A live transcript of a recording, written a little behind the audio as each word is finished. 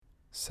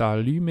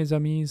Salut mes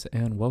amis,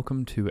 and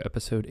welcome to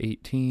episode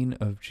 18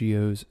 of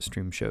Geo's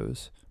Stream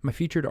Shows. My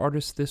featured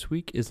artist this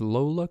week is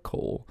Lola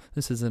Cole.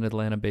 This is an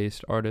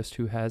Atlanta-based artist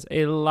who has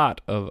a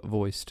lot of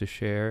voice to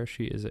share.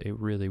 She is a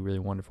really, really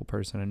wonderful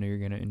person. I know you're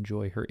going to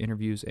enjoy her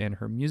interviews and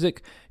her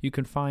music. You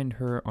can find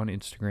her on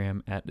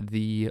Instagram at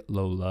the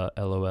Lola,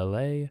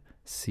 L-O-L-A-C-O-L-E,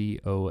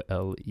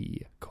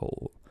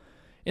 Cole.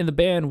 In the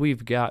band,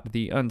 we've got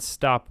the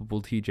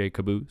unstoppable TJ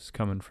Caboose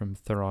coming from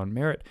Theron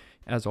Merritt.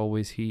 As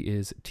always, he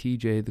is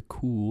TJ the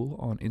Cool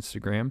on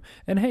Instagram.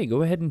 And hey,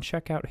 go ahead and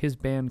check out his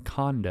band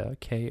Konda,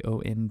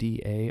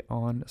 K-O-N-D-A,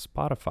 on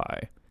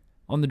Spotify.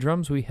 On the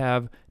drums, we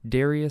have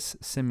Darius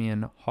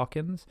Simeon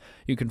Hawkins.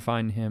 You can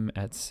find him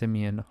at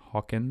Simeon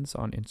Hawkins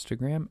on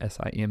Instagram,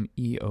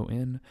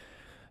 S-I-M-E-O-N.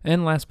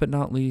 And last but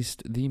not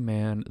least, the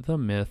man, the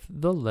myth,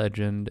 the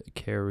legend,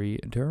 Carey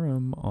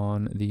Durham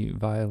on the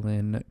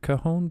violin,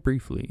 cajon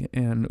briefly,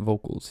 and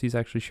vocals. He's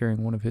actually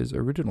sharing one of his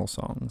original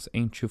songs,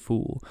 Ain't You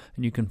Fool,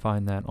 and you can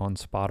find that on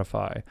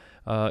Spotify.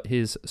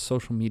 His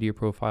social media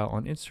profile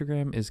on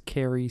Instagram is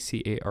Carey,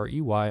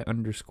 C-A-R-E-Y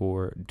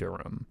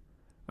 _Durham.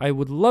 I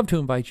would love to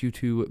invite you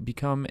to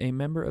become a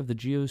member of the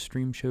Geo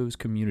Stream Shows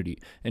community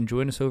and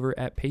join us over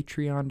at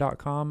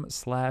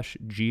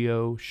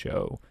patreon.com/Geo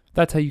Show.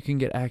 That's how you can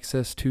get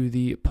access to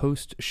the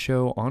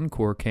post-show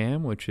Encore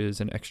Cam, which is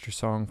an extra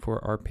song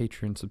for our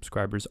Patreon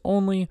subscribers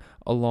only,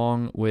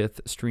 along with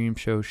stream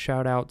show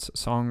shoutouts,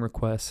 song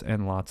requests,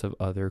 and lots of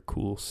other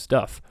cool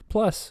stuff.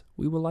 Plus,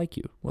 we will like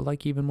you. We'll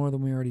like you even more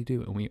than we already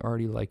do, and we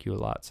already like you a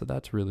lot, so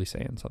that's really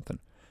saying something.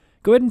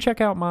 Go ahead and check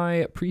out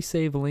my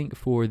pre-save link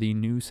for the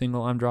new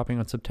single I'm dropping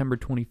on September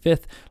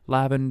 25th,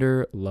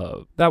 Lavender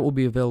Love. That will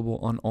be available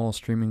on all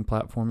streaming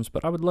platforms,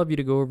 but I would love you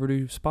to go over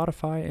to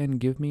Spotify and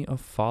give me a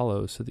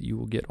follow so that you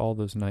will get all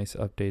those nice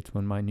updates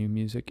when my new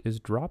music is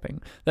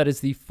dropping. That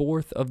is the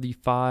fourth of the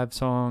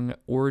 5-song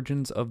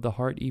Origins of the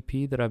Heart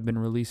EP that I've been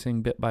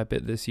releasing bit by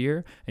bit this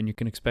year, and you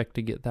can expect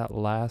to get that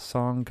last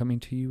song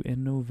coming to you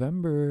in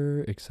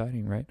November.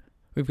 Exciting, right?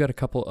 We've got a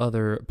couple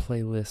other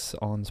playlists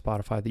on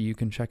Spotify that you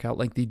can check out,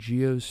 like the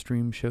Geo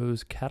Stream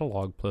Shows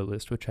catalog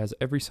playlist, which has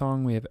every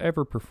song we have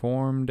ever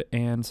performed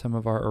and some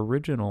of our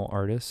original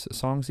artists,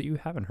 songs that you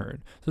haven't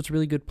heard. So it's a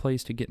really good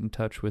place to get in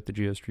touch with the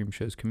Geo Stream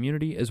Shows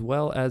community, as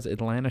well as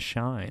Atlanta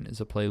Shine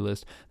is a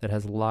playlist that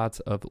has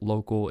lots of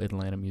local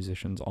Atlanta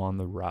musicians on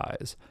the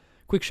rise.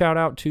 Quick shout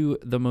out to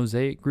the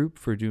Mosaic Group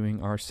for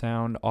doing our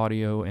sound,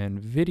 audio, and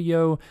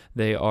video.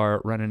 They are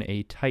running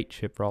a tight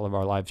ship for all of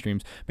our live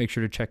streams. Make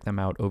sure to check them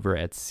out over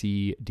at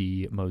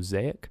CD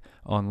Mosaic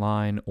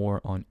online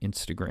or on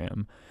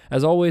Instagram.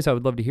 As always, I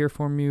would love to hear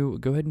from you.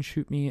 Go ahead and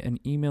shoot me an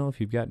email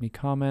if you've got any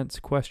comments,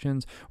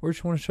 questions, or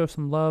just want to show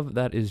some love.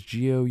 That is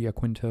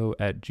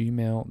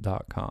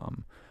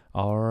geoyaquinto@gmail.com.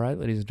 All right,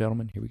 ladies and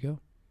gentlemen, here we go.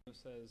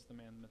 Says the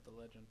man, the myth, the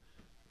legend.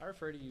 I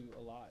refer to you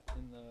a lot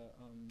in the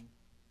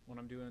when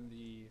I'm doing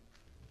the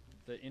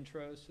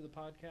intros to the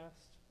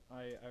podcast.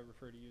 I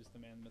refer to you as the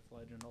man, myth,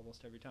 legend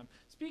almost every time.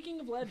 Speaking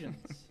of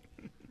legends,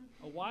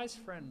 a wise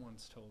friend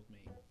once told me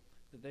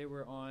that they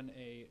were on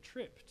a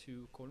trip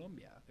to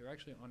Colombia. They were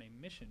actually on a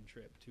mission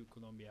trip to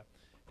Colombia,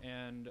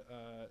 and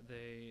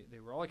they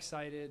were all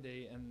excited.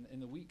 And in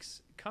the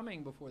weeks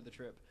coming before the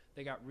trip,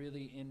 they got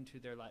really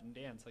into their Latin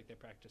dance. Like, they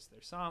practiced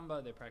their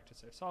samba, they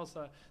practiced their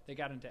salsa, they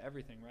got into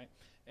everything, right?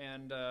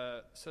 And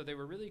so they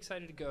were really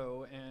excited to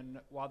go, and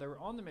while they were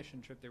on the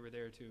mission trip, they were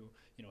there to,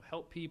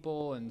 help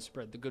people and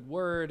spread the good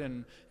word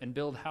and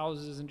build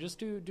houses and just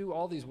do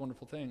all these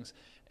wonderful things.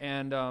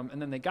 And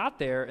then they got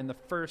there, and the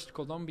first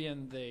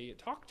Colombian they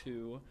talked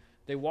to,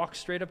 they walked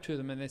straight up to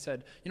them and they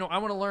said, I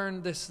want to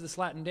learn this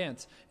Latin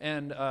dance.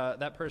 And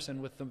that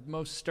person, with the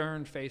most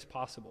stern face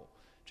possible,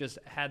 just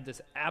had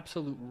this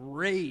absolute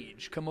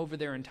rage come over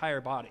their entire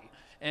body.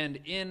 And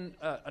in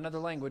another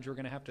language, we're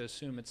going to have to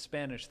assume it's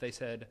Spanish, they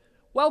said,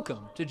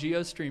 "Welcome to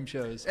Geo Stream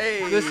Shows."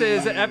 Hey. This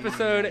is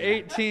episode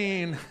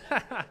 18,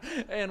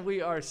 and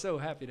we are so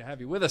happy to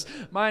have you with us.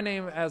 My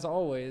name, as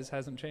always,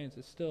 hasn't changed.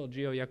 It's still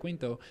Geo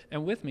Yaquinto,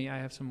 and with me, I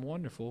have some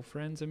wonderful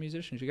friends and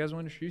musicians. You guys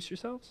want to introduce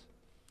yourselves?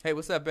 Hey,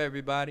 what's up,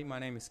 everybody? My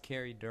name is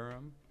Carey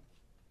Durham.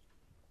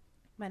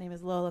 My name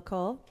is Lola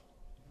Cole.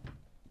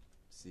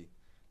 See,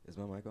 is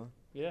my mic on?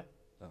 Yeah.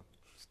 Oh,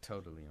 It's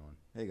totally on.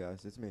 hey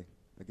guys, it's me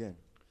again.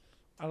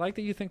 I like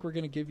that you think we're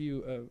going to give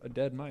you a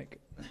dead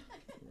mic.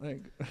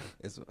 Like,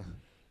 It's.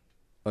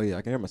 Oh yeah,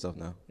 I can hear myself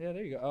now. yeah,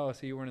 there you go. Oh,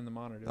 so you weren't in the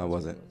monitor. I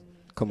wasn't.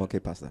 Como que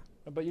pasa?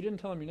 But you didn't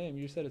tell him your name.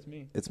 You just said it's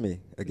me. It's me Is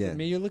again. it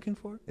me you're looking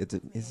for? Is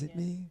it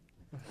me?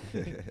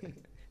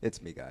 It's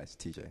me, guys.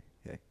 TJ.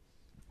 Hey.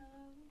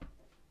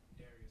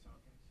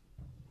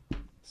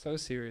 So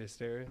serious,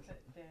 Darius.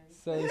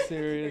 So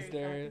serious,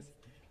 Darius.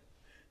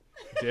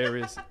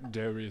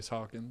 Darius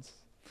Hawkins.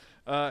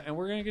 And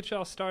we're gonna get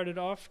y'all started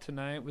off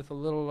tonight with a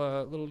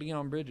little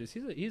Leon Bridges.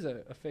 He's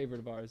a favorite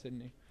of ours,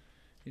 isn't he?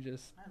 I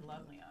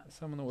love Leon.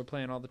 Someone that we're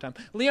playing all the time.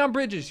 Leon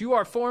Bridges, you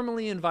are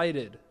formally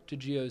invited to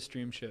Geo's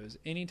Stream Shows.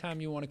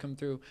 Anytime you want to come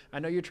through. I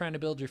know you're trying to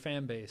build your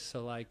fan base,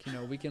 so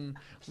we can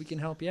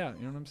help you out.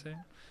 You know what I'm saying?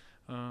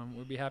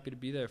 We'll be happy to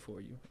be there for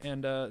you.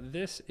 And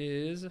this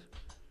is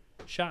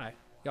Shy.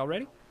 Y'all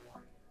ready?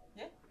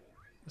 Yeah.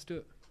 Let's do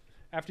it.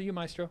 After you,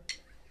 Maestro.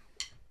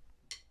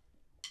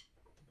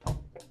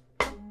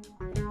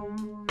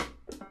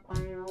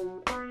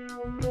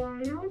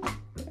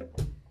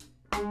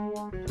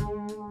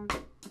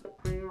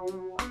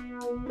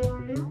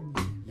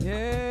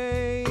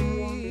 Yay.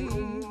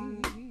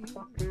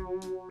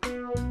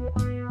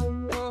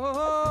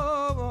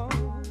 Oh.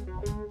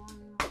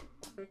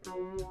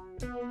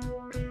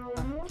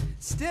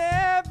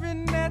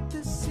 Staring at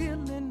the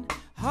ceiling,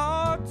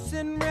 hearts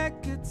and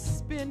records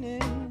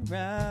spinning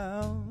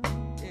round.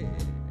 Yeah.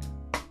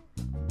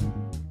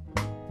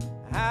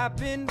 I've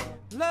been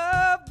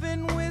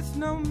loving with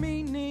no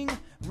meaning,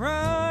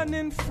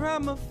 running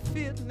from a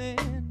feeling.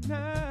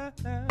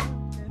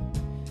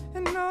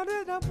 And all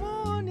that I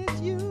want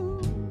is you.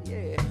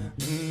 Yeah.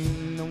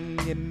 Don't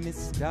get me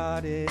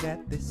started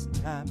at this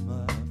time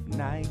of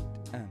night.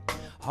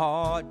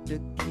 Hard to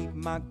keep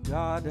my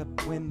guard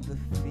up when the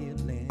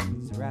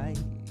feeling's right.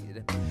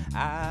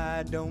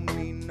 I don't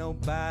need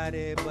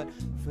nobody, but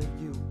for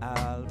you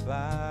I'll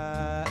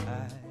buy.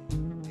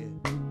 Yeah.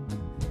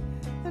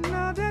 And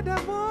all that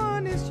I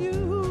want is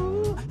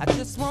you. I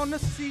just wanna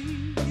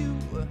see you.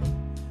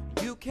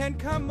 You can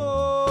come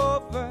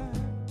over.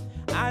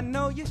 I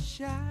know you're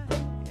shy.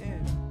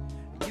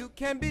 Yeah. You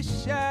can be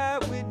shy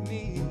with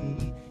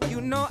me. You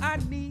know I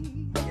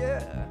need you,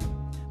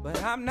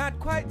 but I'm not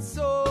quite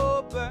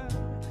sober.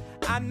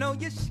 I know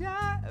you're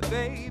shy,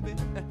 baby.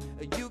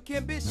 You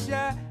can be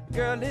shy,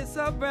 girl, it's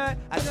alright.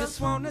 I just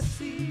wanna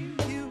see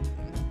you.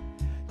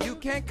 You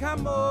can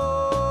come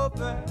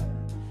over.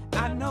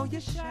 I know you're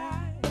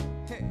shy.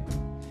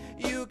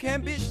 You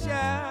can be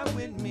shy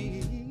with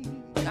me.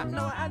 I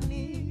know I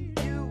need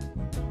you,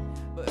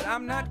 but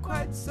I'm not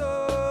quite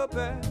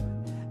sober.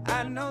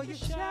 I know you're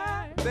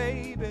shy,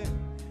 baby.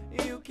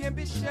 You can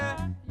be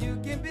shy. You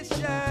can be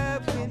shy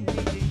with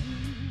me.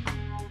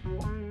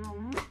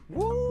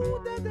 Woo,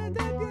 da, da,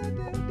 da, da,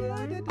 da,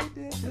 da, da, da,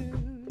 da.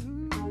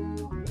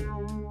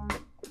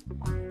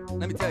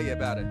 Let me tell you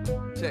about it.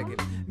 Check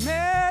it.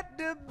 Met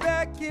her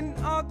back in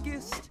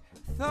August.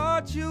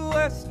 Thought you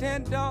were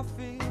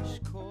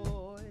standoffish,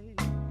 coy.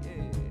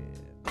 Yeah.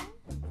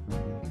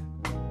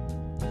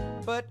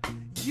 But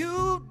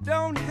you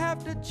don't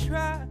have to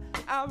try.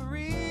 I'll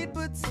read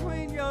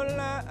between your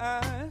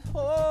lines.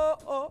 Oh,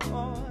 oh,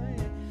 oh.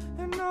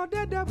 And all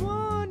that I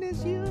want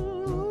is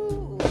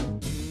you.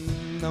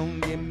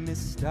 Don't get me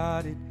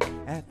started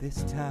at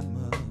this time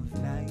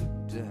of night.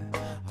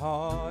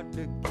 Hard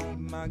to keep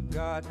my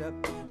guard up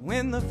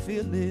when the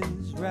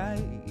feeling's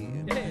right.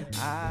 Yeah.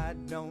 I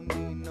don't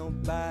need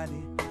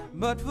nobody,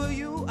 but for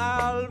you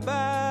I'll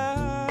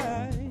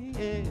buy.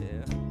 Yeah.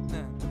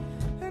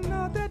 And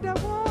all that I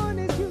want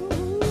is you.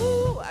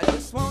 I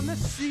just wanna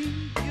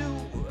see you.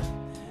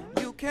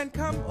 You can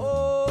come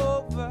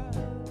over.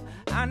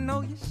 I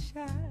know you're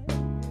shy,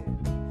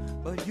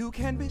 but you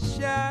can be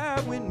shy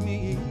with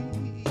me.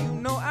 You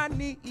know I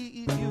need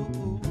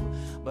you,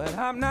 but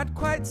I'm not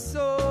quite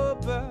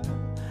sober.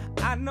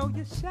 I know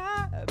you're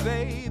shy,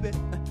 baby.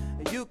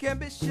 You can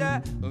be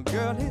shy,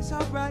 girl, it's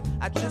alright.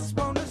 I just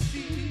wanna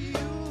see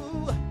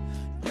you.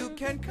 You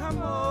can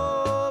come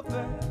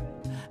over.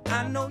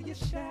 I know you're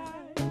shy,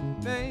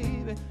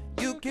 baby.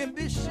 You can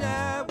be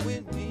shy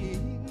with me.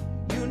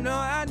 You know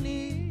I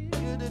need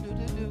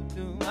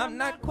you. I'm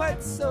not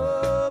quite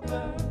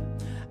sober.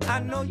 I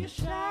know you're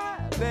shy,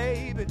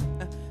 baby.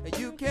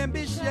 You can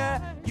be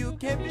shy. You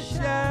can be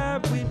shy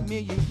with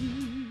me.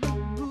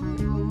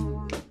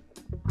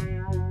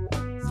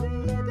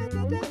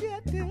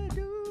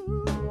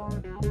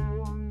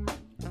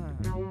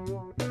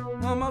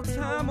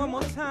 One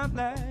more time,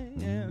 like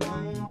yeah.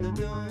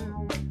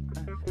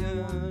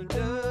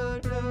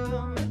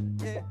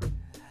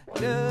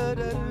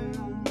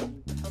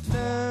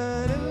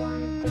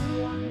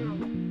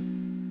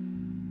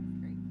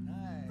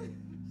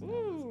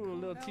 Ooh,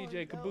 little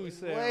TJ Caboose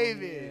there.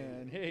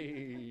 Waving.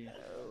 Hey.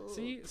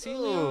 See,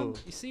 Leon,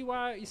 you see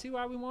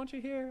why we want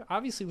you here?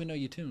 Obviously, we know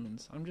your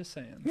tunes. I'm just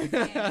saying.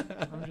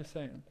 I'm just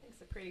saying.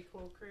 It's a pretty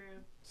cool crew.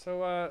 So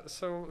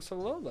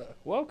Lola,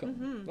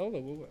 welcome. Lola,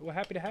 we're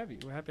happy to have you.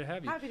 We're happy to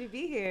have you. Happy to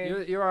be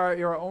here. You're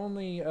our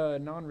only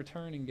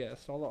non-returning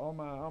guest.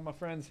 All my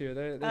friends here,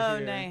 they're Oh,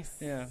 here. nice.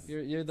 Yeah,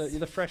 you're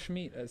the fresh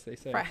meat, as they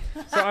say. Fresh.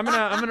 So I'm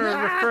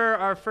gonna refer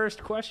our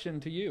first question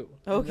to you.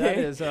 Okay. That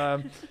is,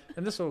 and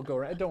this will go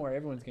right. Don't worry,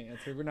 everyone's gonna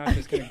answer. We're not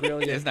just gonna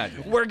grill you. It's not.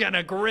 We're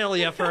gonna grill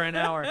you for an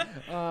hour.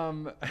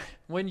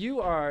 When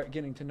you are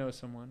getting to know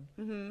someone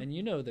and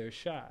you know they're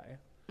shy,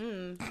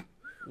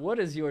 what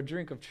is your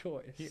drink of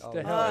choice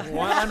to help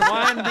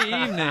unwind the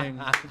evening?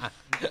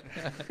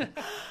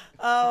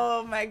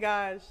 Oh my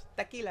gosh,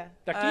 tequila.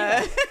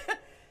 Tequila.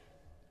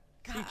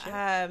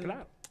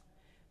 God,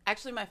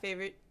 actually, my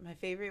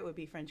favorite would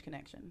be French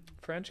Connection.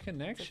 French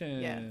Connection.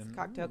 Yeah, it's a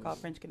cocktail called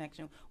French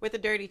Connection with a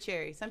dirty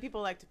cherry. Some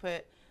people like to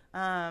put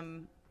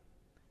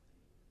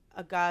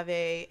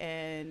agave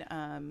and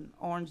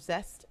orange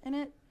zest in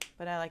it,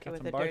 but I like Got it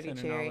some with a dirty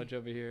bartender cherry. knowledge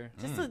over here.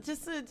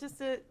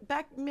 Just a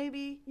back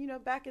maybe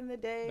back in the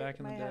day. Back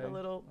in the I had a day.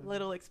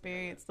 little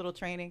experience, little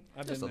training.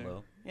 I've Just a been there.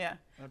 little. Yeah,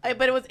 I've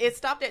been but it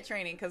stopped at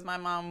training because my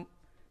mom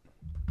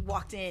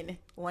walked in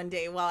one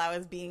day while I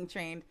was being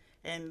trained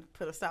and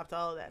put a stop to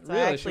all of that. So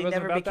Really? I She actually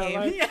wasn't never about that became.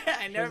 life? Yeah,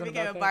 I She never wasn't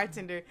became a about that?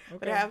 bartender,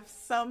 but I Okay. have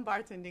some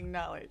bartending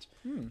knowledge.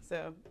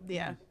 So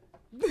yeah.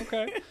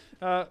 Okay,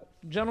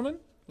 gentlemen,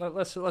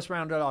 let's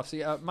round it off.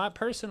 See, my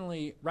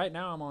personally, right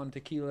now I'm on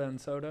tequila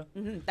and soda.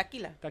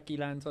 Tequila.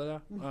 And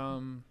soda.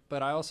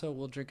 But I also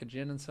will drink a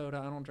gin and soda.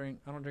 I don't drink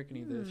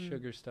any of the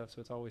sugar stuff,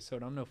 so it's always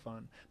soda. I'm no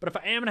fun. But if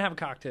I am gonna have a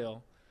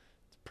cocktail,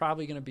 it's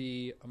probably gonna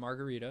be a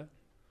margarita,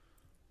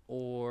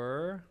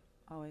 or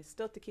Always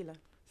still tequila.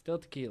 still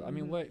tequila. I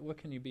mean, what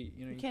can you beat?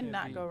 You You can't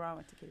cannot beat- go wrong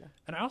with tequila.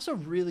 And I also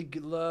really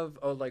love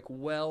like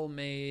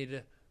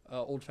well-made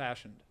old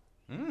fashioned.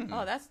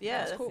 Oh, that's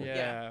cool.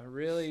 Yeah,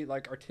 really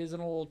like artisanal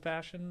old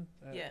fashioned.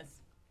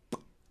 Yes,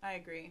 I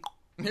agree.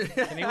 Can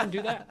anyone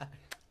do that?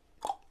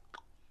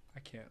 I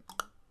can't.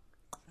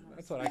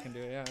 That's what I can do.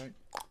 Yeah.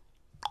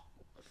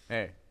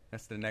 Hey,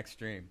 that's the next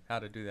stream. How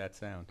to do that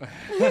sound.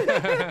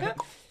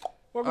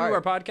 Welcome to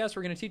our podcast.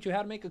 We're going to teach you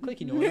how to make a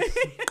clicky noise.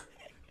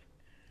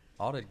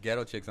 All the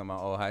ghetto chicks on my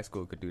old high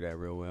school could do that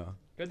real well.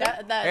 Good.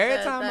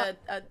 Every time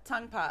The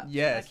tongue pop.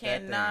 Yes, I that thing.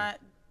 cannot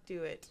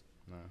do it.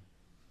 No.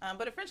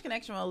 But a French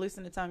connection will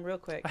loosen the tongue real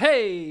quick.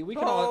 Hey, we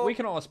Oh.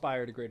 can all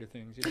aspire to greater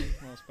things. You know, we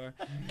can all aspire.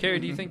 Carrie,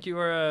 do you think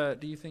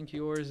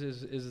yours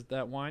is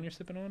that wine you're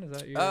sipping on? Is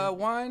that your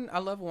Wine. I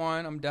love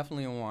wine. I'm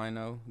definitely a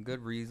wino.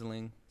 Good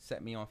Riesling.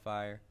 Set me on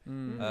fire.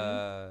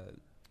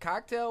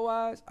 Cocktail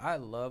wise, I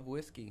love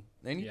whiskey.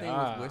 Anything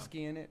Yeah. with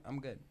whiskey in it, I'm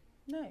good.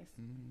 Nice.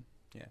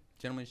 Yeah.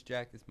 Gentleman's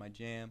Jack is my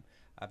jam.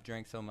 I've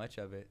drank so much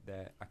of it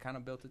that I kind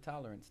of built a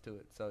tolerance to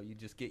it. So you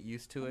just get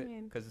used to I it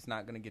mean- because it's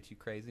not going to get you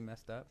crazy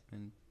messed up.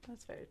 And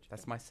That's very true.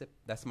 that's my sip.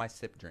 That's my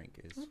sip drink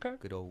is Okay.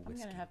 good old I'm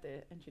whiskey. gonna have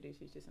to introduce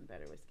you to some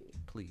better whiskey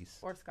Please.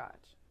 or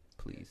scotch.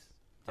 Please.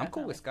 I'm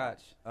cool with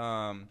Definitely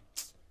Scotch.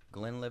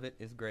 Glenlivet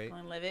is great.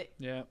 Glenlivet,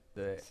 Yeah.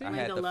 I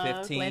had the Glendalough,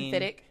 15.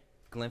 Glenfiddich.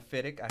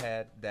 Glenfiddich. I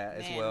had that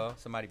as Man. well.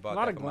 Somebody A bought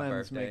lot that of for my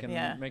Glens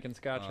birthday. making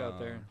scotch out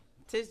there.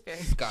 Tis very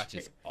Scotch true.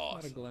 is A lot of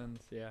awesome.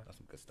 Glens, yeah. That's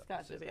some good stuff.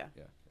 Scotches, yeah.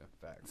 Yeah,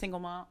 facts. Single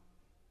malt,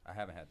 I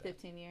haven't had that.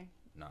 15 year.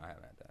 No, I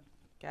haven't had that.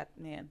 Got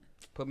man.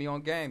 Put me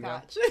on game, yo.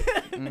 Scotch.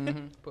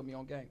 Put me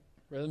on game.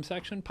 Rhythm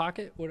section,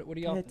 pocket. What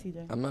do y'all?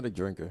 TJ. I'm not a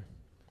drinker.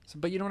 So,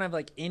 but you don't have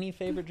like any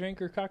favorite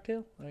drink or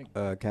cocktail?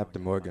 Like,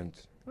 Captain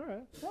Morgan's. all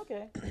right,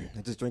 Okay.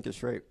 I just drink it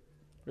straight.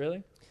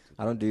 really?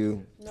 I don't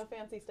do No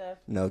fancy stuff.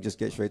 just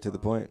get straight to the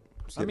point.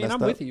 Just I get mean, messed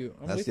I'm up. with you.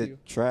 I'm Let's with get you.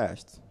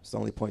 trashed. It's the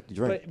only point to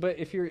drink. But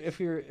if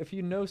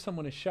you know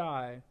someone is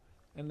shy,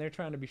 and they're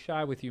trying to be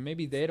shy with you,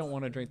 maybe they don't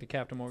want to drink the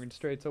Captain Morgan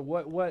straight. So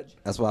what?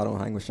 That's why I don't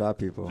hang with shy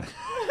people.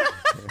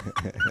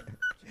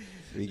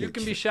 You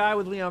can be shy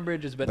with Leon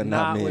Bridges, but But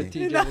not not me. with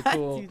TJ the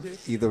Cool.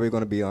 Either we're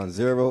going to be on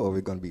 0 or we're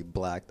going to be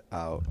blacked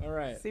out. All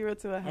right. 0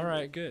 to 100. All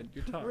right, good.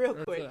 You're talking Real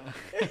quick.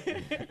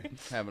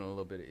 Having a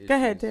little bit of issues Go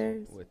ahead,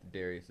 Darius. with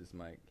Darius's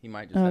mic. He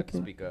might just have to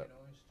Okay. speak up.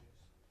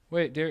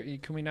 Wait,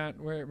 can we not?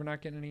 We're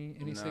not getting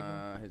any signal.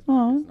 Nah, his mic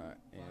Aw. is not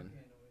in.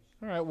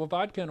 All right. Well,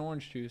 vodka and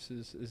orange juice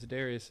is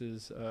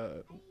Darius's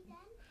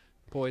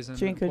poison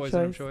Drink of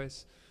of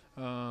choice.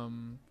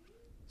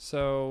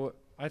 So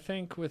I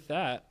think with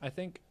that,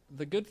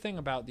 the good thing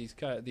about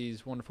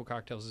these wonderful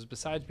cocktails is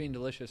besides being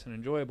delicious and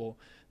enjoyable,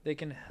 they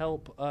can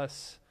help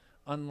us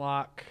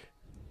unlock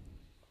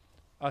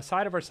a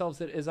side of ourselves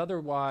that is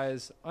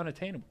otherwise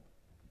unattainable.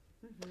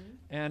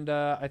 And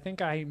I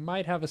think I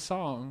might have a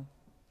song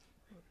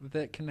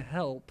that can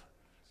help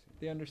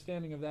the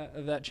understanding of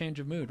that change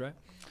of mood, right?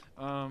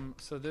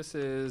 So this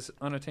is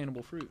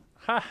Unattainable Fruit.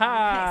 Ha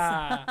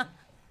ha!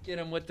 Get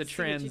him with the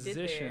See what you did there.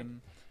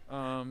 transition.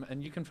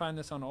 And you can find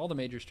this on all the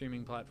major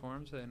streaming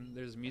platforms, and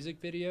there's a music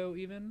video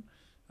even,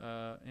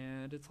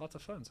 and it's lots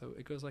of fun. So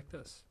it goes like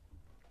this.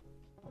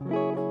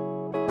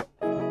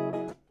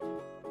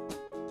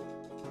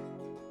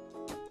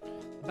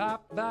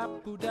 Bop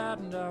bop boo da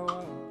da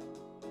wa.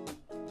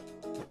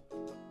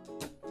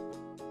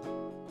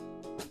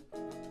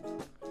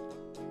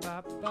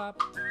 Bop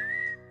bop.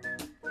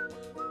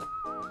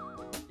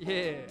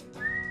 Yeah.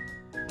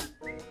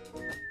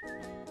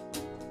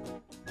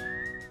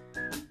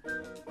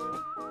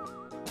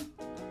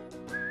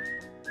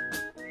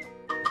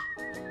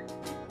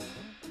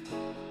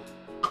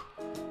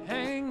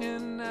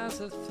 Hanging as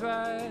a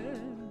thread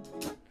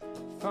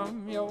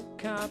from your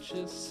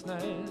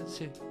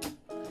consciousness. Yeah.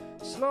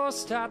 Slow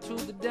start to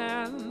the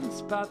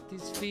dance, but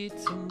these feet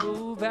are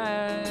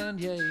moving,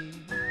 yeah.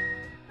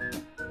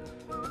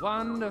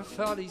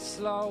 Wonderfully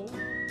slow,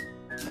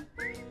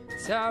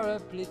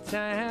 terribly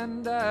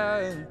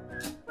tender.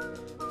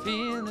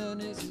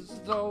 Feeling is as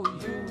though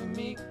you and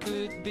me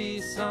could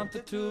be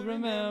something to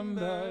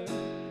remember.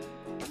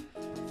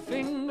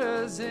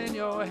 Fingers in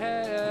your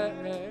hair,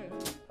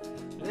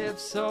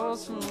 lips so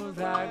smooth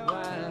like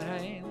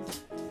wine.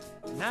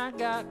 And I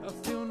got a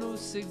few new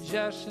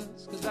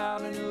suggestions, 'cause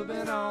I've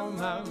been on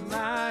my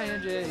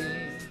mind,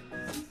 yeah.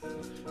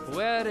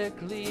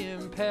 Poetically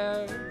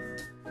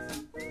impaired,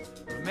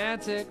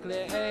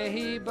 romantically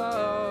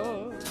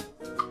able.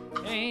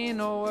 Ain't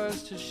no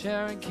words to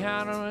share,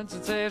 encountering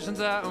sensations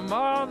that are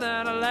more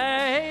than a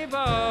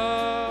label.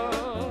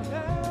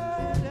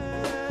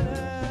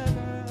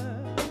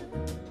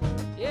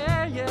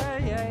 Yeah, yeah,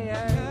 yeah,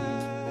 yeah.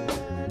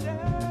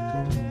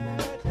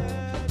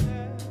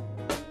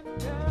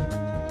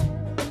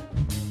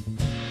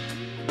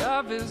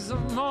 Love is a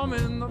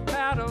moment, the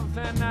battle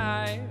that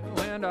night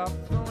went off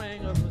the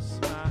wing of a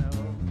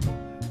smile.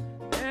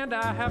 And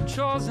I have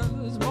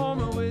chosen this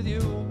moment with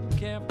you.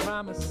 Can't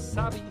promise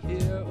I'll be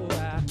here a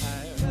while.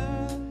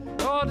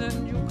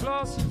 Holding you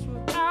close is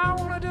what I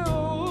wanna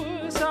do.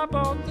 It's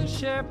about the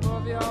shape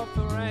of your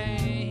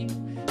frame.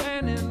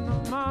 And in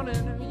the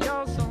morning,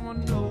 you're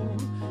someone new.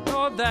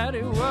 Know that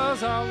it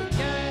was all a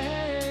game.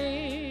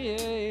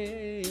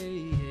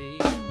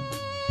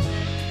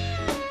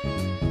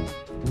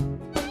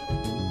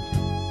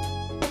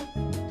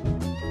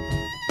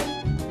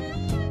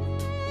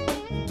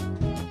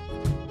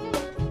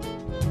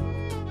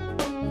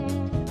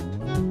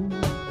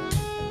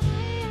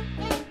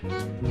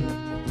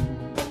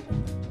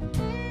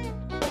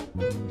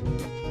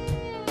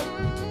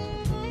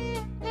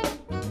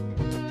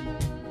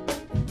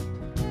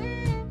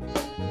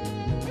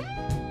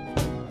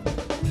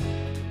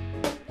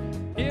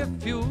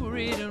 If you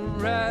read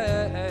and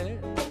write,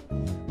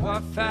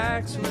 what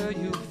facts will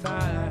you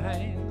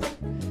find?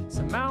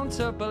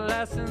 Surmountable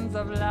lessons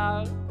of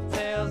love,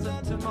 tales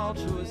of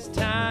tumultuous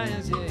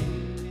times, yeah.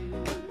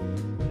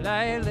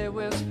 Lightly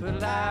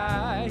whispered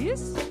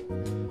lies,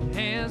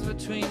 hands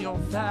between your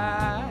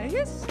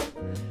thighs.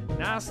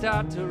 And I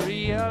start to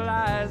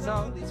realize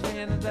all these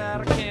feelings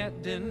that I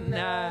can't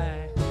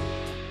deny.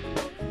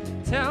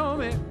 Tell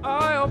me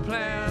all your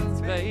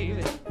plans,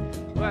 baby,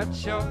 what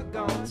you're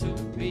going to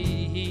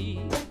be.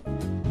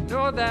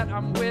 Know that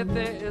I'm with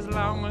it as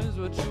long as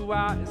what you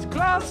are is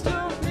close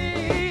to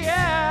me.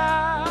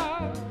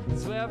 Yeah,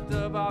 swept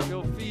up off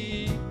your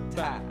feet.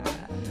 I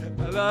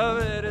love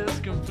it is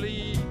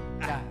complete.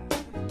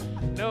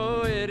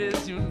 Know it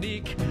is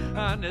unique.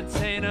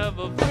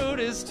 Unattainable fruit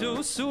is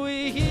too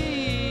sweet.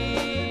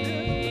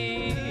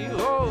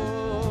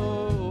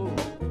 Oh.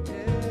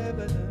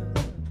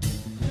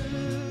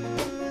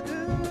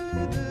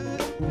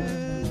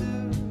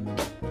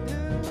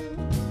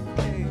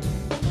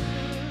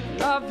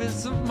 Love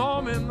is a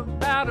moment, the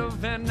battle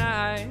that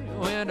night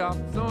went off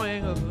the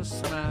wing of a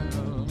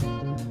smile.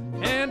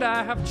 And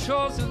I have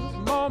chosen this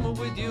moment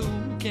with you.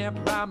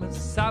 Can't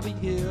promise I'll be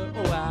here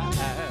a while.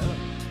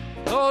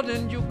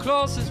 Holding you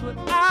close is what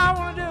I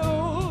wanna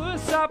do.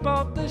 It's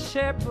about the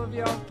shape of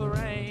your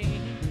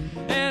frame.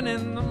 And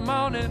in the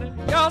morning,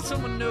 you're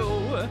someone new.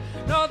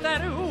 Know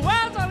that it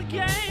was all a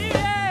game.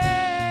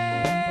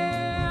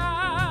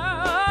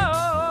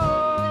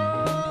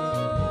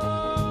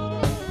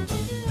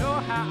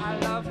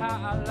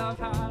 I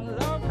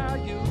love how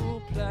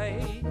you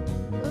play.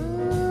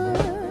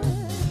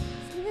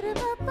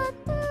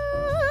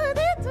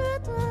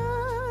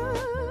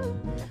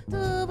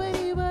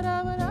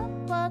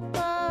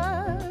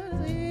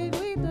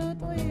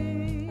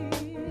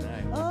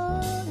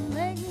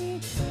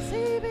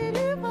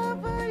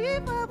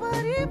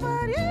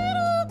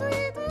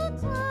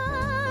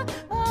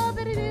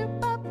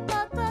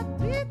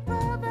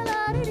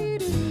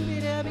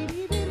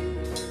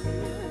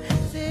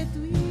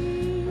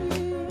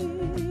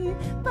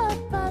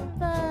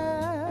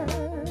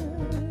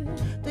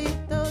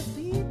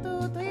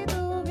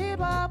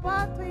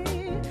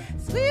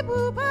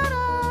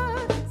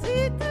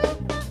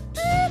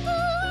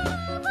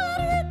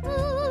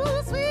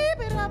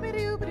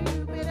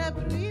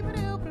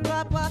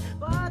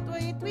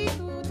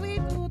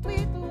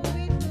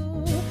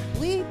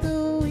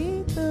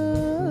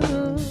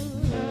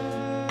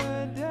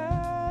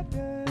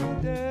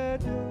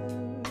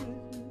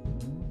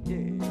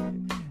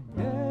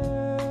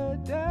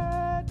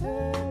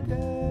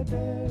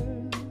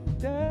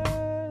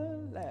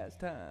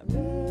 Time.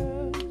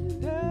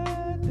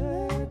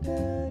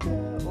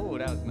 Oh,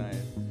 that was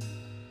nice.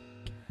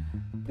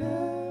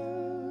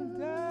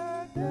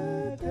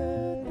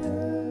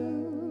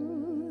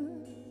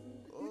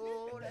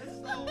 Oh, that's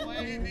so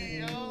wavy,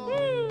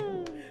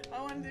 yo. I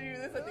wanted to do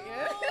this at the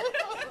end.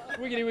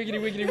 Wiggity, wiggity,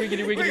 wiggity,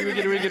 wiggity, wiggity,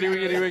 wiggity, wiggity,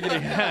 wiggity, wiggity.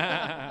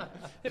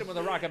 Hit him with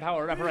a rocket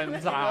power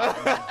reference.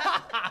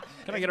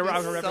 Can I get a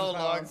rocket reference? So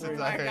long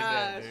since I heard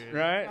that, dude.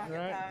 Right.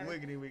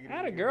 Wiggity, wiggity.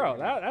 Atta girl.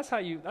 That's how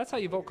you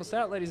vocal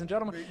scout, ladies and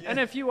gentlemen. And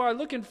if you are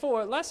looking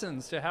for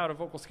lessons to how to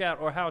vocal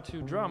scout, or how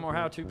to drum, or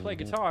how to play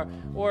guitar,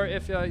 or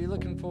if you're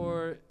looking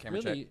for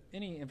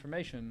any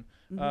information,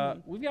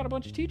 we've got a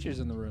bunch of teachers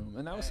in the room,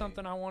 and that was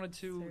something I wanted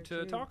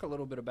to talk a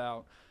little bit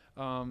about.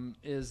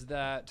 Is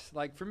that,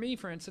 like, for me,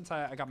 for instance,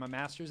 I got my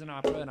master's in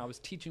opera, and I was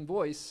teaching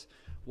voice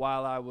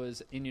while I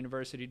was in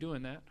university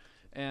doing that.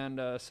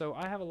 And so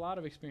I have a lot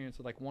of experience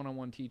with, like,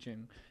 one-on-one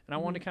teaching. And I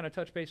wanted to kind of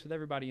touch base with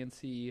everybody and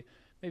see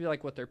maybe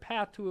like what their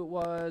path to it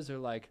was, or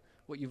like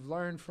what you've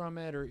learned from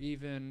it, or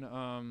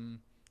even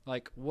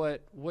like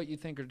what you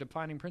think are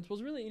defining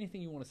principles. Really,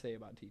 anything you want to say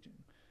about teaching.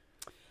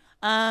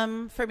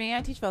 For me,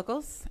 I teach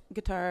vocals,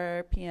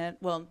 guitar, piano.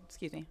 Well,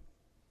 excuse me.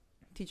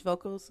 Teach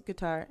vocals,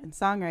 guitar, and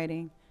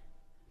songwriting.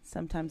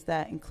 Sometimes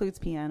that includes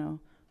piano,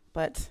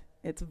 but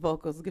it's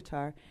vocals,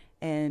 guitar,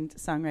 and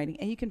songwriting.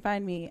 And you can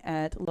find me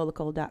at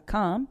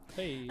lolacole.com.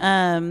 Hey,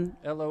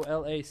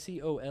 LOLACOLE.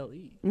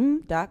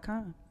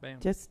 .com. Bam.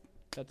 Just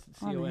That's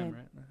on the COM,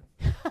 head.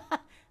 right?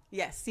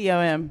 yes,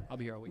 COM. I'll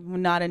be here all week.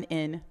 Not an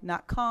N,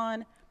 not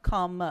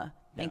comma.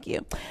 Thank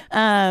you.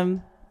 I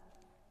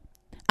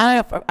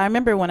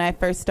remember when I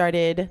first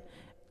started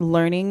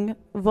learning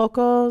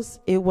vocals,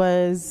 it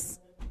was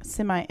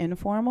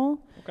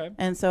semi-informal. Okay.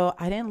 And so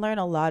I didn't learn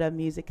a lot of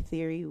music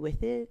theory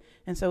with it.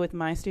 And so with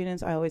my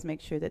students, I always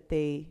make sure that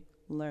they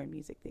learn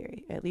music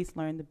theory, at least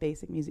learn the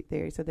basic music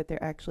theory, so that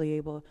they're actually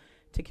able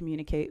to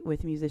communicate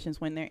with musicians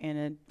when they're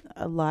in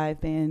a live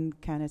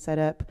band kind of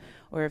setup,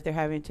 or if they're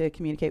having to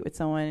communicate with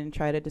someone and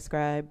try to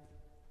describe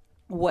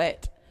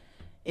what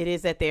it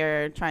is that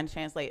they're trying to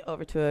translate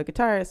over to a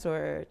guitarist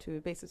or to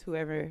a bassist,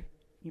 whoever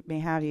you may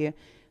have you,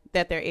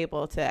 that they're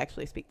able to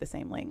actually speak the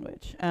same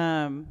language.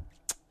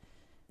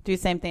 Do the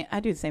same thing.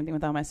 I do the same thing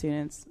with all my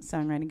students,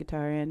 songwriting,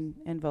 guitar,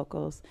 and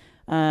vocals.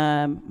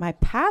 My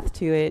path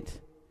to it,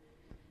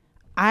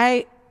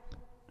 I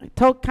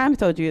kind of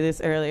told you this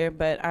earlier,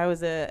 but I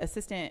was an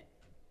assistant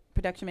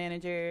production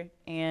manager,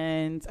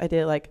 and I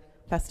did like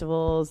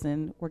festivals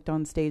and worked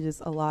on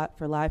stages a lot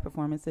for live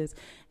performances,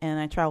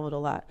 and I traveled a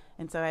lot.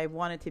 And so I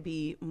wanted to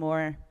be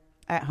more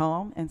at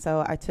home, and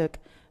so I took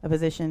a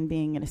position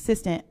being an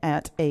assistant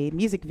at a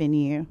music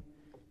venue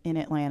in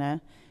Atlanta.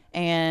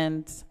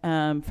 And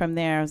from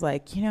there, I was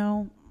like,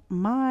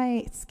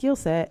 my skill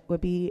set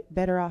would be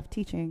better off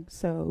teaching.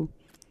 So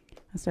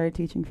I started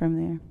teaching from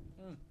there.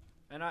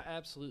 And I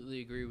absolutely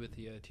agree with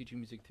the teaching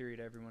music theory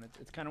to everyone.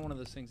 It's kind of one of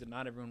those things that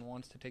not everyone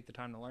wants to take the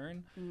time to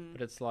learn,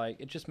 but it's like,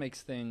 it just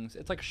makes things,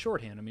 it's like a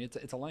shorthand. I mean,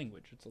 it's a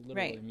language. It's a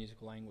literally a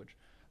musical language.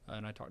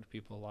 And I talk to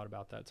people a lot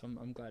about that. So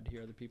I'm glad to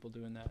hear other people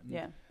doing that. And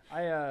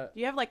Do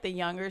you have like the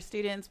younger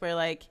students where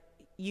like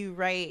you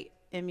write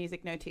in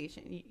music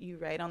notation, you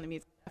write on the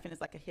music and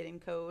it's like a hidden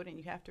code and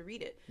you have to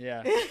read it.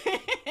 Yeah.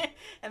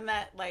 And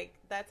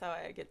that's how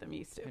I get them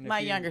used to And my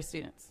younger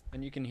students.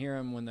 And you can hear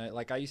them when they,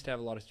 like, I used to have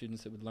a lot of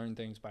students that would learn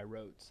things by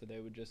rote. So they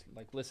would just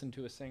like listen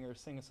to a singer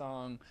sing a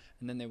song,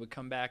 and then they would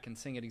come back and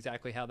sing it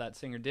exactly how that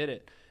singer did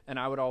it. And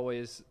I would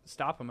always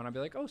stop them and I'd be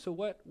like, oh, so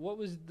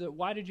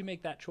why did you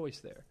make that choice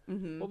there?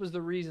 Mm-hmm. What was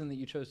the reason that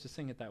you chose to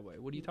sing it that way?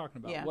 What are you talking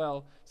about? Yeah.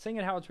 Well, sing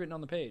it how it's written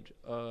on the page.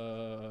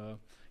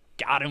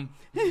 Got him.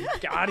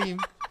 Got him.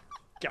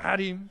 Got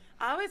him.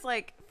 I always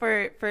like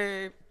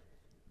for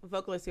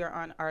vocalists who are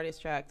on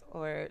artist track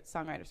or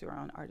songwriters who are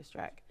on artist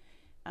track,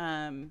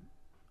 I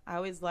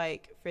always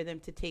like for them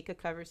to take a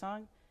cover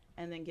song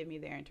and then give me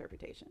their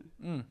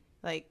interpretation.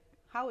 Like,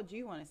 how would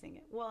you want to sing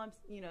it? Well,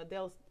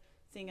 they'll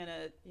sing an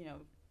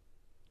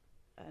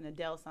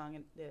Adele song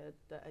in the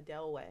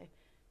Adele way,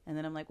 and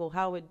then I'm like, well,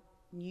 how would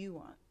you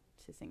want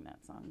to sing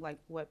that song? Like,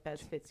 what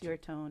best fits your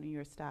tone and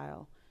your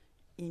style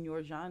in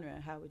your genre?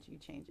 How would you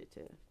change it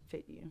to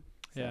fit you?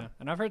 So. Yeah,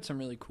 and I've heard some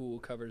really cool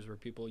covers where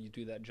you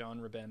do that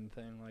genre bend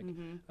thing. Like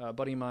a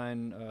buddy of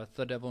mine,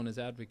 The Devil and His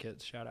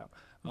Advocates, shout out.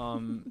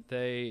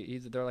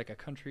 They're like a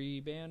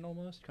country band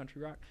almost,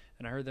 country rock.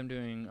 And I heard them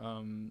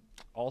doing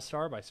All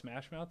Star by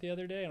Smash Mouth the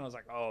other day, and I was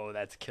like, oh,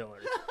 that's killer.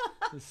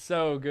 It's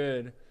so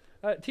good.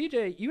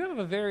 TJ, you have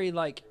a very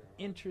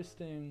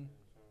interesting...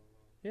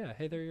 Yeah,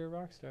 hey there, you're a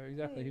rock star.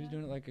 Exactly. He was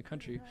doing it like a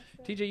country.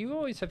 TJ, you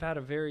always have had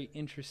a very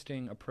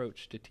interesting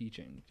approach to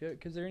teaching.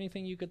 Is there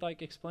anything you could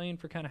explain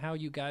for kind of how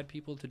you guide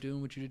people to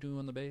doing what you do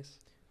on the bass?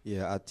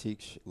 Yeah, I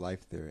teach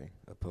life theory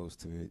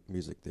opposed to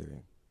music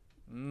theory.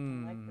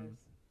 I like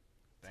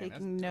this.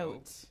 Taking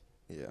notes.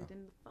 Yeah. Put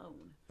in the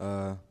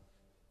phone.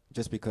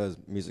 Just because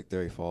music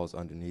theory falls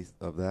underneath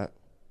of that.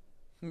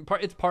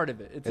 It's part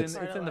of it. It's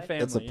in the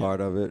family. It's a part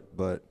of it,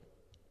 but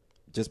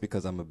just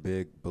because I'm a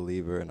big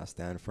believer and I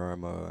stand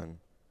firm on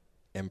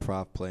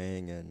improv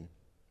playing and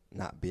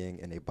not being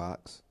in a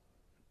box.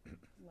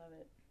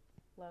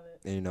 Love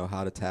it. And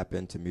how to tap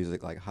into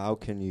music. Like, how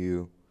can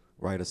you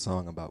write a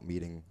song about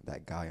meeting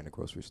that guy in a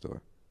grocery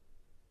store?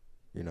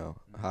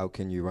 How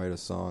can you write a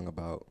song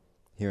about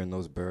hearing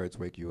those birds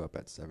wake you up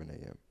at 7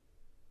 a.m.?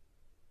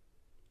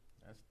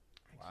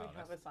 I actually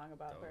have a song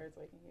about birds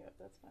waking you up.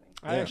 That's funny.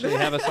 I actually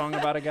have a song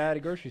about a guy at a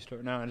grocery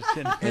store. No, I'm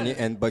just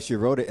kidding. But she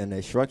wrote it in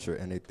a structure,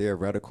 in a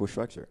theoretical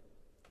structure.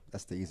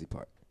 That's the easy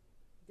part.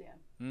 Yeah.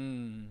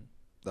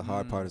 The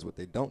hard part is what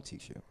they don't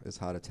teach you, is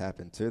how to tap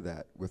into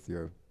that with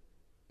your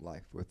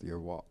life, with your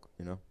walk,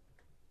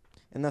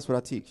 And that's what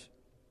I teach.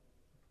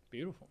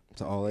 Beautiful.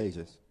 To all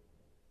ages.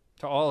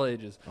 To all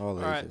ages. All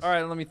ages. All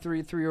right, let me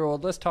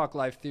three-year-old. Let's talk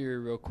life theory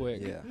real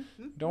quick. Yeah.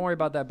 Don't worry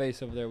about that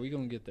bass over there. We're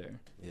going to get there.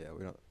 Yeah,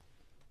 we don't.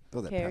 Throw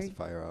that Carrie.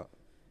 pacifier out.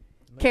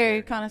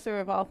 Carrie, connoisseur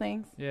of all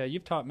things. Yeah,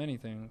 you've taught many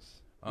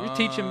things. You're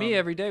teaching me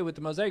every day with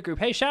the Mosaic Group.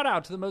 Hey, shout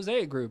out to the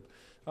Mosaic Group.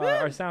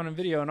 Our sound and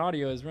video and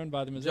audio is run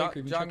by the Mosaic Jog,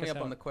 Group. jog Check me us up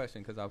out on the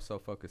question because I was so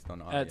focused on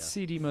the audio. at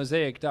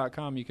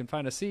cdmosaic.com. You can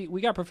find us. See,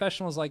 we got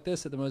professionals like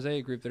this at the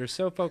Mosaic Group that are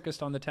so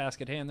focused on the task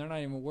at hand, they're not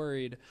even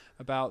worried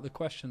about the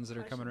questions that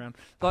are coming around.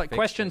 Like Fixed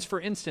questions, for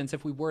instance,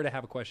 if we were to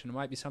have a question, it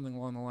might be something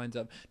along the lines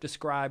of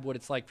describe what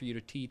it's like for you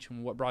to teach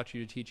and what brought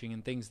you to teaching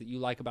and things that you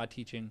like about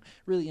teaching,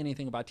 really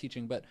anything about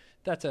teaching, but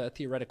that's a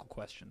theoretical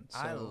question. So.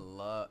 I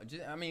love,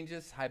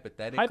 just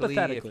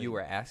hypothetically, if you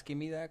were asking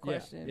me that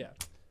question. Yeah.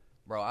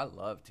 Bro, I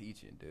love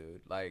teaching,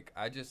 dude. Like,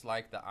 I just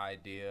like the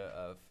idea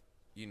of,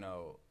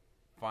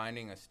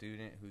 finding a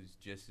student who's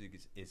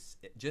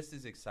just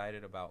as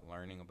excited about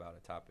learning about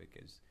a topic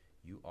as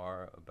you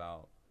are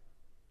about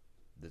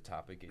the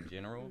topic in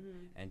general,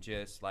 and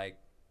just like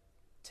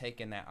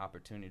taking that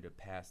opportunity to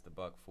pass the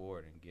buck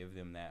forward and give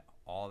them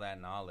all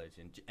that knowledge.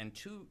 And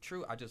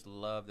true, I just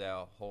love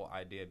that whole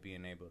idea of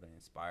being able to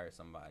inspire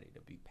somebody to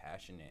be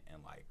passionate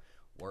and like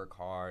work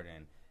hard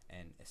and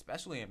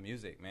especially in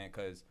music, man,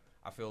 because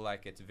I feel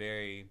like it's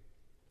very,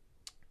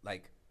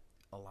 like,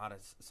 a lot of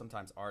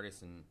sometimes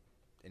artists and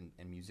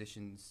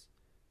musicians,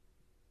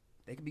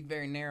 they can be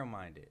very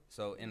narrow-minded.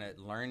 So in a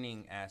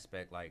learning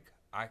aspect, like,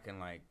 I can,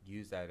 like,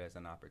 use that as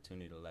an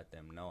opportunity to let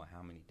them know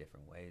how many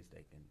different ways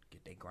they can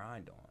get their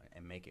grind on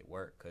and make it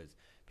work. Because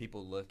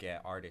people look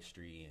at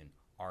artistry and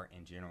art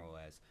in general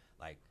as,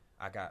 like,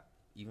 I got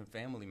even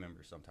family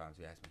members sometimes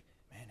who ask me,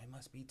 man, it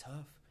must be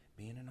tough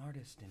being an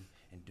artist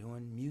and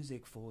doing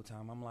music full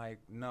time. I'm like,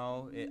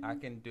 no, I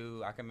can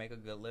make a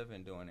good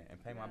living doing it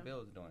and pay my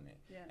bills doing it.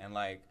 Yeah. And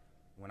like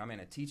when I'm in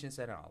a teaching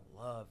setting, I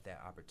love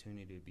that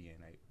opportunity to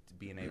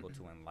being able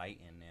to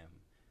enlighten them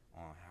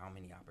on how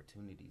many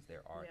opportunities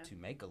there are to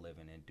make a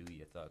living and do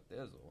your thug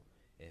thizzle.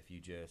 If you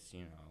just,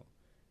 you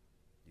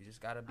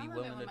just gotta be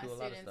willing to do a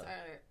lot of stuff.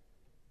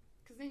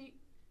 Because then,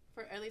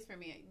 at least for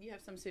me, you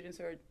have some students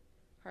who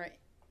are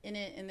in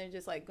it and they're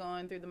just like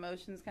going through the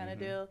motions kind of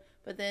deal,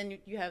 but then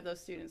you have those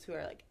students who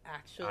are like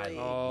actually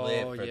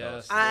live for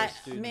those. I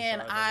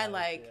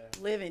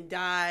live and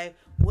die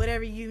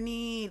whatever you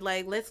need,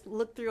 like let's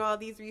look through all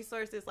these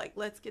resources, like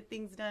let's get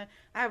things done.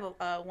 I have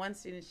one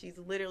student, she's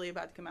literally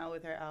about to come out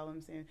with her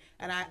album soon,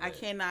 and I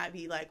cannot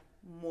be like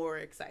more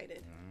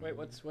excited. Wait,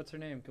 what's her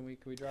name? Can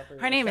we drop her?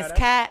 Her name is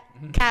Kat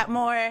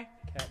Moore.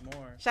 Kat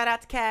Moore. Shout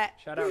out to Kat.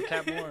 Shout out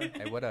Kat Moore.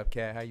 Hey, what up,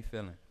 Kat? How you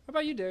feeling? How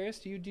about you, Darius?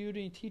 Do you do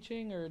any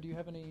teaching, or do you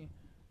have any?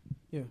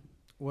 Yeah,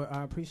 what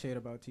I appreciate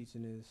about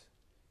teaching is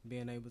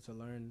being able to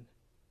learn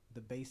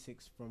the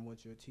basics from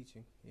what you're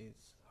teaching.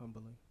 It's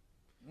humbling.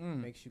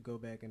 Makes you go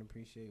back and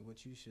appreciate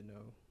what you should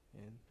know,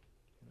 and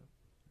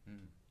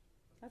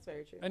That's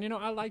very true. And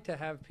I like to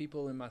have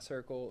people in my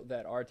circle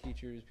that are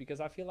teachers because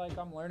I feel like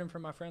I'm learning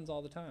from my friends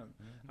all the time.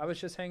 I was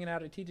just hanging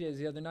out at TJ's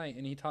the other night,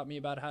 and he taught me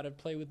about how to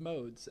play with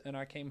modes, and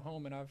I came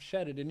home and I've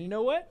shedded, and you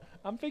know what?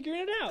 I'm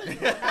figuring it out.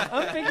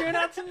 I'm figuring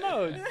out some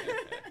modes.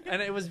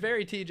 And it was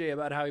very TJ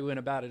about how he went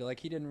about it. Like,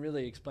 he didn't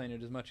really explain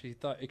it as much as he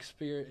thought.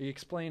 He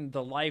explained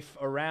the life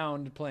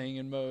around playing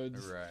in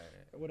modes, Right.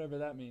 whatever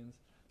that means.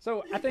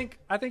 So I think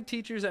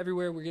teachers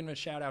everywhere, we're giving a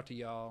shout out to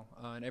y'all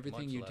and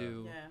everything Much you love.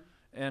 do. Yeah.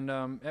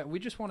 And we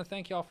just want to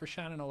thank y'all for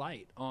shining a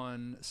light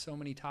on so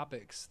many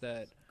topics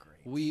that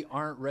we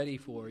aren't ready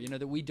for,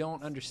 that we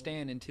don't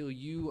understand until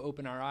you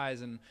open our eyes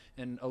and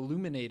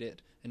illuminate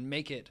it and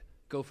make it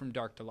go from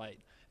dark to light.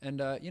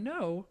 And,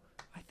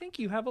 I think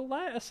you have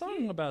a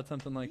song about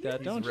something like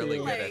that, don't He's really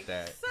you? good at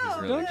that. So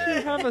He's really Don't good you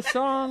at have a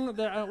song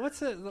that,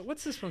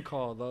 what's this one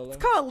called, Lola? It's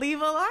called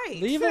Leave a Light.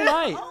 Leave a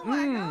Light. Oh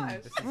my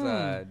gosh. This is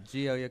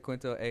Gio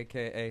Yaquinto,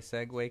 a.k.a.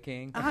 Segway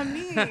King. I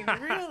mean,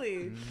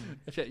 really.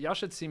 Y'all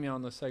should see me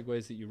on the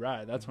Segways that you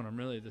ride. That's when I'm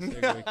really the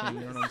Segway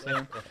King, you know what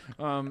I'm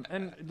saying?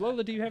 And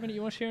Lola, do you want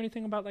to share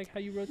anything about like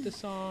how you wrote this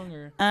song?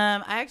 Or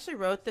I actually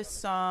wrote this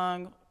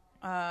song,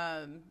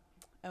 I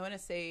want to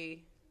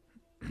say,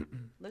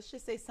 let's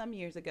just say some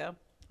years ago.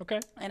 Okay.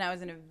 And I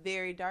was in a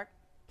very dark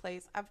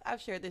place.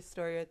 I've shared this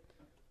story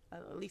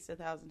at least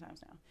 1,000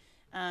 times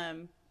now.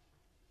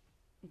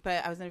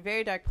 But I was in a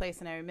very dark place,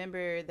 and I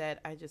remember that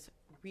I just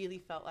really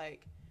felt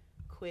like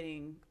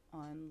quitting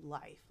on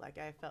life. Like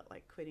I felt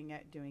like quitting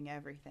at doing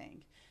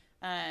everything.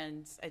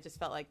 And I just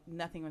felt like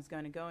nothing was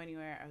going to go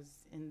anywhere. I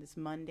was in this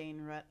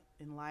mundane rut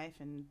in life,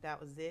 and that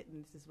was it.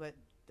 And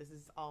this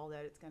is all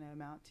that it's going to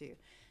amount to.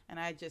 And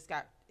I just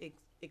got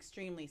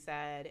extremely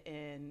sad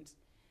and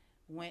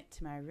went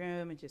to my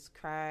room and just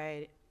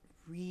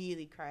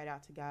really cried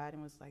out to God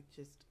and was like,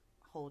 just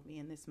hold me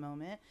in this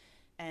moment.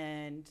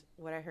 And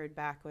what I heard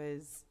back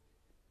was,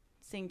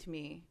 sing to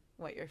me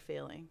what you're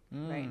feeling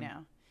right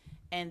now.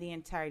 And the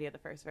entirety of the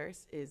first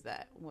verse is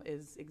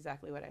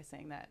exactly what I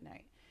sang that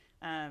night.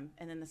 And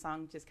then the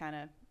song just kind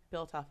of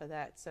built off of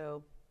that.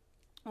 So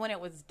when it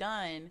was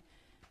done,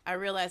 I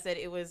realized that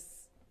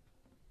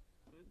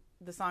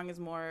the song is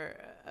more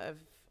of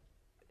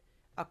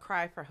a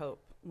cry for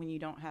hope. When you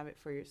don't have it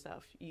for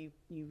yourself, you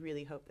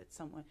really hope that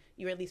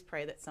you at least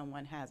pray that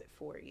someone has it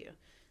for you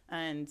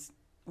and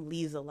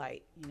leaves a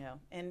light,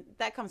 and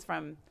that comes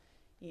from,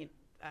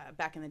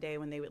 back in the day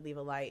when they would leave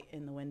a light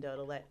in the window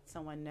to let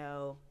someone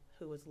know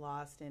who was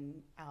lost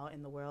and out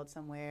in the world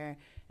somewhere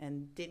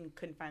and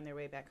couldn't find their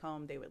way back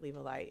home, they would leave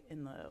a light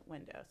in the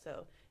window.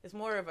 So it's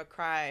more of a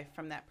cry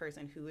from that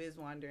person who is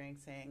wandering,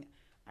 saying,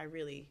 I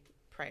really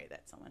pray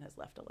that someone has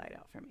left a light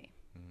out for me.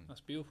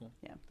 That's beautiful.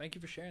 Yeah. Thank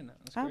you for sharing that.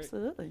 That's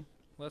Absolutely.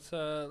 great.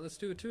 Let's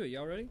do it to it.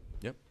 Y'all ready?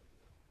 Yep.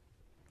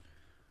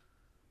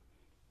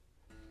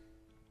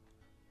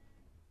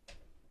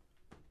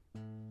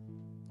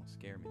 Don't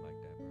scare me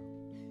like that, bro.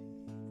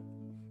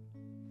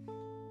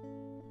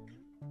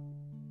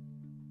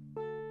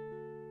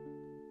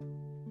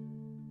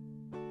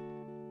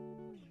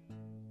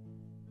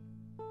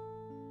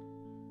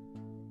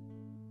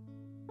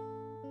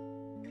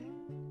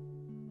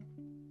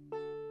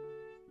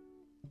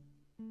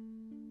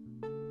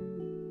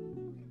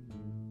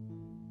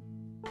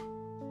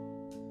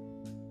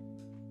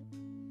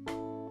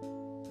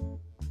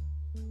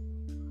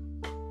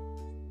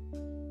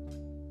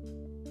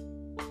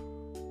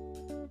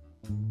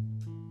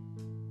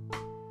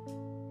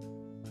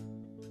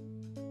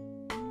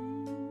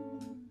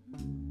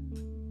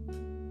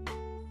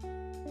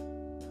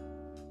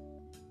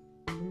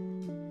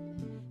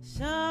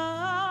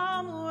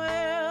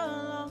 Somewhere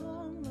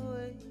along the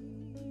way,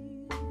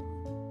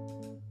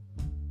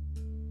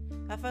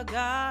 I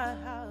forgot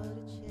how to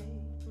chase.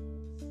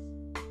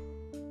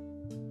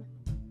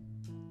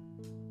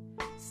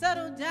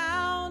 Settle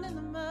down in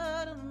the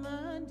mud of the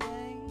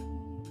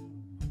mundane,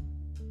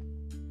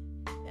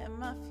 and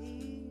my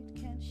feet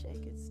can't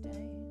shake its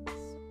stains.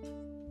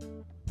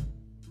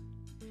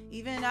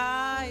 Even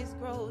eyes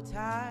grow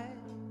tired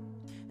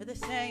of the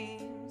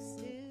same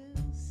still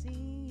scenes.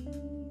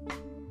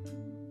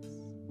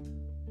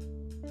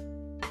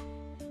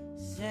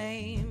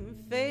 Same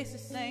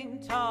faces, same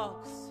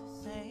talks,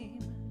 same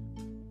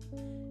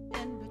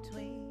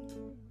in-betweens.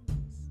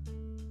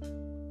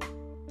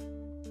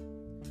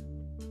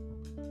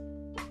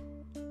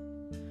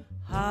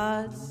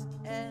 Hearts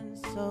and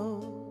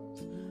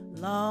souls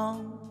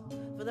long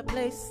for the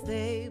place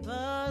they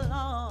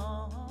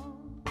belong.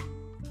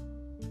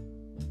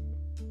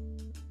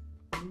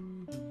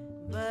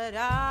 But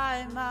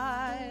I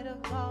might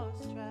have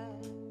lost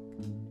track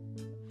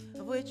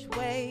of which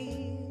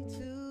way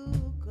to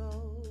go.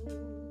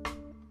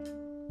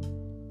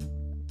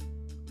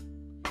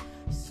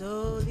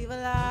 So leave a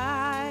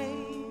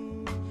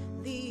light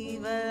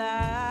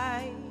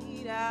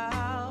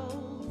out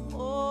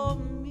for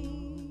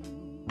me.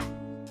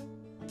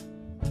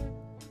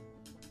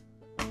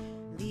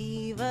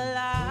 Leave a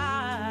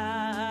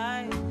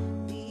light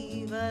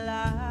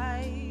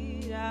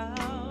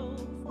out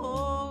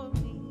for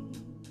me.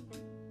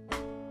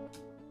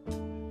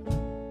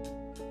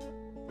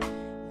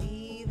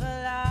 Leave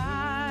a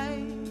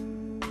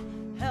light,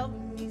 help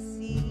me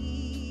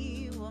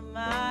see what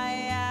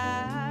my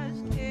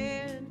eyes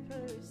can't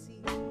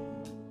perceive.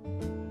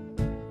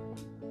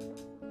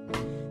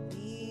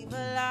 Leave a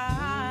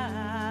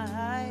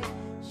light,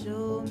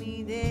 show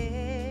me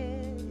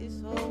there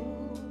is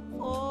hope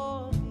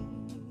for me.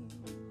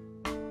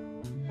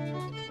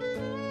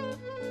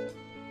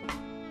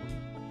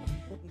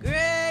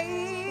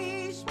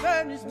 Grace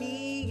burdens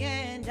me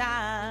and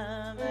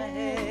I'm a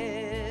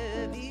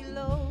heavy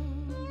load.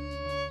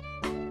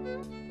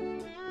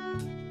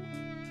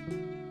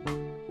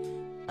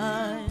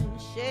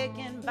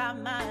 Unshaken by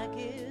my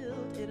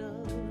guilt,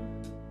 it'll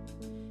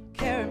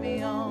carry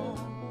me on.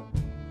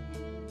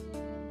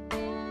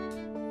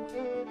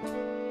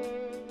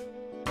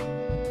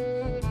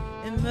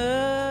 And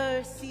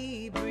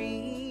mercy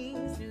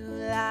brings new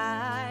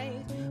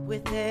light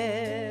with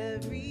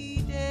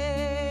every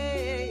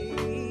day.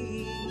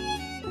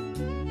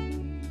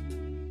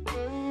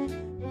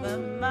 But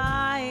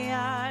my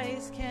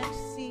eyes can't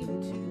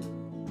seem to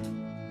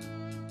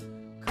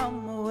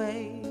come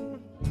away.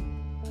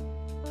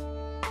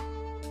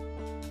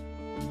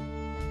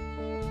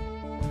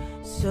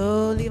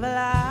 So leave a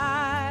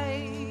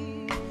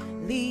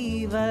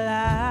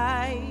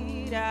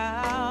light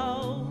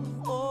out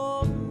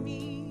for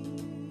me.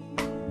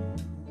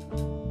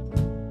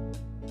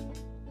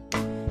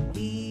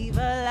 Leave a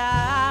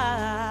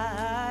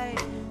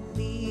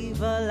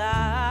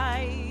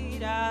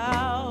light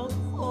out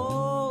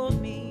for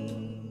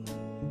me.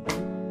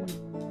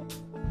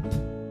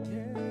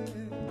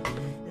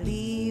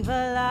 Leave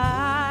a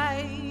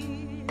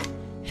light,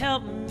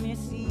 help me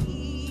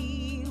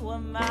see what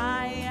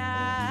my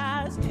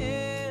eyes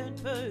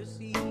can't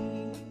perceive.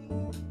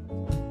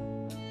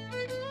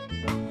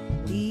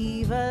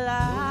 Leave a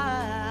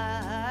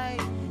light,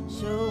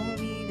 show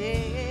me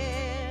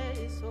there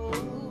is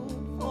hope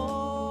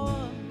for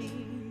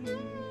me.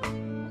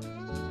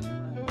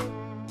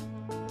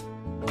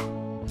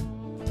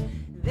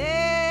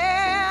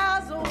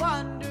 There's a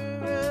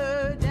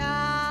wanderer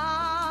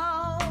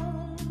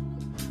down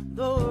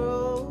the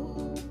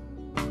road.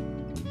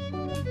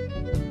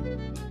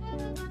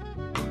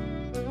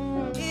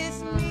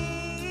 It's me.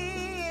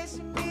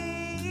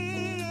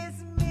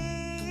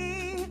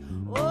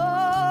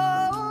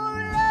 Oh,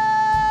 Lord.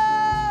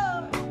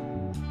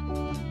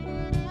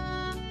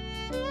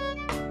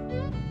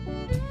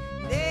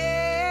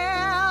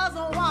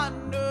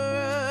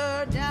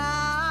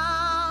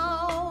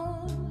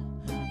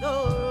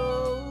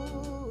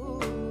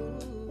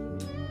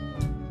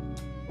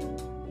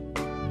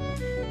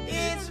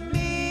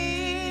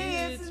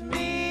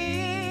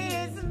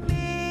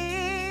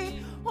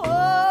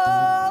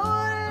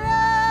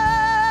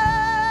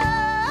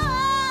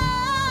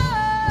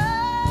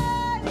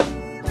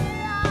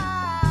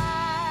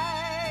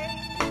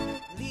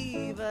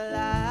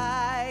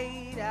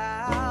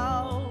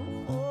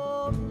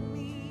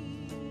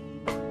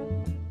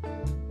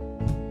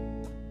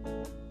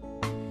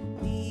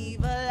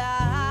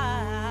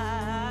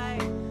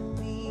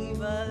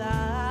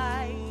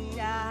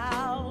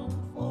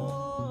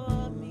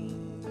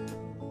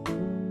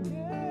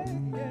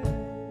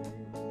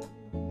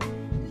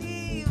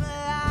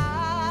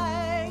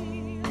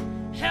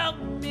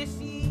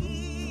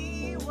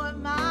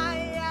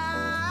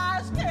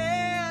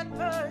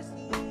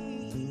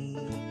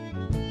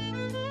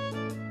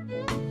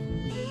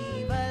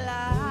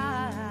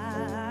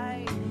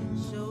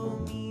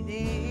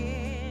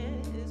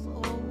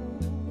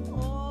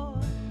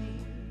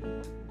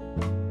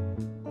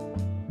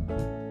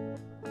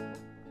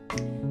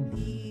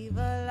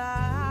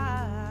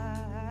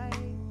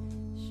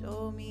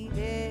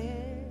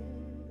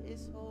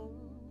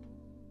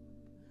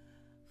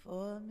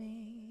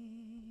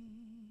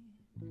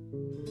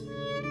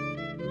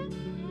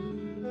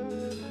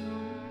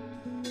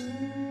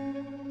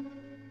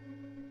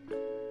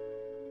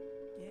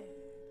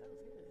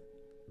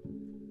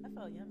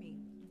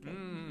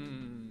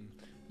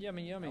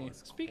 Yummy, yummy.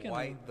 Speaking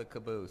Quite the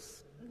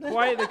caboose. of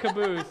quite the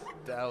caboose.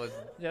 That was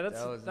Yeah, that's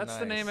that was that's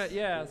the nice. name of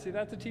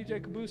that's the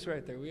TJ Caboose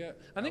right there.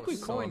 I think we was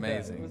so coined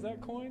amazing. that. Was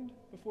that coined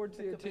before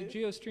to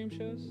Geo stream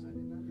shows?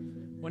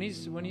 When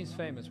he's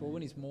famous, well,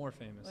 when he's more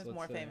famous. What's let's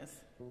more say.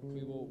 famous?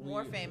 We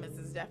More famous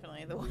is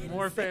definitely the one.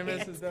 More to say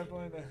famous it. is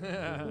definitely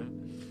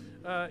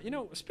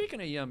the.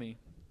 Speaking of yummy,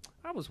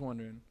 I was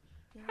wondering,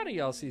 how do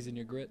y'all season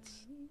your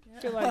grits? I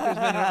feel like there's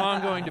been an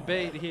ongoing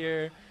debate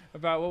here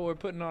about what we're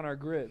putting on our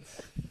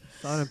grits.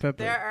 Salt and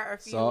pepper. There are a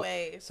few Salt.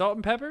 ways. Salt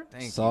and pepper?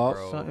 Thank Salt.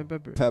 you, bro. Salt and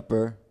pepper.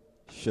 Pepper,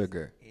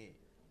 sugar.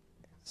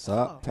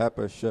 Salt,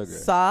 pepper, sugar.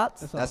 Salt,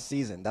 That's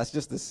seasoned. That's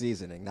just the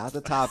seasoning, not the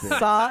topping.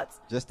 salt,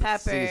 Just the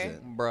pepper,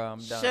 season. Bro, I'm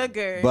done.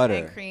 sugar, Butter.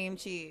 and cream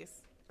cheese.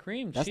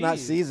 Cream That's cheese. not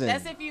seasoned.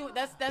 That's if you.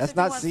 That's That's if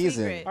not you want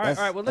seasoned. secret. All right,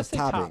 all right. Well, let's say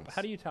That's top. toppings.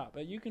 How do you top?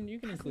 You can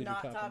include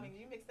Not your topping. toppings.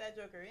 You mix that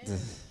joker in.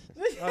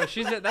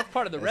 Oh, that's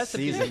part of the That's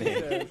recipe.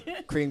 seasoning.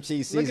 Cream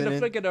cheese Look at the seasoning.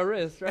 flick of the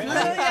wrist, right?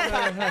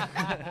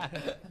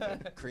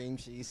 Cream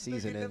cheese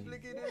seasoning.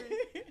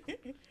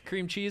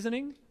 Cream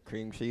cheesening.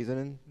 Cream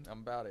seasoning. I'm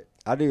about it.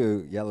 I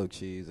do yellow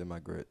cheese in my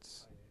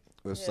grits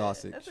with Yeah,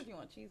 sausage. That's if you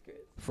want cheese grits.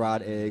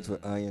 Fried eggs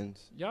with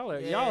onions. Y'all are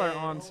Yeah.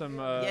 on some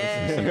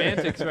Yeah.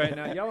 semantics right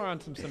now. Y'all are on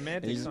some And you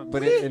semantics. just on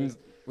put it in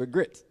with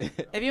grits.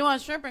 If you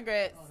want shrimp and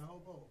grits,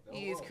 you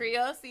use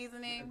Creole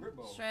seasoning,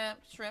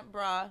 shrimp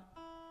broth,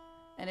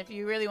 and if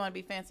you really want to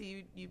be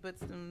fancy, you put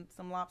some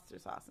lobster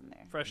sauce in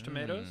there. fresh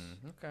tomatoes.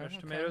 Okay. Fresh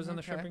tomatoes in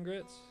the shrimp and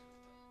grits.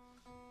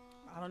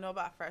 I don't know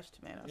about fresh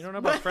tomatoes. You don't know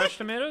about fresh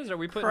tomatoes? Are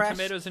we putting Fresh.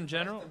 tomatoes in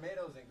general?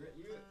 Tomatoes and grits.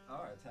 You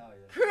are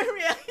Italian.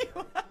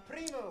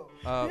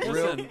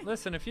 Real.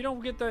 Listen. If you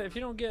don't get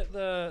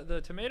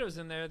the tomatoes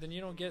in there, then you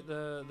don't get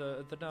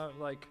the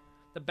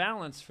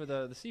balance for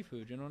the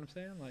seafood. You know what I'm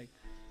saying? Like,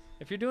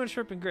 if you're doing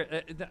shrimp and grit,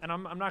 and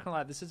I'm not gonna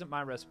lie, this isn't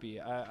my recipe.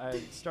 I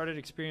started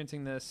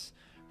experiencing this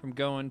from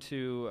going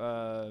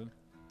to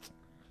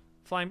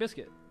Flying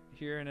Biscuit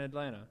here in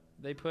Atlanta.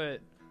 They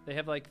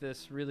have like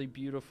this really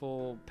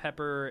beautiful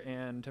pepper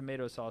and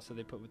tomato sauce that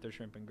they put with their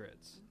shrimp and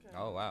grits.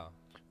 Oh wow.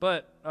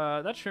 But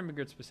that's shrimp and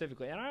grits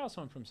specifically, and I also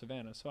am from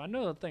Savannah, so I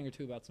know a thing or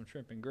two about some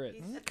shrimp and grits.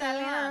 He's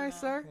Italiano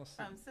sir.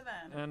 from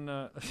Savannah. And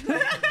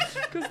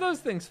because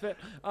those things fit.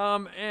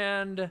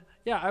 And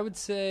yeah, I would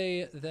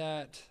say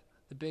that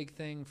the big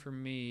thing for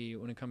me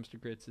when it comes to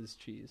grits is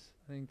cheese.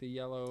 I think the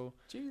yellow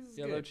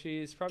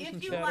cheese, probably some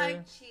If you cheddar.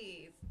 like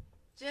cheese,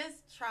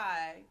 just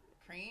try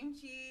cream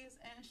cheese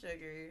and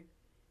sugar,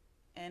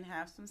 and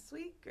have some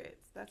sweet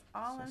grits. That's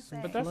all I'm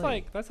saying. But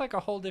that's like a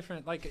whole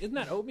different, like, isn't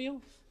that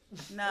oatmeal?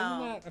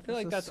 no. I feel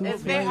like that's It's a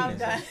It's oatmeal. very, I'm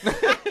done.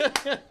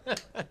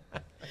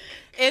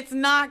 It's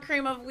not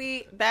cream of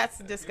wheat. That's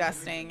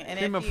disgusting. And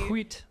Cream if of you,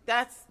 wheat.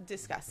 That's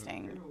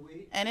disgusting.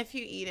 And if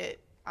you eat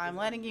it, I'm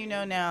letting you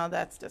know now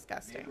that's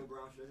disgusting.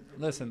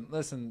 Listen.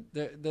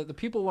 The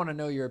people want to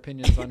know your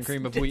opinions on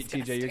cream of wheat,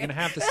 TJ. You're gonna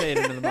have to say it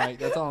into the mic.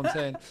 That's all I'm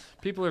saying.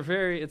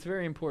 It's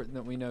very important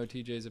that we know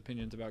TJ's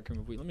opinions about cream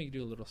of wheat. Let me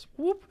do a little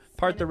swoop,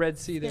 part the Red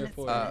Sea there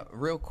for you.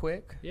 Real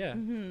quick, Yeah.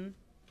 Mm-hmm.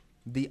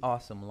 the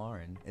awesome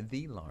Lauren,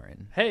 the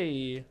Lauren,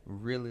 Hey.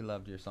 really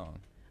loved your song.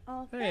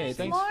 Oh, Hey, thanks,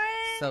 thanks. Lauren.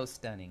 So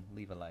stunning.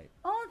 Leave a light.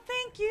 Oh,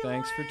 thank you.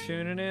 Thanks for Lauren.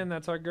 tuning in.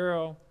 That's our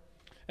girl.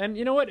 And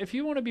you know what? If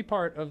you want to be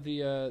part of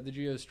the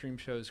Geo Stream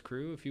Shows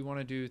crew, if you want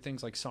to do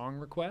things like song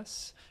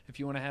requests, if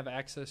you want to have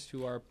access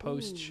to our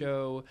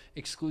post-show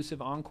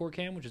exclusive encore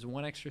cam, which is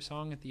one extra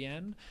song at the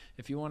end,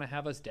 if you want to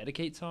have us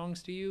dedicate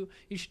songs to you,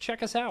 you should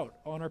check us out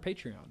on our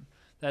Patreon.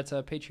 That's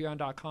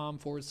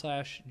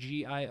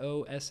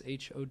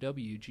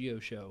patreon.com/GIOSHOW, Geo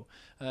Show.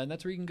 And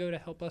that's where you can go to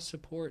help us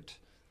support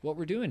what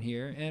we're doing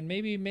here and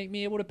maybe make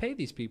me able to pay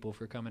these people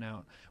for coming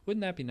out.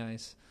 Wouldn't that be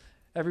nice?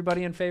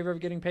 Everybody in favor of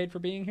getting paid for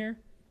being here?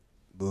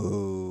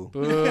 Boo.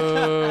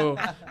 Boo.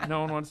 No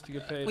one wants to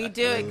get paid. We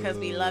do it because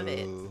we love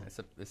it.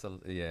 It's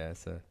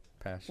a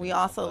passion. We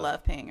also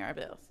love paying our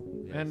bills.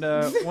 And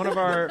one of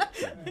our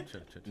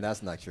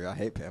That's not true. I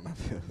hate paying my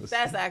bills.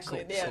 That's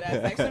actually, that's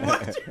actually more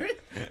true.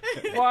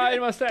 why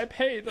must I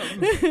pay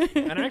them?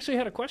 And I actually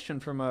had a question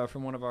from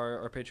one of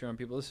our Patreon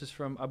people. This is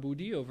from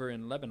Aboudi over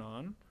in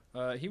Lebanon.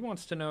 He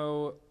wants to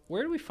know,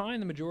 where do we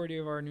find the majority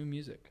of our new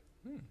music?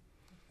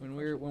 When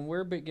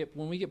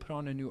we get put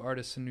on to new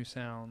artists and new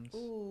sounds,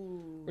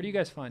 Ooh. where do you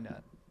guys find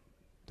that?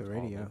 The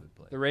radio.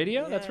 The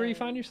radio? That's where you Yeah.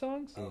 find your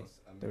songs?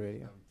 The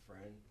radio.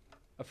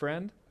 A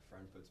friend? A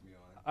friend puts me on.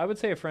 I would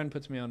say a friend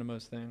puts me on to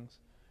most things.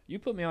 You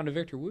put me on to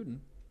Victor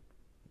Wooten,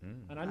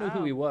 and I knew who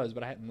Wow. he was,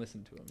 but I hadn't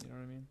listened to him. You know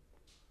what I mean?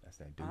 That's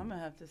that dude. I'm going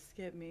to have to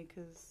skip me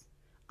because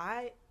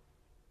I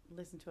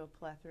listen to a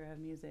plethora of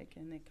music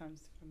and it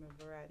comes from a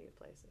variety of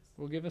places.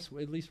 Well, give us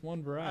at least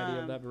one variety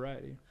of that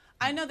variety.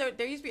 I know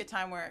there used to be a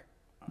time where,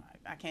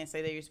 I can't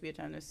say there used to be a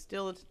time, it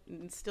still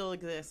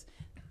exists.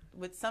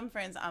 With some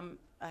friends, I'm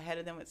ahead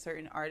of them with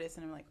certain artists,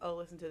 and I'm like, oh,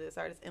 listen to this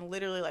artist. And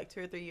literally, like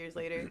 2 or 3 years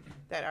later,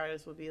 that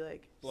artist will be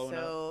like Blowing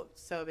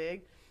so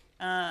big.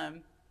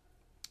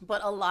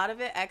 But a lot of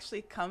it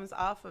actually comes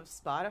off of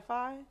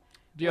Spotify.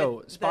 Yo,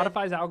 with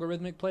Spotify's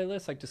algorithmic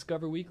playlist, like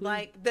Discover Weekly.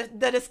 Like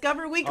the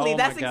Discover Weekly. Oh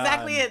That's my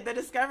exactly God. it. The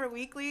Discover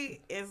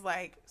Weekly is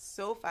like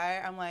so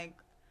fire. I'm like,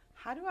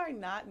 how do I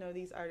not know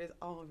these artists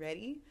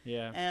already?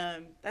 Yeah.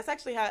 That's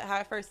actually how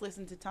I first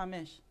listened to Tom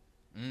Misch.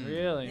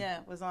 Really? Yeah,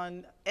 it was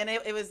on, and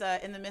it was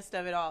in the midst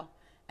of it all.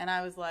 And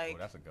I was like, Oh,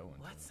 that's a good one.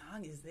 what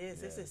song is this?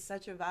 Yeah. This is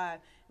such a vibe.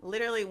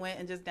 Literally went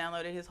and just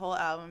downloaded his whole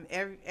album,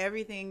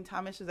 everything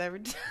Tom Misch has ever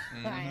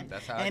done.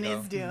 That's how and it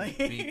is go. doing.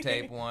 Beat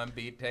tape 1,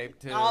 beat tape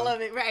 2. All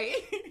of it, right?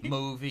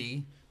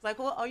 Movie. It's like,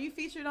 well, are you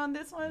featured on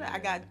this one? I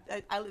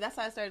that's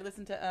how I started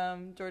listening to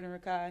Jordan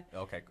Rakai.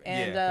 Okay.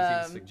 And, yeah,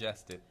 because he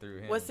suggested through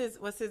him. What's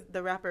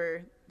the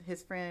rapper,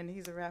 his friend,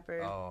 he's a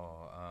rapper.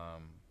 Oh,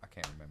 I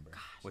can't remember.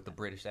 With the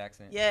British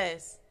accent?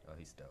 Yes. Oh,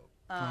 he's dope.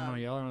 I don't know.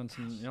 Y'all are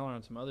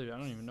on some others. I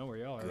don't even know where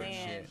y'all are. Man,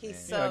 shit, he's man.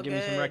 so You gotta good. give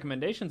me some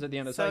recommendations at the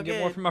end so I So can get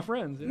more good. from my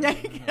friends. you know?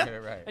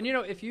 Right. And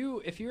if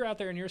you're out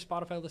there and you're a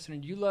Spotify listener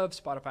and you love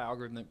Spotify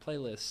algorithmic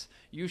playlists,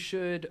 you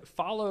should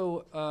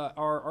follow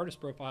our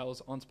artist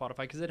profiles on Spotify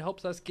because it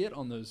helps us get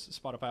on those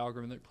Spotify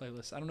algorithmic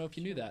playlists. I don't know if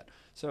you knew that.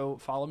 So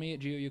follow me at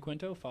Gio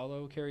Uquinto.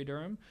 Follow Carrie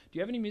Durham. Do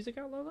you have any music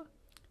out, Lola?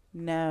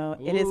 No,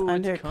 it is Ooh, it's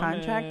under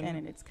contract coming.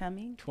 and it's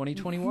coming.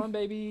 2021,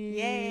 baby.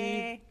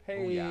 Yay. Hey.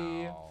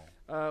 Booyah.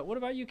 What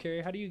about you,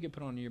 Carrie? How do you get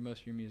put on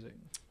most of your music?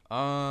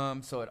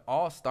 So it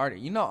all started.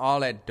 You know all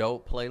that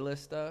dope playlist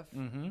stuff?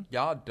 Mm-hmm.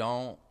 Y'all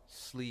don't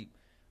sleep.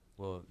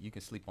 Well, you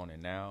can sleep on it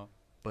now,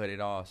 but it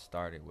all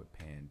started with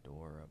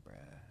Pandora, bruh.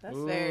 That's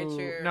very Ooh.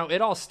 true. No,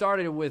 it all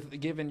started with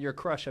giving your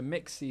crush a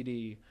mix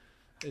CD.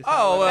 Is Oh,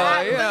 how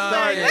well, it yeah.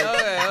 started. Okay,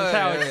 That's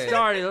how it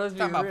started. Let's be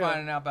Talking about real.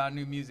 finding out about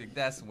new music.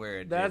 That's where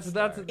it That's- did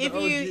that's- start. If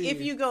the you OG.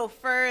 if you go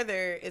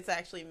further, it's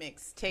actually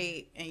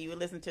mixtape, and you would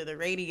listen to the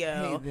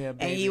radio, Hey there, and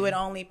baby. you would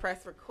only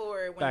press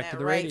record when Back to that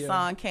the right radio.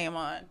 song came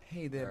on.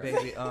 Hey there,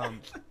 baby.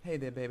 Hey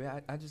there, baby.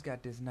 I just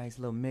got this nice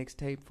little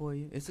mixtape for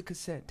you. It's a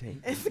cassette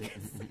tape,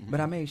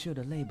 but I made sure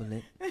to label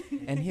it.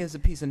 And here's a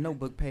piece of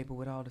notebook paper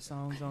with all the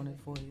songs on it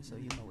for you, so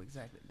you know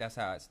exactly. That's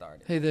how it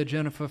started. Hey there,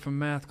 Jennifer from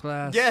math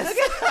class. Yes.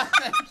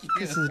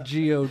 This is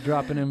Gio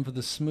dropping in for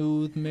the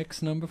smooth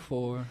mix number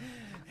 4.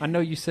 I know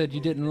you said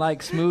you didn't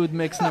like smooth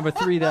mix number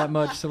 3 that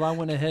much, so I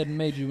went ahead and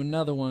made you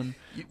another one.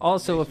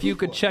 Also, if you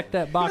could check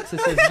that box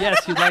that says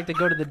yes, you'd like to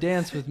go to the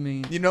dance with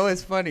me. You know,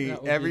 it's funny. That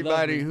would be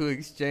Everybody lovely. who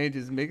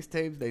exchanges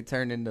mixtapes, they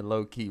turn into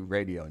low-key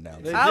radio now.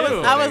 They I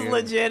do. was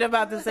legit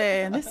about to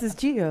say, and this is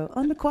Gio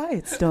on the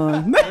Quiet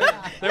Storm.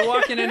 They're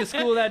walking into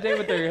school that day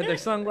with their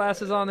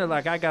sunglasses on. They're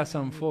like, I got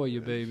something for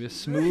you, baby.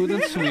 Smooth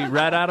and sweet,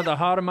 right out of the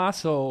heart of my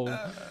soul.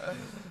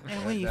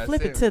 And when you That's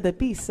flip it it. to the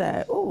B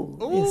side, ooh,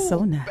 it's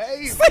so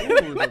nice. Baby.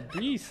 Ooh, the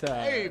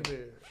B-side. Baby.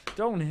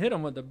 Don't hit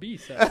them with the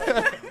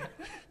B-side.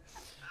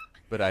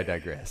 But I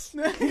digress.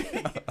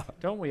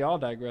 Don't we all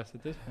digress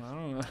at this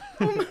point?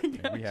 I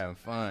don't know. We having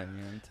fun. You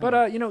know what I'm But,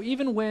 telling you.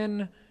 even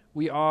when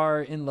we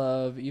are in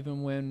love,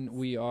 even when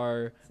we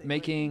are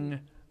making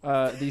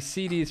these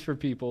CDs for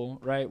people,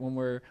 right, when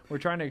we're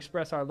trying to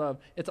express our love,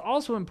 it's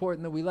also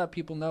important that we let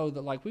people know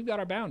that, like, we've got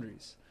our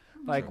boundaries.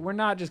 Like, we're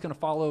not just going to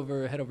fall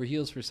over head over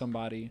heels for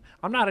somebody.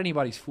 I'm not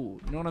anybody's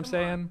fool. You know what I'm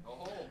saying?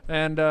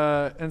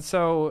 And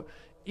so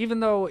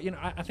even though,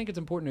 I think it's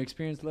important to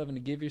experience love and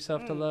to give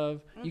yourself to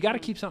love, you got to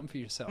keep something for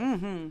yourself.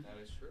 And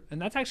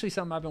that's actually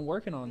something I've been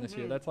working on this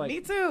year. That's like,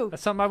 Me too.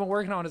 that's something I've been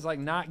working on, is like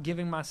not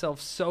giving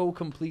myself so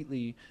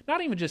completely,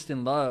 not even just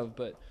in love,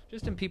 but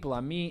just in people I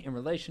meet, in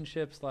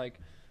relationships. Like,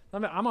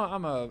 I'm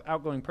a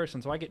outgoing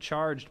person, so I get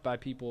charged by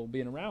people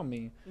being around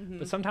me.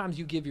 But sometimes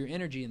you give your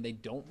energy and they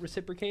don't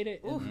reciprocate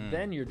it, and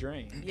then you're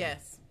drained.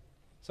 Yes.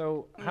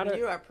 So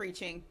You are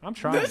preaching. I'm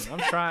trying. That's I'm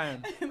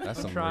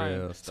some trying.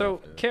 real So,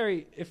 stuff, dude.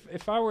 Carrie,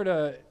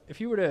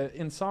 if you were to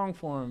in song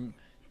form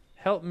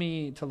help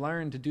me to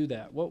learn to do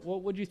that, what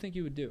would you think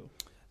you would do?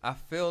 I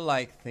feel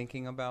like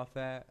thinking about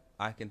that,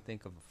 I can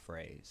think of a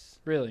phrase,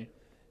 Really?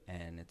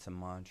 and it's a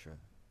mantra.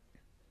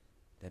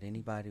 That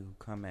anybody who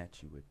come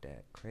at you with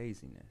that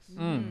craziness,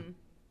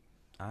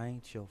 I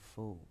ain't your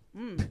fool.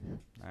 All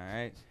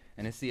right?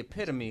 And it's the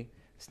epitome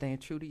of staying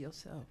true to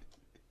yourself.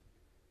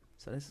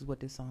 So this is what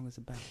this song is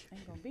about.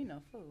 Ain't gonna be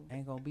no fool.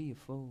 Ain't gonna be a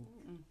fool.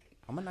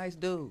 I'm a nice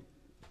dude,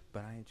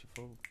 but I ain't your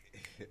fool.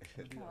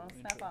 Come on,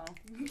 snap on.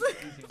 1, 2,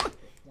 3,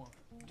 4.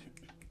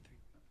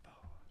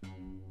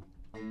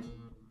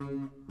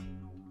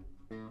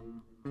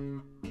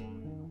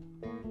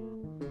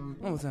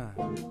 One more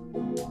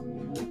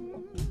time.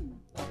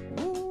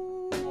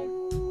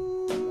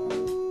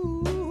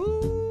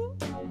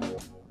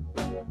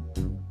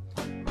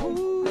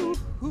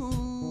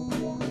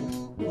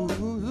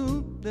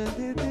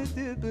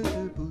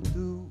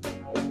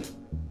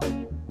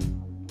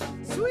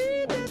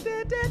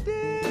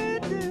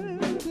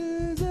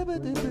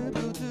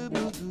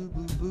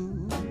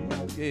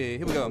 Yeah,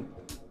 here we go.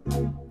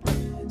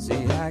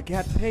 See, I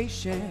got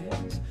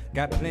patience,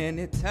 got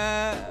plenty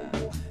time,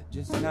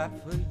 just not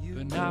for you.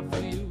 But not for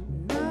you.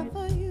 Not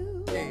for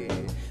you. Yeah.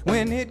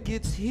 When it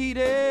gets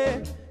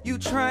heated, you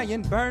try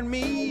and burn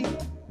me,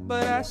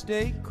 but I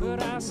stay cool.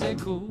 But I say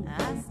cool.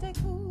 I stay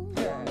cool.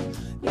 Yeah.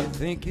 You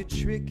think you're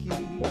tricky,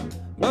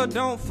 but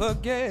don't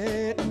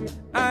forget,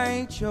 I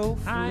ain't your fool.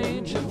 I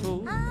ain't your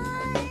fool.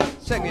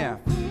 Check me out.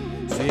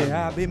 Say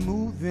I be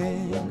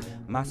moving,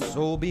 my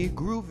soul be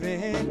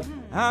grooving.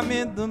 I'm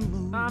in the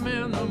mood. I'm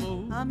in the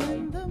mood. I'm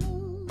in the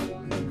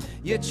mood.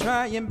 You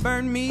try and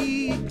burn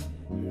me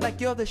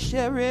like you're the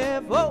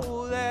sheriff.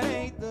 Oh, that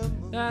ain't the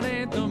mood. That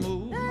ain't the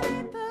mood. That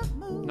ain't the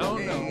mood. No,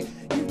 no.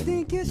 You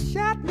think you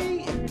shot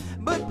me,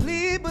 but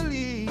please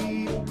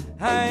believe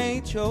I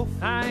ain't your fool.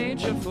 I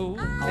ain't your fool.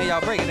 Hey,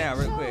 y'all break it down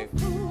real quick.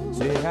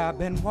 Say I've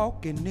been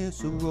walking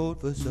this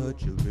road for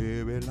such a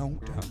very long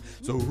time.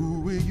 So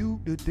who are you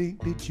to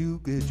think that you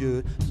could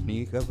just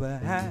sneak up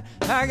behind?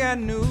 I got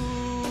news,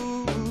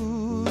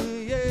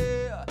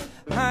 yeah.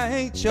 I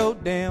ain't your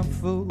damn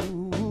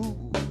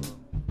fool.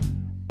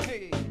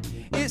 Hey,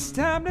 it's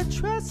time to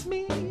trust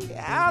me.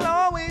 I'll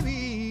always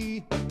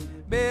be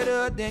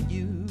better than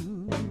you.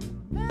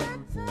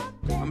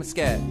 I'm a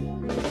scat.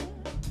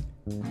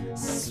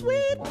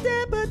 Sweet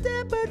dabba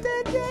dabba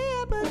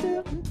dabba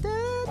dabba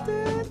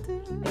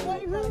dabba. Where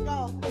you gonna go?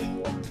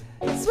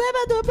 Sweet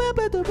dabba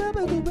dabba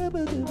dabba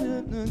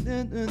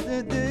dabba.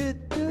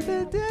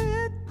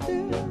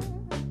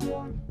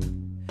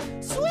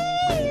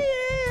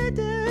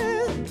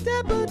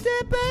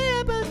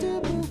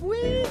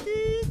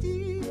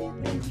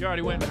 You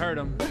already went and heard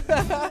him.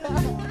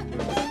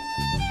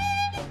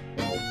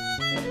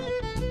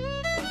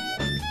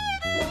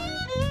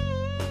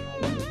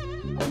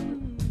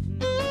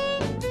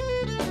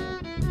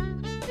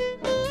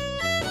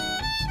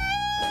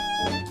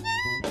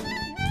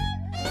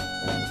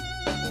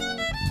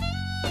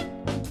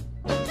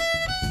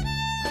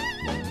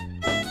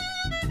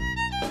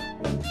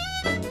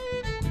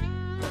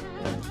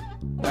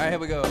 All right, here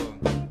we go.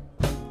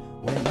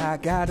 When I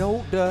got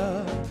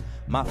older,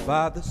 my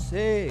father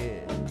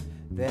said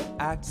that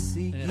I'd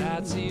see And you.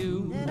 I'd see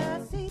you. Did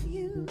I see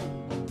you?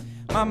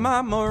 My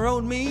mama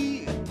wrote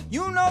me,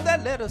 you know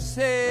that letter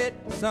said,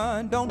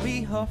 son, don't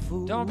be her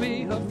fool. Don't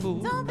be a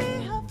fool. Don't be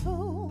a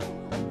fool.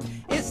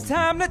 It's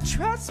time to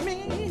trust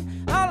me,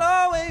 I'll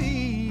always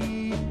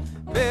be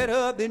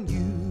better than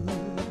you.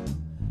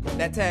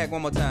 That tag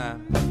one more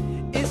time.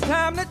 It's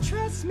time to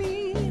trust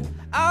me,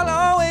 I'll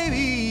always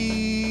be.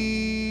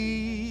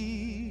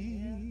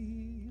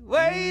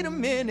 Wait a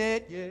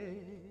minute, yeah.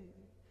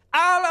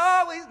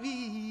 I'll always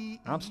be.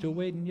 I'm still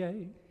waiting,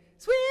 yay.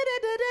 Sweet,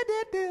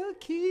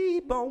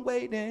 keep on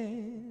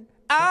waiting.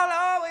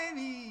 I'll always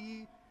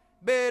be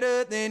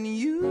better than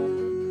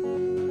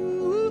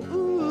you.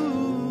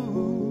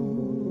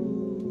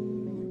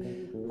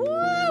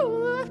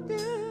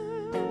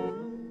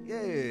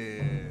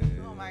 Yeah.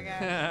 Oh my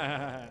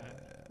God.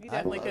 You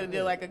definitely could have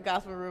did like a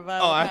gospel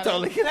revival. Oh, I kinda.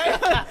 totally could.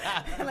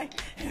 Like,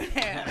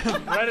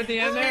 Right at the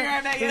end there.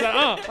 Right there, He's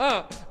yeah.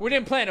 like, we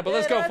didn't plan it, but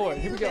let's go for it.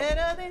 Here we go.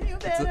 Better than you,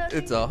 better than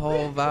It's a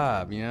whole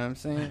vibe, you know what I'm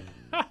saying?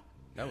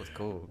 That was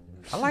cool.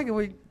 I like it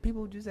when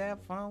people just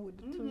have fun with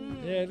the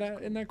tune. Yeah,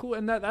 isn't that cool?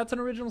 And that's an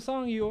original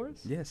song of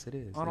yours Yes, it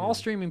is. on it all is.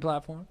 streaming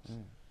platforms.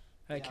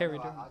 Hey, Carrie,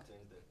 do-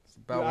 It's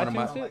about You one of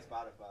my. iTunes it?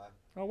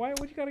 Oh, what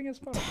you got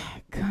against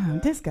Spotify?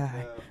 God, this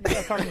guy. You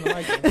gotta talk to the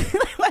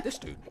mic. This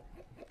dude.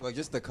 Well,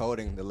 just the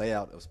coding, the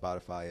layout of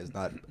Spotify is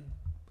not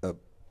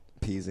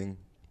appeasing,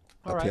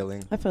 All right.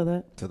 appealing I feel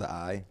that. to the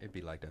eye. It'd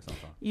be like that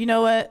sometimes. You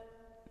know what?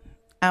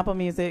 Apple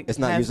Music It's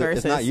not has user.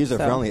 verses, It's not user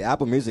so- friendly.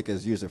 Apple Music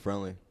is user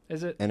friendly,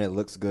 Is it? and it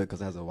looks good because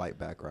it has a white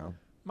background.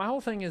 My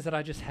whole thing is that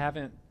I just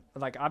haven't.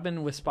 Like, I've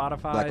been with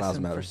Spotify Black Lives since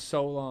Matter. for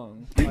so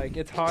long. Like,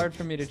 it's hard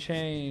for me to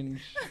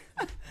change.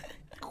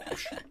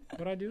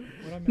 What I do?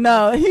 What I miss?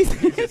 No, he's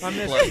I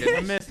missed it.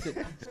 I missed it.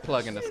 Just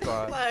plugging the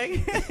squad.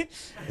 like,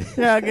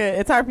 yeah, good.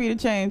 It's hard for you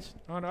to change.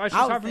 Oh, no, it's I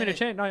just was hard for me in to it.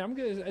 change. No, I'm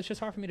good. It's just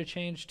hard for me to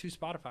change to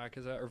Spotify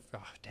because,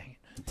 dang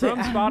it, from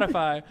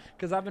Spotify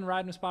because I've been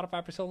riding with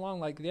Spotify for so long.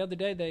 Like the other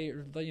day,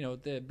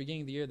 the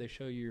beginning of the year, they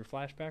show you your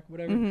flashback, or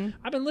whatever. Mhm.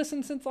 I've been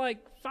listening since like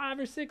 5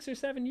 or 6 or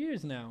 7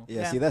 years now.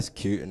 Yeah, Yeah. see, that's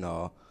cute and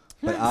all,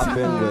 but I've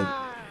been with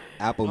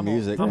Apple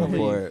Music I'm gonna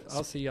before. leave.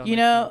 I'll see y'all. You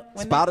next know,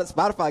 when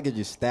Spotify gives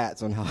you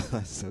stats on how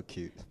that's so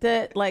cute.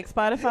 that like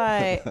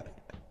Spotify,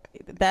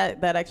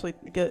 that actually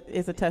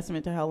is a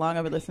testament to how long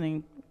I've been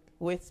listening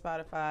with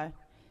Spotify.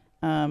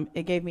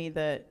 It gave me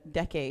the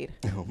decade,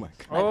 Oh my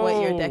god. like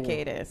what your Oh.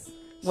 decade is,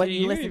 what See, you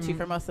you're listened to even-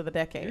 for most of the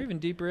You're decade. even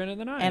deeper in it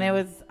than I And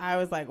am. I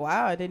was like,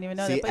 wow, I didn't even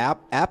know See, that.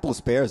 But Apple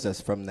spares us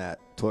from that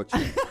torture.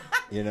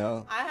 You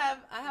know. I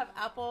have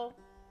Apple,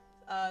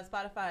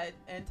 Spotify,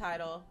 and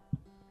Tidal,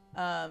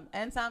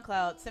 and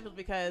SoundCloud simply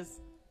because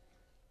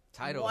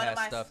Tidal One of has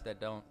my- stuff that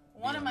don't.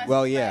 one of my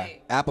Well, yeah,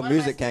 right, Apple one of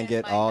my Music can't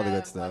students get all might the good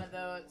have stuff. One of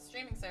the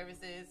streaming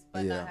services,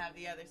 but Yeah, not have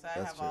the other. So I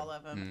that's have true. all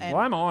of them. Mm. And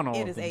Well, I'm on all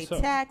it of is them, a so.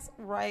 tax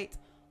write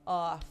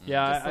off.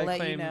 Yeah, just to I let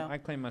claim. you know. I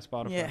claim my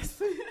Spotify.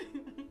 Yes.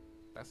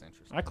 That's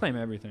interesting. I claim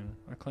everything.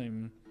 I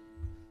claim.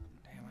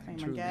 Damn, I Claim didn't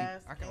my Truly.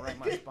 gas. I can write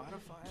my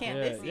Spotify. Can't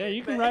Yeah, miss yeah, it,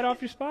 you can but- write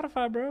off your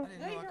Spotify, bro. I didn't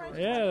Yeah, know you I can could write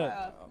write Yeah.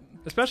 Spotify.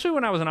 Especially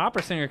when I was an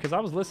opera singer, because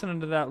I was listening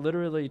to that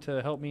literally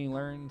to help me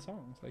learn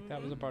songs. Like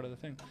that was a part of the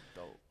thing.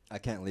 I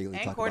can't legally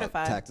And talk Quartify.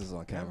 about taxes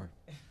on camera.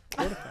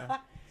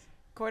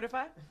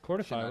 Chordify?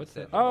 Chordify, not what's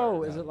say that? the Oh,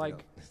 word. is it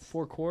like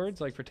 4 chords,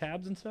 like for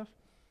tabs and stuff?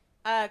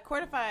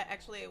 Chordify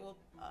actually will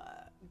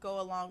go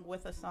along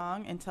with a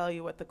song and tell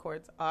you what the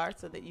chords are,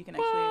 so that you can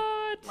actually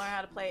What? learn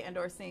how to play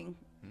and/or sing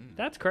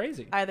That's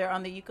crazy. either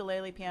on the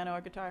ukulele, piano,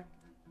 or guitar.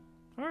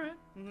 All right.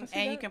 Mhm. I see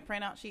And you that. can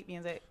print out sheet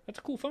music. That's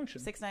a cool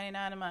function.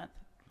 $6.99 a month.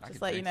 I Just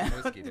could let you drink know.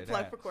 some whiskey to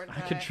Plug that. for Chordify.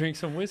 I could drink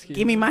some whiskey.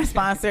 Give me my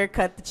sponsor.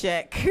 Cut the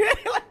check.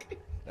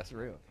 That's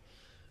real.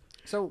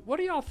 So, what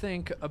do y'all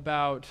think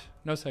about?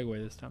 No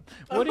segue this time.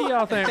 What do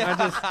y'all think? I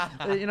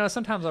just,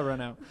 sometimes I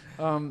run out.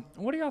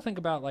 What do y'all think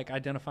about like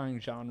identifying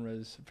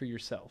genres for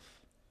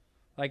yourself,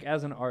 like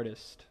as an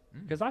artist?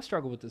 Because I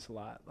struggle with this a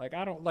lot. Like,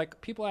 I don't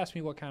like people ask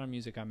me what kind of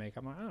music I make.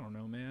 I'm like, I don't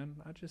know, man.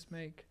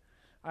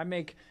 I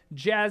make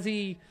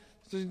jazzy,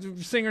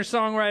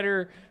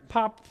 singer-songwriter,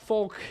 pop,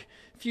 folk,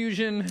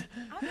 fusion.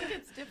 I think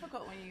it's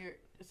difficult when you're.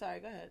 Sorry,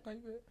 go ahead.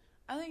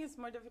 I think it's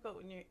more difficult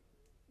when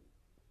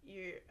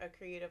you're a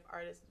creative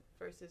artist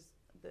versus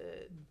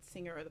the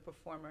singer or the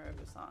performer of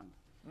the song.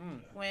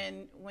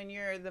 When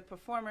you're the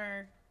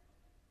performer,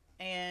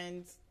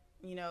 and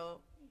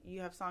you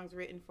have songs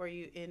written for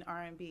you in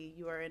R&B,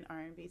 you are an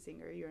R&B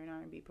singer, you're an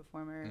R&B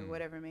performer, or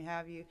whatever may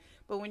have you.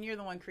 But when you're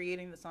the one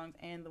creating the songs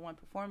and the one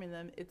performing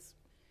them, it's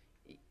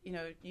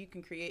you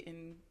can create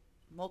in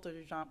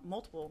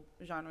multiple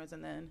genres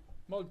and then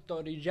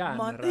multiple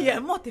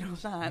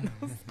genres.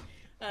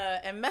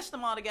 And mesh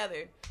them all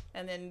together,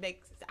 and then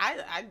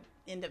I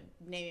end up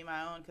naming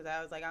my own, because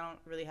I was like, I don't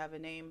really have a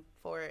name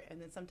for it,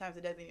 and then sometimes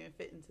it doesn't even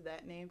fit into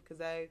that name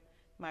because I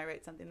might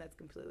write something that's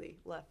completely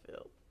left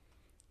field.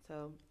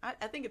 So I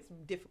think it's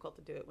difficult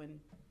to do it when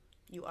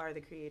you are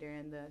the creator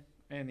and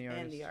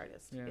the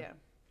artist.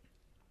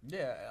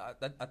 Yeah,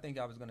 I think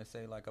I was gonna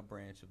say like a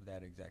branch of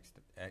that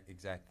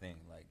exact thing.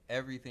 Like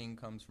everything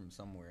comes from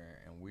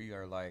somewhere, and we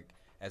are like,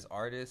 as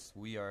artists,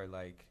 we are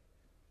like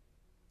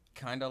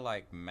kind of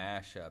like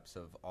mashups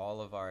of all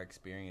of our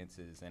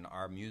experiences, and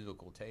our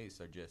musical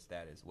tastes are just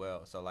that as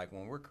well. So like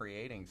when we're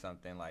creating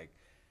something, like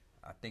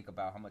I think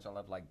about how much I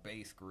love like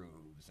bass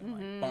grooves and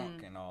like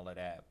funk and all of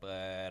that,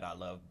 but I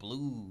love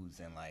blues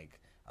and like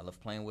I love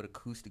playing with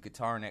acoustic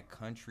guitar and that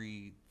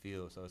country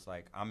feel. So it's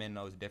like I'm in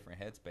those different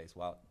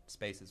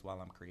spaces while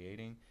I'm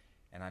creating,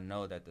 and I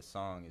know that the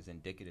song is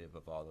indicative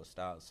of all those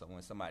styles. So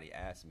when somebody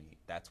asks me,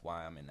 that's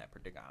why I'm in that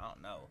particular, I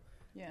don't know.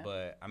 Yeah.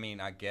 But I mean,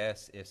 I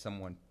guess if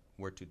someone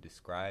were to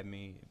describe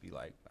me, it'd be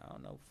like, I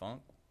don't know,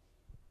 funk,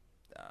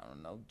 I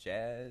don't know,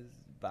 jazz,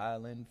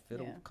 violin,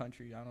 fiddle,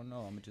 country, I don't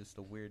know. I'm just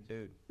a weird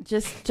dude.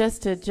 Just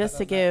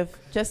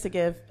to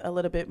give a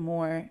little bit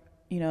more,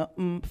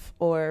 oomph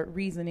or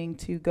reasoning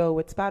to go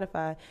with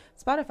Spotify.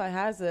 Spotify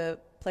has a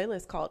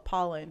playlist called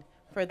Pollen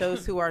for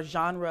those who are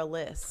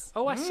genre-less.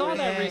 Oh, I saw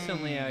that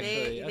recently,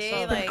 actually. They I saw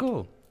like, that.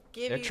 Cool.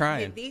 They're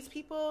trying. These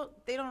people,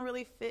 they don't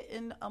really fit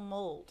in a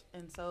mold,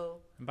 and so.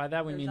 And by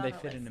that we they're mean they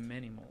genre-less. fit into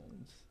many molds.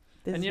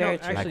 This And is you know, very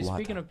true. actually, Like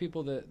speaking water. of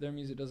people that their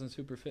music doesn't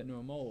super fit into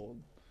a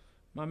mold,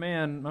 my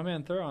man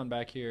Thuron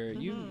back here,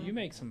 you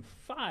make some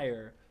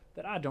fire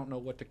that I don't know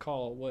what to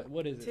call.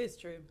 What is it? Tis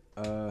true.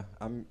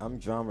 I'm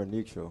genre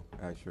neutral,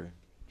 actually.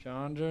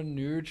 Genre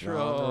neutral.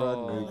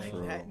 Genre Like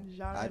neutral. that,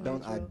 genre I don't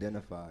neutral.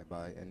 identify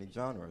by any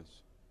genres.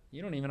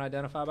 You don't even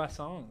identify by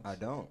songs. I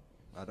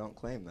don't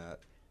claim that.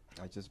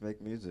 I just make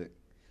music.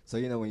 So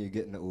when you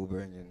get in the Uber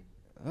and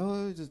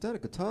is that a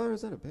guitar?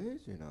 Is that a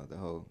bass? The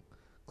whole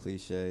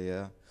cliche.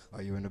 Yeah.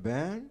 Are you in a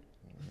band?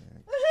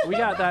 We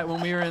got that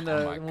when we were in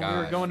Oh my when we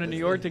were God. going to New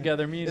York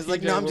together. Me and It's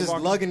like, TJ no, I'm were just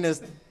walking- lugging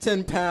this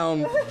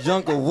 10-pound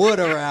junk of wood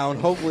around.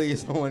 Hopefully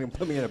someone can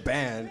put me in a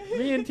band.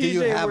 Me and Do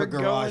you TJ have were a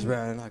garage going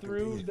band I can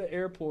through be? the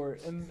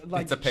airport and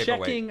like It's a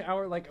paperweight.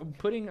 checking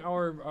putting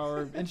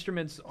our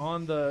instruments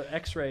on the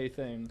X-ray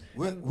thing.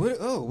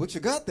 What you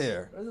got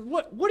there?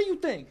 What do you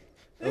think?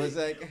 It was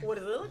like, What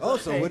does it look oh,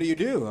 like? so what do you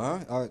do,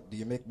 huh? Do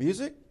you make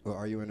music, or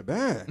are you in a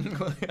band?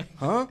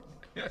 Huh?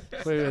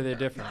 Clearly they're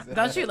different.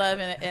 Don't you love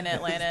in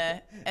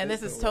Atlanta? And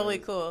this is totally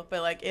cool,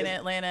 but like in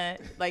Atlanta,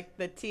 like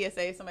the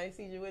TSA, somebody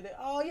sees you with it.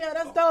 Oh yeah,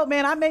 that's dope,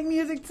 man. I make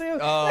music too.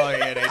 Oh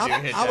yeah, they do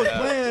hit I was that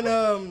up.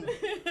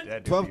 playing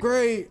That do 12th be-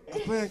 grade. I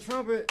was playing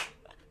trumpet.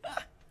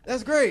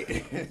 That's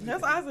great.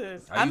 That's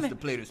awesome. I used to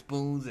play the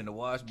spoons and the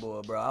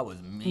washboard, bro. I was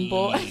mean.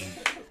 Boy.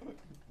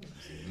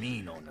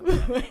 Mean on them. You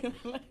know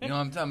what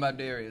I'm talking about?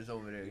 Darius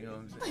over there. You know what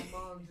I'm saying? My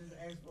mom just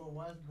asked for a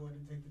washboard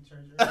to take to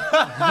church.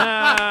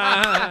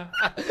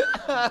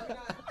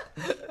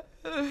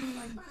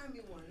 Find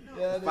me one.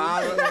 No.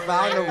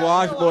 Found the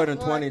washboard in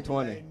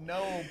 2020.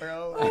 No,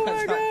 bro. Oh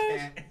my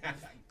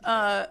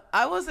gosh.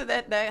 I was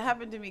that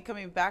happened to me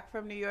coming back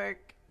from New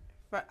York.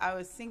 I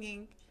was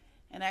singing,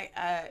 and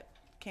I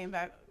came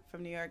back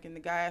from New York, and the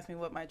guy asked me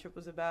what my trip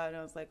was about, and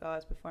I was like, oh, I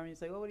was performing.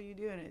 He's like, oh, what are you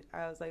doing?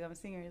 I was like, I'm a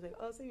singer. He's like,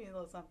 oh, sing me a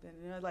little something.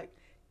 And I was like,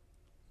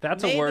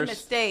 That's Made a the worse.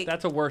 mistake.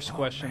 That's a worse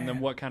question than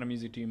what kind of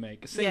music do you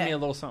make? Sing me Yeah. a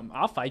little something.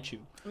 I'll fight you.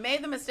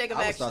 made the mistake of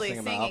I would start actually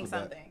singing my singing alphabet.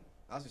 something.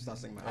 I was just not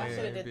singing my I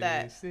should have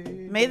answer. did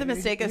that. Made the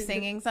mistake of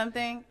singing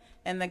something,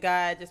 and the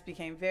guy just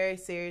became very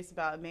serious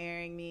about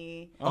marrying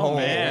me. Oh,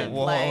 man.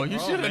 Whoa, Like, you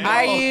should have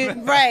Are known.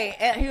 you right?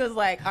 And he was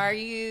like, "Are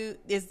you?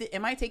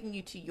 Am I taking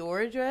you to your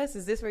address?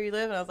 Is this where you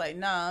live?" And I was like,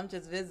 "Nah, I'm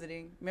just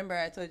visiting. Remember,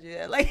 I told you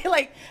that." Like, I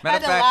Matter had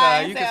of to fact, lie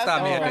and you say can I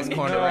stop was me at coming this from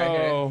corner right here.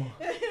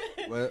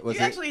 No. Was you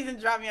he- actually didn't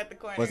drop me at the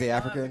corner. Was he You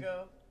don't have to African?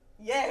 go.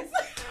 Yes.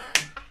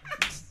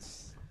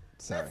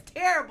 Sorry.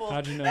 Terrible.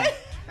 How'd you know?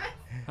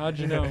 How'd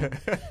you know?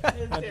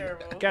 It's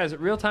terrible. Guys,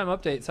 real-time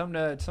update,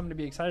 something to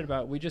be excited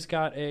about. We just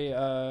got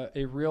a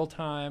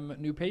real-time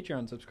new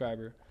Patreon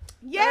subscriber.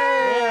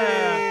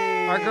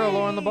 Yay! Our girl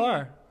Lauren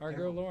LeBar. Our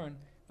girl Lauren.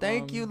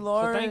 Thank you, So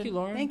Lauren. thank you,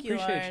 Lauren. Thank you,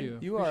 Appreciate Lauren. you.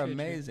 You are Appreciate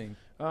amazing.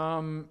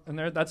 And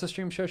that's a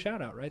stream show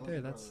shout out right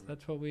there. That's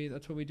what we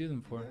do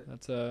them for.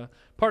 That's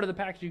part of the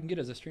package you can get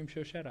as a stream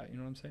show shout out. You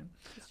know what I'm saying?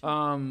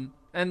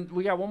 And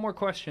we got one more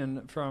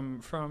question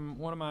from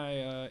one of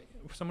my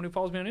someone who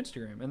follows me on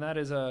Instagram, and that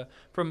is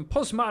from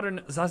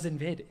Postmodern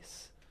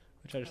Zazenvedes,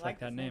 which I just like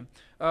that this name.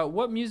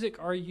 What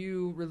music are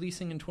you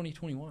releasing in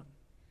 2021?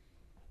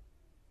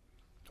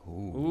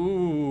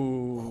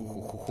 Ooh, Is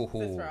this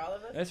for all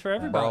of us? that's for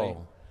everybody.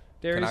 Bro,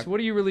 Darius, what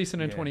are you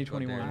releasing in Yeah,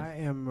 2021? go I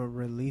am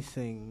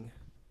releasing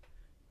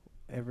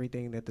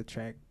everything that the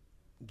track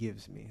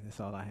gives me. That's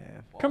all I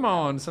have. Come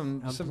on,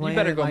 I'm you playing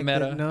better it go like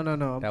meta. No. I'm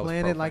That was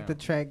playing it like the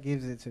profound. track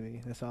gives it to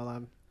me. That's all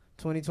I'm.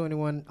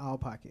 2021 all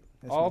pocket.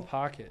 That's All me.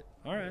 pocket.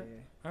 All right.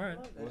 Yeah. All right.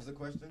 What was the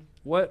question?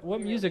 What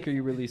music are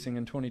you releasing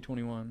in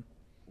 2021?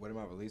 What am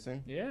I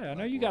releasing? Yeah, I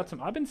know you got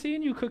some. I've been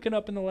seeing you cooking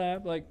up in the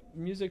lab, like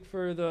music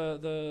for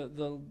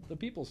the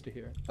peoples to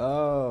hear.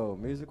 Oh,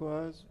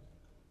 music-wise?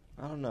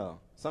 I don't know.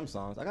 Some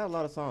songs. I got a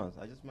lot of songs.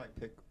 I just might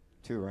pick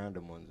 2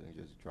 random ones and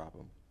just drop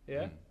them.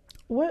 Yeah.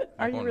 What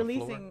are Up you on the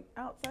floor. releasing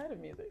outside of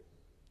music?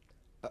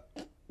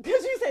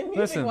 Because you said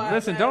music.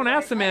 Listen. Don't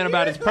ask the man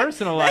about his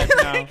personal life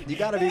now. You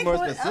gotta be more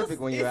What specific else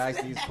when you is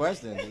ask these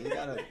questions. You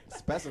gotta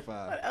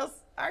specify. What else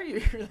are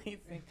you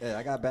releasing? Yeah,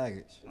 I got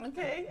baggage.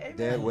 Okay. Amen.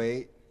 Dead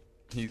weight.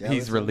 He's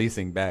Skeleton.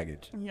 releasing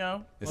baggage. You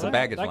know. It's Well, a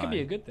baggage That line. could be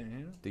a good thing. You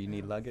know? Do you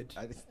need luggage?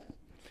 I just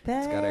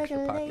got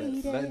extra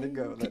pockets. letting it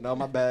go. Letting all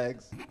my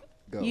bags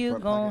go. You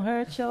Front gonna pocket.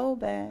 hurt your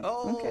back.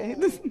 Oh. Okay.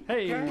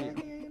 Hey.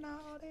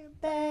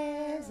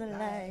 Bags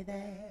like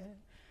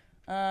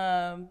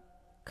that.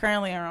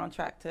 Currently, are on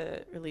track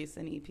to release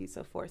an EP,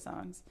 so 4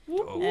 songs,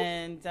 Oh.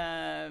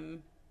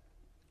 and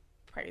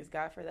praise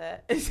God for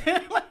that.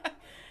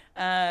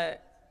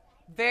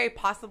 Very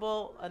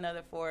possible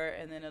another 4,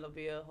 and then it'll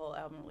be a whole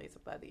album release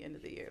by the end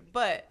of the year.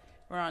 But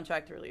we're on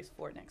track to release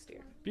 4 next year.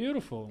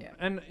 Beautiful. Yeah.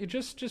 And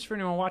just for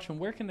anyone watching,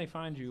 where can they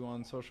find you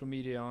on social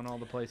media, on all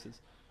the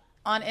places?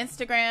 On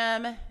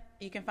Instagram,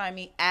 you can find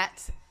me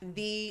at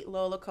the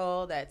Lola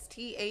Cole. That's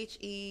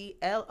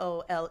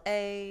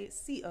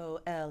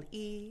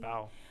TheLolaCole.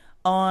 Wow.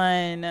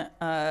 On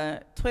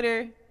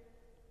Twitter.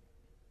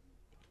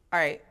 All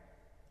right.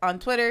 On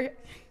Twitter,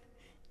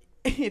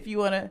 if you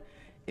wanna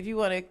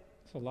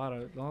It's a lot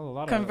of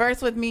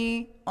converse with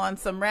me on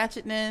some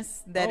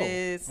ratchetness that Oh.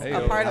 is Hey,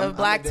 a part of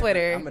Black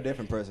Twitter. I'm a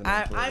different person. on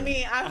I Twitter.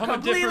 mean, I'm I'm a a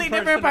completely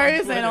different different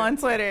person on person on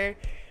Twitter.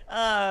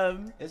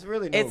 it's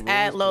really no It's rules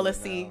at to Lola it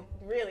C. now.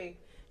 Really.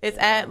 It's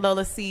at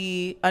Lola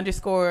C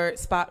 _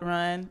 spot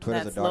run.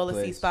 Twitter's a That's dark Lola C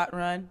place. spot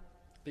run.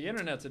 The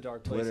internet's a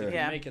dark place Twitter. if you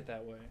Yeah. make it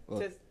that way. Well,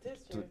 Just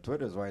true.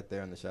 Twitter's right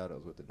there in the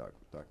shadows with the darkness.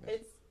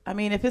 I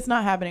mean, if it's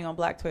not happening on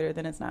Black Twitter,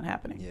 then it's not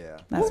happening. Yeah.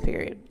 That's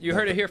period. You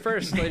heard it here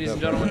first, ladies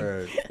and gentlemen.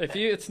 Word. If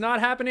it's not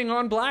happening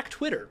on Black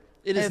Twitter,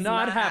 it is It's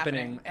not not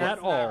happening happening. at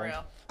It's not all.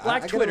 real.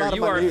 Black I get a Twitter, lot of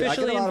you my are news-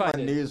 officially I get a lot of my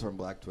invited. news from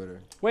Black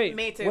Twitter. Wait,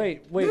 Me too.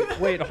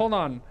 wait, hold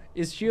on.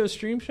 Is Geo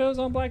stream shows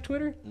on Black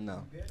Twitter?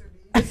 No.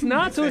 It's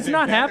not, so it's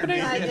not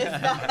happening?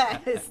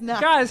 It's not.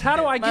 Guys, how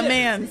do I My get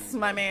man's.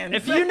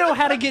 If you know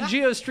how to get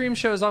Geo stream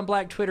shows on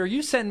Black Twitter,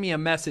 you send me a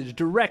message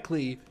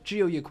directly,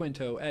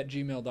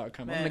 geoyaquinto@gmail.com.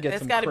 I'm Man, gonna get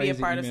it's some gotta be a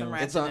crazy part of emails. some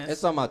rap.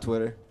 It's on my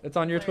Twitter. It's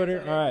on your Twitter?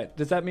 Twitter. All right.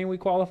 Does that mean we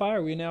qualify?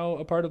 Are we now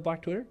a part of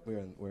Black Twitter? We're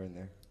in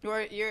there. You're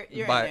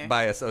in by there.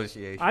 by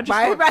association. I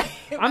just By-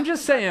 I'm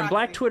just saying, proxy.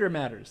 Black Twitter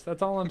matters.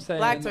 That's all I'm saying.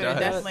 Black Twitter does.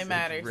 definitely It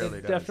matters. really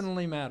It does.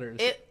 definitely matters.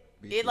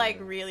 It like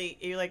really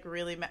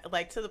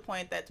like to the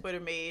point that Twitter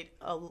made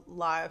a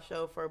live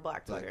show for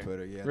Black Twitter. Black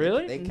Twitter, yeah.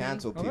 Really? They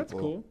cancel Oh, people. that's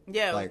cool.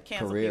 Yeah, Like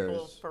cancel careers.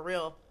 people for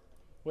real.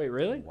 Wait,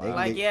 really? They can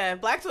Like get- yeah,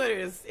 Black Twitter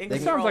is in That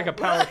control. sounds like a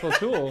powerful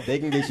tool. They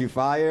can get you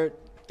fired,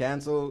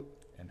 canceled,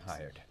 and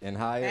hired. and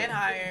hired. and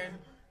hired.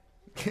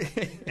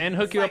 And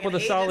hook It's you like up with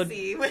an a solid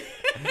agency.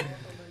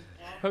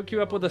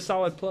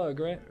 plug,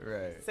 right?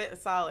 Right.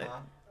 Sit solid.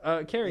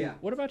 Carrie, Yeah.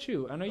 what about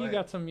you? I know you Right.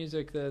 got some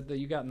music that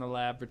you got in the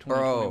lab for Bro,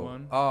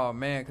 2021. oh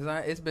man,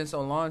 because it's been so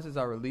long since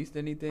I released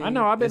anything. I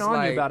know. I've been It's on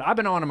like, you about it. I've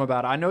been on him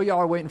about it. I know y'all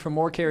are waiting for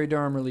more Carrie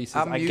Durham releases.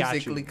 I'm I got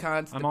musically you.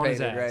 I'm on his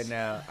constipated ass. right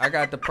now. I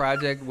got the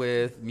project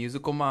with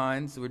Musical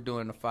Minds. We're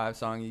doing a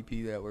 5-song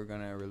EP that we're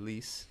gonna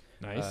release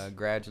Nice.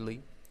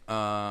 gradually.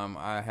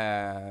 I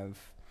have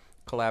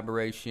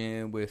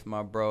collaboration with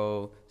my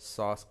bro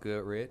Sauce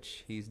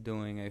Goodrich. He's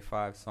doing a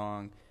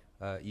 5-song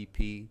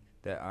EP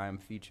that I'm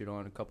featured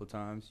on a couple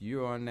times.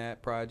 You're on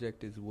that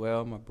project as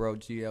well. My bro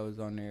GL is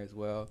on there as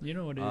well. You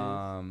know what it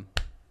is.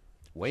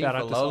 Waiting Shout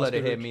for out to Lola Sauce to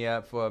hit Guru. me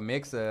up for a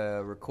mix,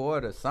 a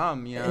record, or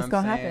something. You know It's what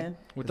gonna I'm saying? happen.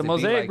 With It's the a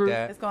beat Mosaic like group.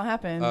 that. It's gonna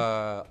happen.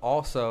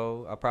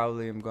 Also, I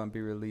probably am going to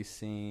be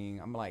releasing,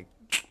 I'm like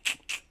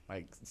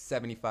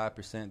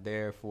 75%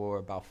 there for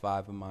about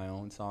 5 of my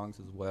own songs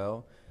as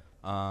well.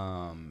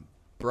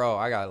 Bro,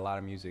 I got a lot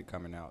of music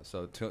coming out.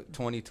 So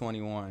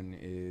 2021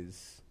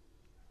 is...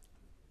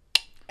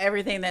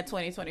 Everything that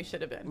 2020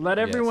 should have been. Let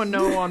everyone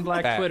know on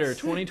Black Facts. Twitter,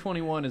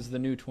 2021 is the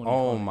new 2020.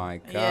 Oh my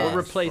god. Yes. We're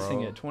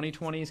replacing bro. it.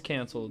 2020 is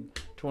canceled.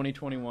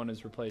 2021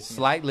 is replacing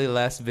Slightly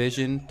less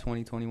vision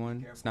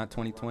 2021. It's not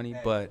 2020,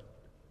 but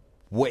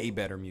way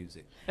better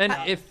music. it. And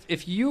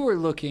if you are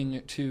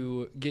looking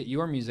to get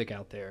your music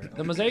out there,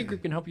 the Mosaic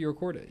Group can help you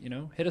record it. You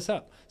know, hit us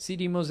up.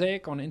 CD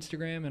Mosaic on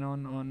Instagram and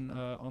on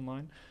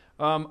online.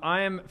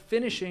 I am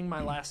finishing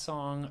my last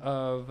song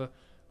of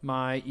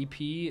my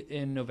EP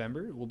in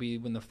November. It will be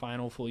when the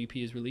final full EP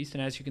is released.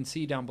 And as you can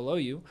see down below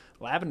you,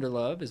 Lavender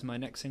Love is my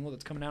next single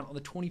that's coming out on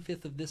the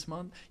 25th of this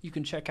month. You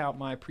can check out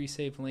my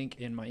pre-save link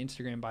in my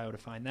Instagram bio to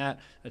find that.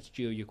 That's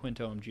Gio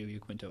Yaquinto. I'm Gio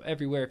Yaquinto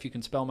everywhere. If you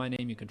can spell my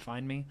name, you can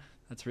find me.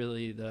 That's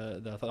really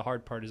the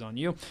hard part is on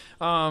you.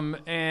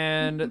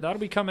 And that'll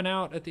be coming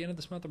out at the end of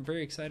this month. I'm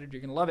very excited. You're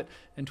going to love it.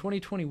 In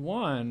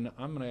 2021,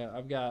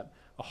 I've got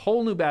a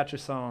whole new batch of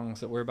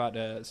songs that we're about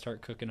to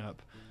start cooking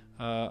up.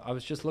 I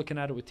was just looking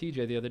at it with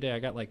TJ the other day. I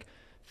got like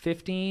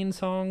 15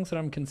 songs that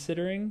I'm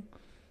considering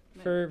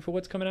for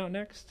what's coming out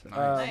next.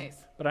 Nice.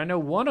 But I know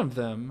one of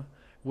them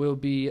will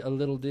be a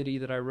little ditty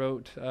that I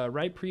wrote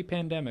right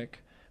pre-pandemic,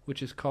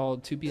 which is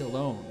called "To Be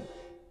Alone."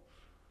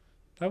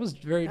 That was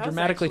very That was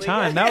dramatically actually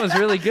timed. good. That was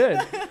really good.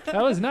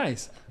 That was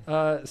nice.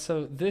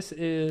 So this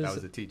is That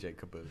was a TJ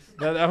caboose.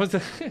 that was.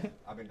 I've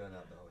been doing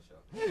that the whole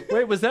show.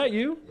 Wait, was that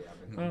you? Yeah,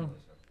 I've been doing Oh.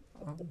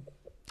 the whole show.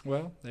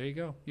 Well, there you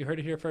go. You heard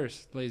it here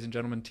first, ladies and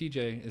gentlemen.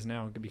 TJ is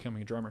now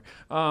becoming a drummer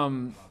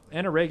and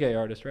a reggae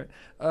artist,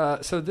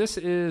 right? So this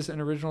is an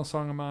original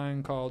song of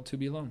mine called "To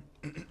Be Alone."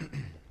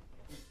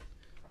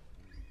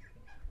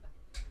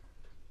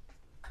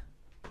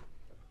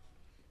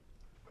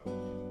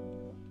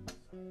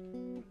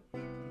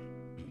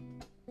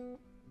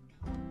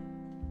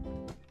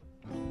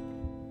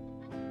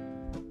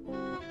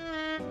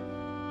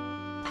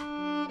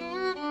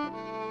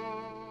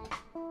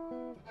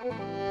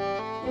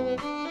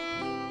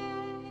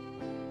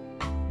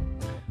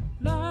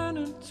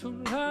 Learning to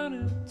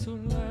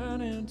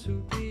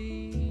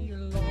be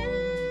alone.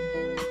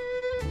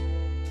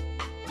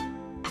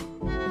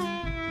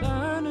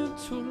 Learning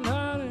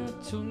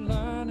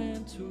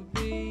to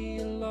be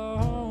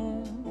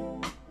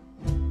alone.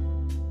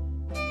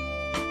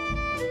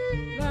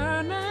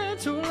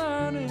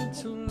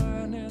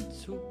 Learning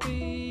to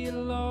be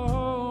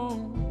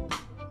alone.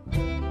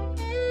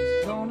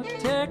 It's gonna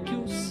take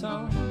you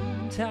some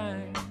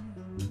time.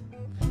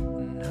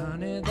 And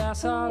honey,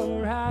 that's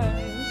alright.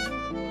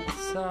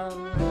 It's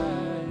alright.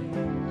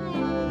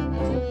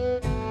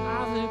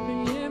 I've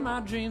lived in my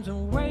dreams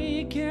and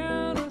waking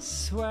a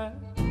sweat.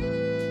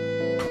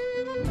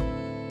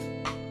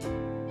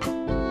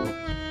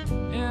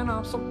 And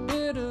I'm so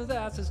bitter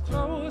that's as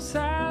close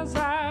as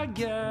I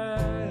get.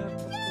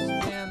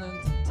 Standing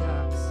to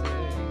toxic.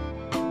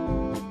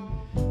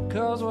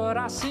 'Cause what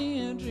I see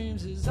in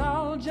dreams is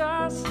all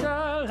just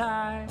a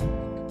lie.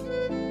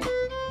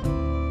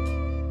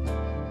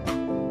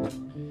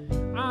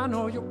 I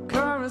know your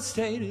current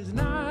state is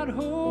not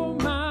who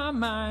my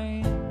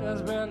mind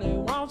does really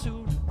want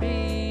you to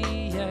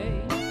be,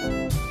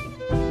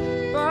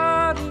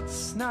 but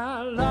it's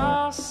not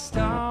lost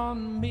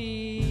on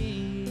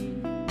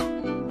me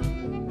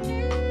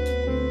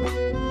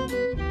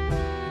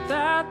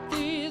that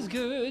these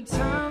good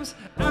times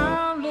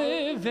I'm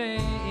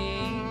living,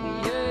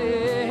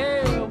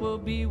 will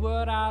be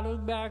what I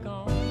look back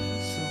on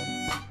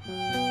soon.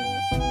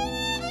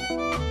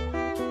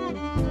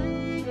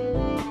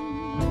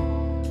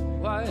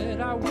 What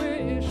I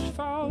wish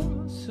for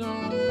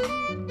soon.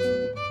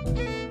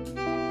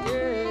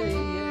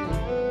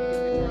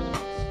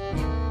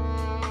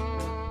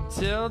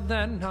 Till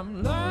then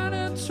I'm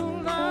learning to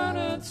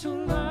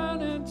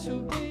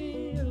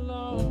be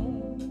alone.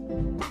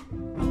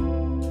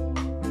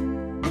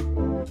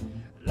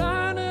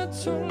 Learning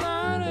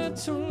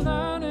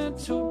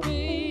to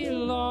be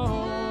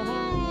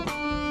alone.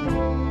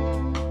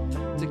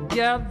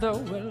 Together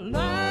we're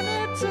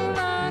learning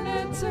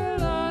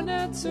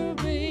to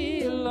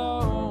be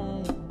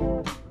alone.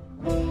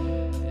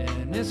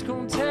 And it's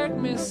gonna take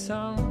me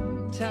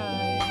some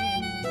time.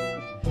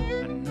 I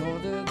know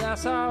that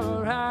that's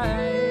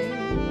alright.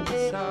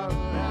 It's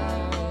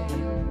alright.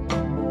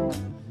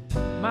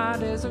 My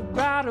days are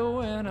brighter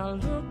when I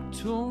look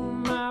to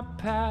my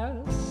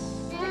past.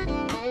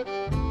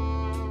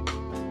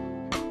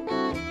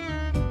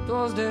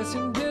 Those days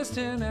seem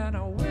distant and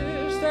I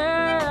wish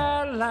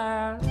they'd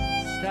last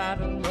a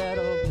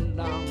little bit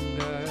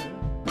longer.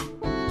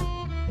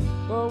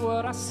 But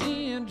what I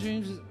see in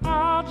dreams is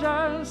all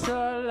just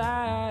a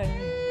lie.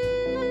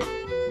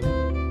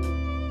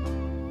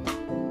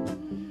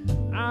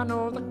 I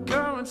know the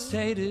current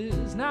state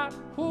is not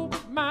who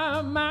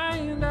my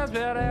mind has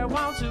where I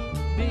want to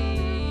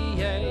be.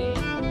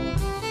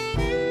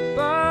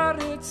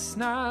 But it's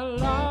not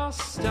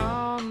lost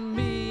on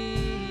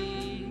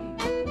me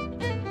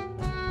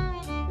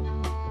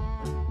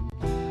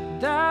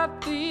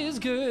that these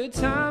good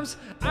times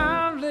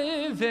I'm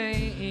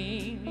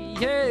living,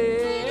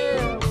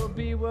 yeah, will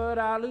be what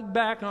I look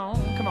back on.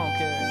 Come on,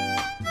 Carrie.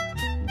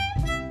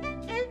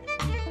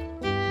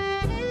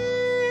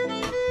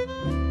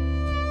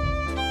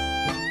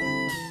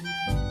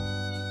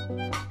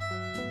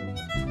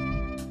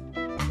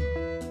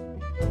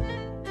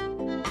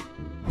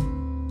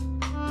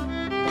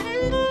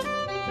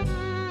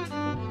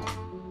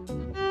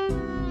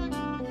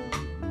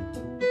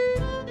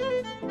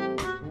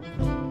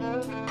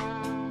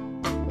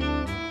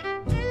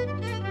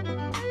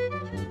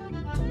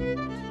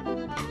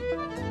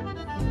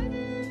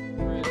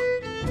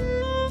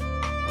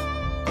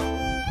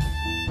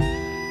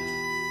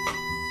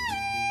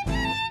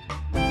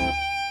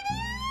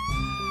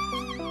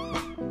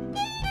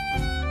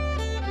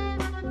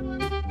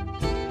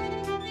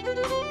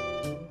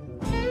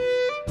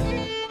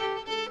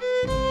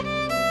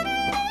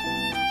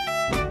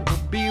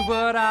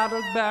 What I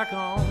look back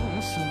on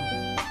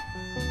soon.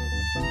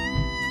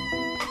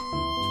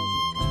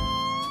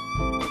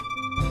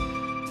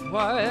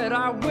 What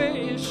I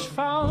wish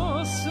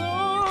for so,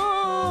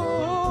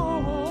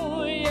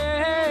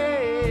 yeah.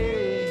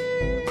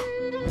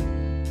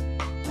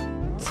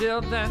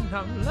 Till then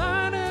I'm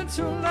learning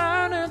to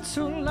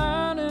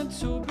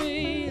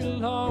be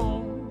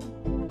alone.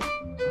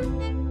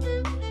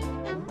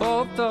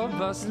 Both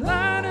of us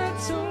learning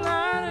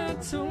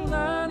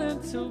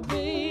to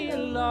be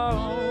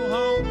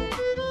alone.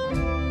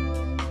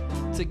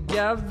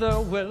 Together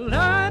we're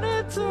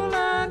learning to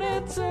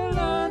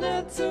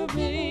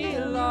be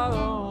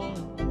alone.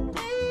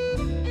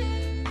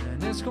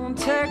 And it's gonna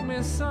take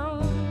me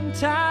some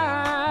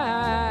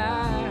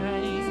time,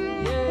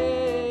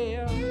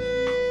 yeah.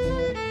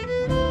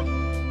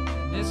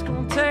 And it's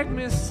gonna take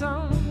me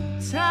some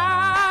time,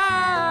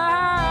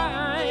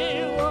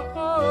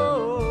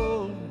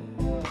 whoa.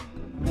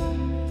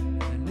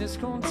 And it's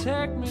gonna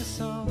take me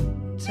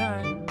some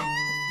time.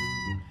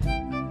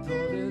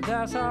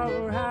 That's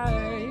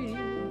alright,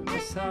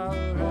 that's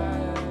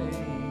alright.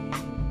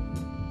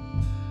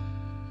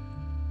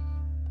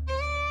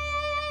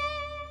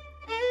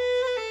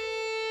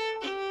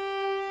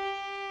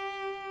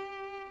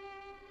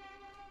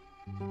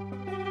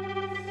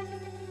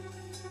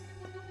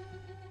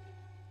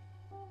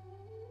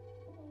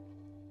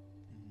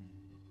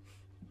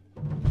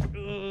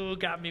 Ooh,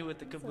 got me with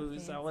the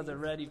caboose. I wasn't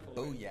ready for it.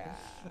 Oh yeah.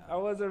 I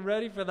wasn't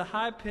ready for the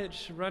high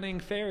pitch running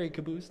fairy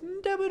caboose.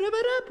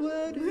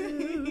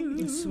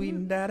 Sweet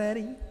and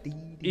daddy.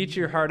 Eat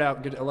your heart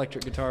out,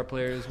 electric guitar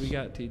players. We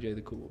got TJ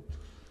the Cool.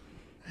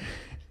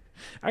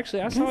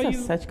 Actually, I You saw guys have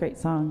you. such great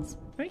songs.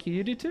 Thank you.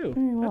 You do too.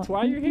 Very well. That's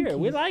why you're Thank here.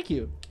 you. We like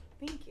you.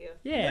 Thank you.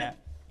 Yeah.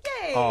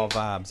 Yay! All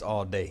vibes,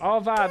 all day.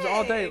 All vibes,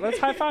 all day. Let's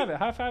high five it.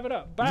 High five it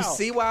up. Bow. You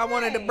see why I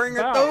wanted to bring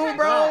her Bow. through,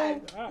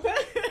 bro? Bow.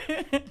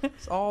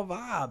 It's all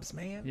vibes,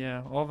 man.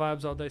 Yeah, all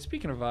vibes, all day.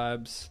 Speaking of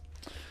vibes,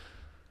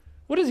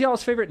 what is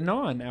y'all's favorite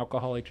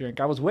non-alcoholic drink?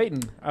 I was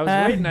waiting.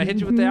 I hit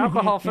you with the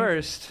alcohol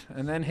first,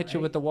 and then hit you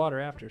with the water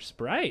after.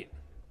 Sprite.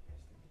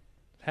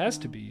 Has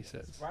to be, he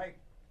says. Sprite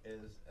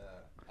is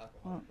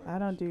Well, I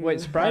don't do. Wait,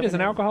 Sprite is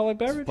an alcoholic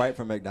beverage? Sprite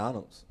from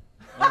McDonald's.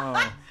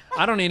 Oh.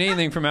 I don't need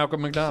anything from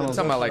McDonald's.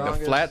 talking about like the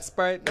Strongest- flat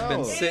Sprite that's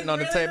been No. sitting on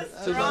the table.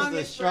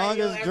 The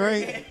strongest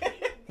drink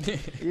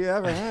you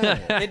ever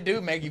had. It do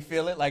make you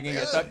feel it like in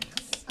your stomach.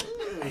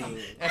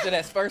 After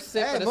that first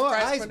sip Hey, of the more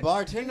Sprite. ice,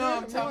 bartender.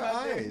 I'm talking More about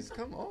ice.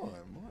 Come on.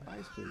 More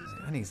ice, please.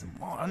 I need some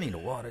water. I need to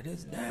water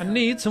this I down.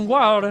 need some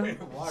water.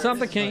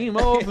 Something came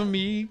over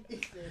me.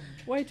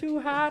 Way too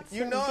hot.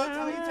 You know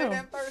until you take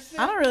that first sip.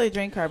 I don't really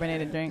drink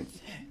carbonated drinks.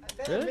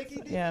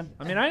 Really? Yeah.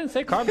 I mean, I didn't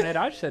say carbonated.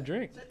 I just said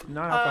drink.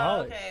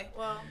 Non-alcoholic. Okay.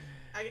 Well,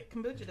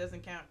 kombucha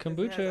doesn't count. 'cause it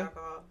Kombucha. has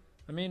alcohol.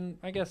 I mean,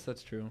 I guess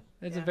that's true.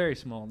 It's a Yeah. very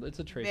small. It's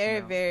a trace Very,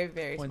 amount. very,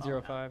 very small.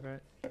 0.05,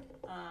 right?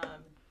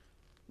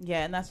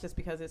 Yeah, and that's just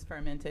because it's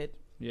fermented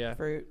Yeah.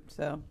 fruit.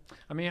 So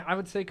I mean, I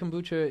would say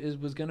kombucha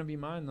was gonna be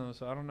mine though,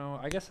 so I don't know.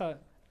 I guess I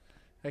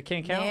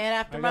can't count. man,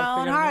 after I my gotta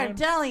own figure it heart, out. I'm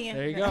telling you.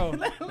 There you go.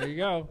 There you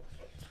go.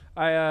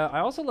 I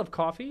also love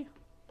coffee.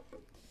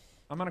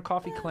 I'm on a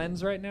coffee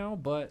cleanse right now,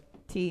 but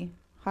Tea,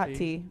 hot Tea.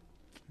 tea.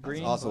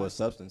 green. It's also a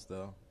substance,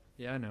 though.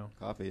 Yeah, I know.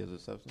 Coffee is a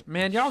substance.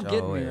 Man, y'all getting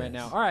Sure me is. right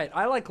now. All right,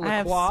 I like I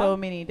have LaCroix, so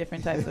many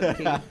different types of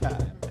tea.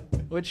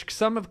 which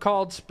some have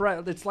called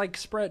Sprite. It's like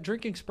Sprite,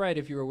 drinking Sprite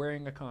if you were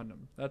wearing a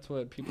condom. That's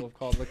what people have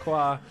called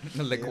LaCroix.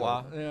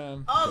 Liqueur. Yeah.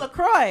 Oh,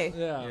 LaCroix.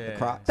 Yeah.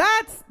 Crocs.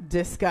 That's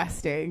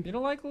disgusting. You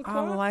don't like LaCroix?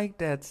 I like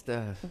that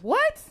stuff.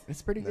 What?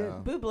 It's pretty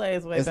No. Buble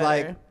is way It's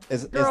better. like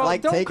it's Girl,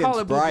 like don't taking call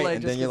it Sprite Buble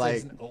and just then you're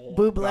 'cause like it's old.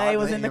 Buble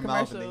gargle was it in the your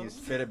mouth and then you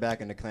commercials. spit it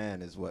back in the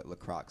can is what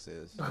LaCroix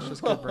is. It's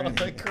just good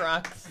branding.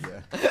 Crocs.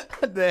 Yeah.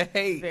 The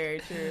hate. Very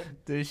true.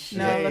 The shit.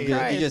 No, You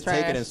LaCroix just is take it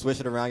trash. and swish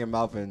it around your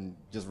mouth and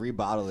just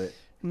rebottle it.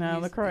 No,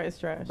 LaCroix is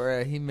trash.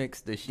 Bruh, he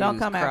mixed the shoes. Don't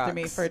come Crocs, after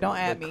me for. Don't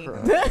add me.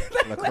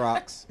 The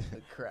Crocs.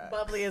 The crack.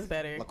 Bubbly is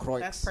better. LaCroix.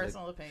 That's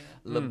personal opinion.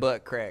 The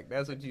butt crack.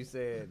 That's what you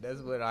said.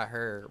 That's what I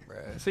heard,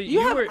 bruh. So You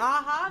have were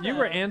AHA, you though.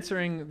 were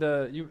answering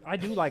the. I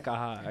do like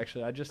AHA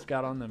actually. I just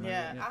got on them.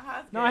 Yeah,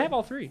 AHA's No, good. I have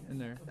all three in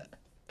there.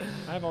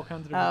 I have all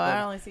kinds of Oh, different.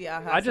 I only see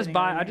AHA. I just sitting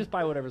buy. over I here. just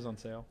buy whatever's on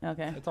sale.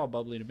 Okay. It's all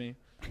bubbly to me.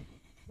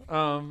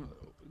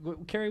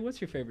 Carrie,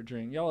 what's your favorite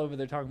drink? Y'all over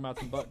there talking about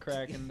some butt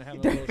crack and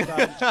having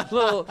a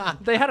little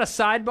They had a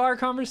sidebar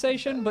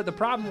conversation, but the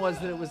problem was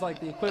that it was like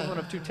the equivalent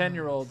of two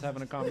 10-year-olds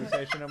having a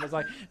conversation. It was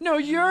like, no,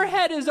 your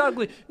head is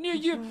ugly.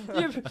 You.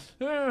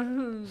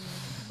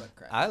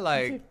 I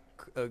like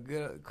a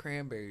good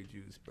cranberry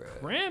juice, bruh.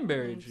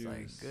 Cranberry It's juice.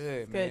 like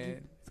good, It's man.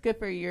 good. It's good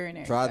for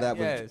urinary. Try tract.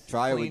 that Yes, with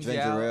try it with cleans you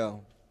ginger out.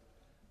 ale.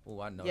 Oh,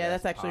 I know. Yeah,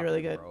 that's actually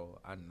really poppin', good. bro.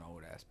 I know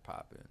that's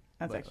popping.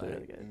 That's But, actually like,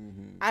 really good.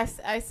 Mm-hmm.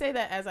 I say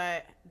that as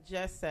I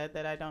just said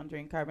that I don't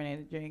drink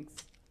carbonated drinks.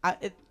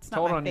 It's not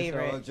Told my on yourself.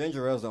 favorite. Well,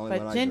 ginger ale's the only one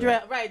But I ginger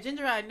drink. ale, right?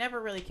 Ginger ale, I never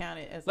really count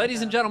it as. Ladies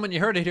like and a gentlemen, you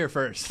heard it here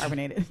first.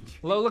 carbonated.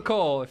 Lola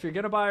Cole, if you're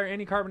going to buy her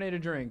any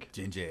carbonated drink,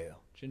 Ginger ale.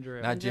 ginger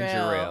ale. Not Ginger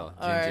ginger ale ale.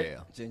 or- Ginger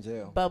ale. Ginger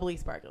ale. Bubbly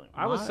sparkling.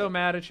 I was so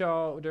mad at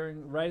y'all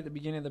right at the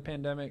beginning of the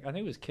pandemic. I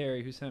think it was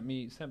Carrie who sent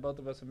both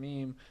of us a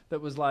meme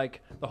that was like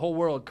the whole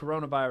world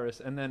coronavirus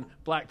and then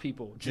black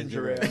people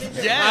ginger ale.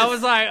 Yes. I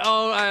was like,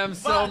 oh, I am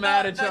so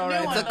mad at y'all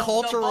right It's now. a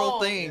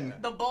cultural thing.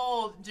 The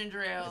bold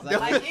ginger ale. It's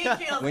like- it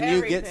kills When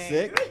you get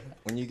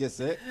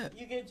sick,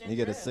 you get ginger you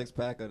get a ale.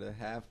 6-pack of the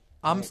half.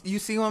 You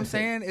see what I'm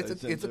saying? It's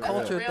It's a ginger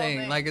culture ale. Real thing.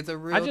 thing. Like it's a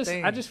real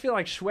thing. I just feel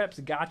like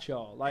Schweppes got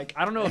y'all. Like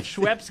I don't know if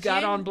Schweppes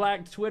got on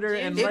Black Twitter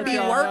and Ginger let be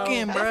ale. y'all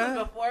working, know. bruh. This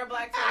was before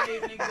Black Twitter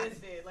even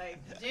existed.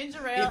 Like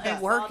ginger ale It be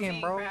and working,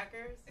 saltine bro.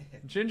 crackers.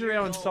 Ginger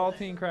ale and You're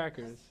saltine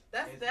crackers.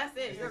 That's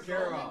it. You're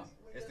golden.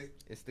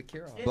 It's the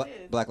cure-all. It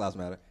is. Black Lives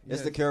Matter. It's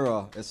Yes. the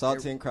cure-all. It's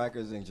saltine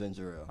crackers and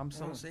ginger ale. I'm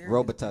so serious.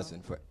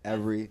 Robitussin for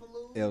every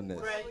illness.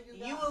 Right,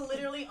 you will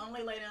literally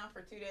only lay down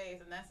for 2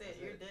 days and that's it.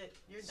 You're dead.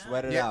 You're done.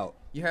 Sweat it Yeah. out.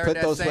 You heard Put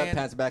that those saying?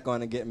 sweatpants back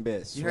on and get in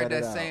bed. You heard Sweat that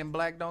it out. saying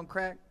 "black don't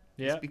crack"?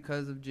 Yeah. It's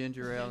because of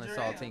ginger ale and Ginger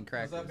ale. saltine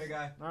crackers.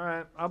 guy? All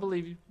right, I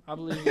believe you. I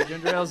believe you.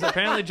 Ginger ale's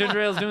apparently ginger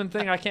ale's doing the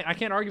thing. I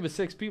can't argue with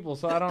 6 people,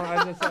 so I don't.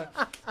 I just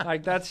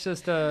like that's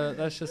just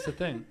a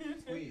thing.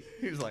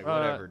 He was like,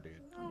 whatever, dude.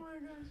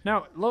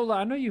 Now, Lola,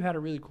 I know you had a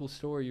really cool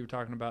story you were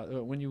talking about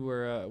when you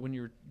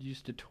were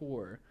used to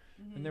tour,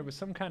 and there was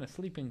some kind of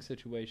sleeping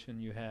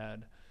situation you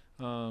had.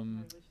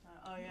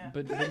 Oh yeah.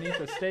 But beneath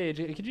the stage,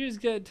 could you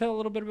just tell a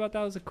little bit about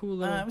that? It was a cool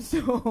little.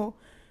 So,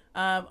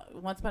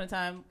 once upon a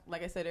time,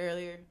 like I said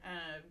earlier,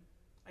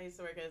 I used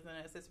to work as an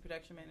assistant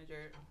production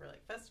manager for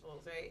like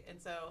festivals, right?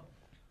 And so,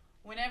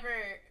 whenever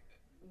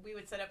we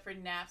would set up for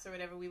naps or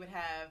whatever, we would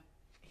have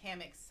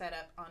hammocks set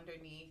up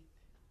underneath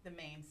the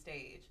main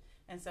stage.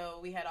 And so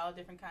we had all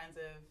different kinds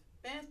of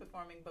bands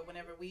performing, but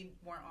whenever we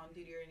weren't on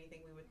duty or anything,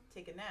 we would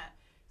take a nap.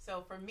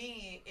 So for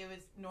me, it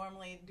was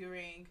normally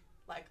during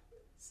like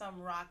some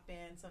rock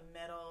band, some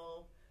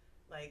metal,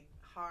 like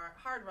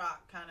hard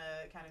rock kind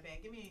of band.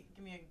 Give me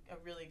a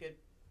really good.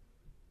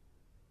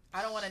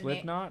 I don't want to name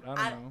Slipknot.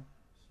 I don't know.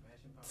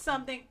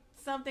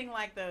 something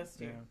like those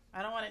two. Yeah.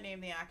 I don't want to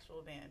name the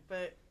actual band,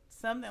 but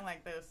something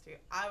like those two.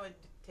 I would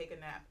take a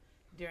nap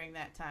during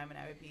that time, and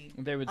I would be.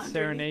 They would underneath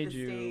serenade the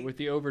you stage. with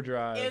the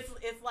overdrive.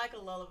 It's like a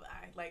lullaby.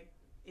 Like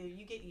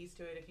you get used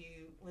to it if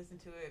you listen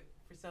to it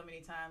for so many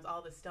times.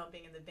 All the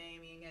stumping and the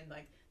banging and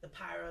like the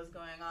pyros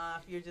going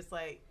off. You're just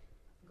like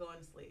going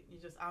to sleep.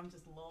 I'm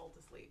just lulled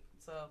to sleep.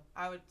 So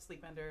I would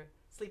sleep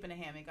in a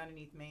hammock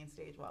underneath the main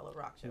stage while a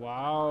rock show.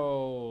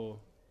 was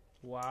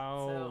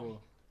Wow.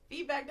 So-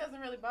 Feedback doesn't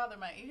really bother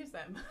my ears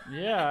that much.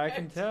 Yeah, I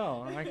can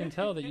tell. I can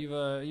tell that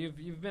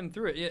you've been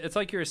through it. It's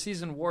like you're a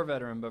seasoned war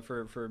veteran, but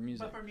for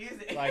music. But for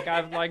music.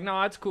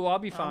 No, it's cool. I'll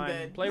be I'm fine.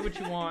 good. Play what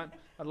you want.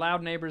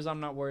 Loud neighbors. I'm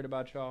not worried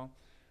about y'all.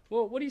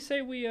 Well, what do you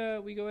say we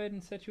go ahead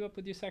and set you up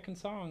with your second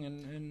song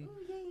and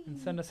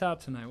send us out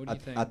tonight? What do you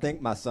think? I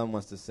think my son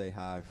wants to say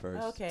hi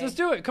first. Okay. Just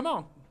do it. Come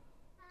on.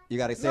 You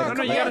gotta say No, it.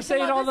 you here. gotta say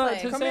Come it on all this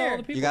way. to Come say all here.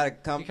 the people. You gotta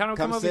come. You kinda come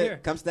come over sit. here.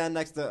 Come stand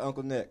next to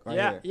Uncle Nick. Right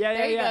Yeah, here. yeah.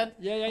 There you go.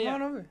 Yeah. Come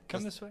on over.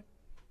 Come this way.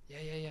 Yeah.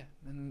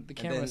 And the And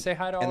camera. then- Say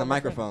hi to all and the of our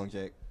friends. microphone,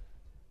 Jake.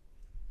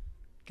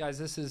 Guys,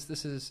 this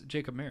is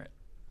Jacob Merritt.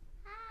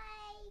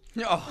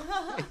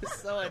 Oh,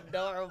 it's so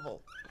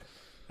adorable.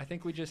 I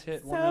think we just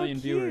hit So 1 million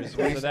cute. viewers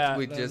for that.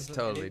 We That just was-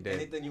 totally did.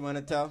 Anything you want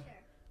to tell?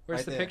 Where's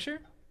right the there.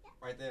 picture?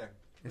 Right there.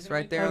 It's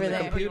right there on Over the there.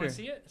 Oh, you computer. wanna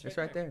see it? It's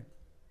right there.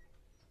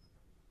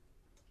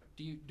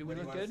 Do we What do you look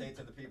want to good? say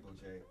to the people,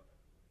 Jake?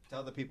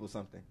 Tell the people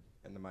something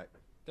in the mic.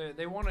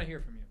 They want to hear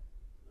from you.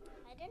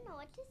 I don't know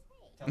what to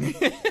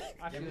say. Tell them,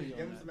 I give feel you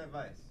them on some that.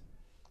 advice.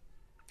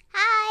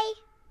 Hi.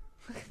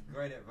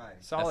 Great advice.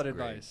 Solid That's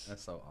great. advice.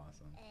 That's so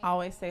awesome.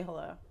 Always say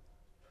hello.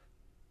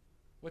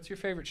 What's your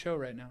favorite show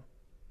right now?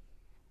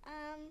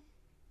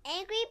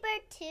 Angry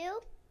Bird 2.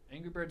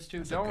 Angry Birds 2.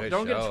 That's a Don't good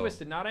get it show.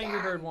 twisted. Not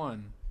Angry Bird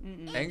 1.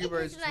 Mm-mm. Angry This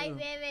Birds is my 2.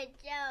 favorite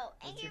show.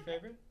 What's Angry your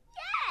favorite?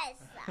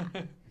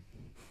 Yes.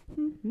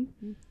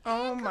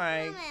 Oh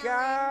my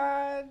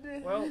God.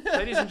 Well,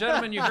 ladies and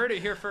gentlemen, you heard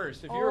it here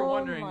first. If you were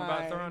wondering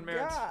about my Thorn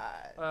Merritt's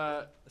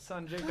God.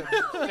 son Jacob's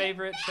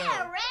favorite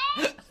show.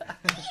 Ew.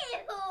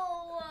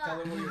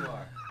 Tell him who you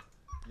are.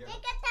 Take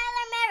a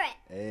Tyler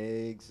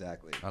Merritt.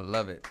 Exactly. I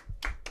love it.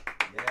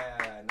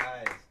 Yeah,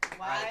 nice.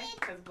 Why?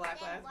 Because Black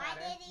Then Lives why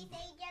Matter. did he say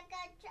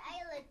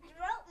Tyler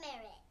Throat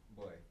Merritt?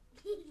 Boy,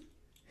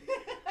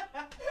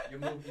 you're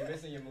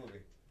missing your movie.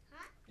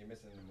 Huh? You're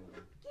missing the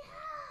movie.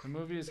 The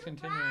movie is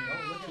continuing.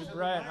 Don't look into the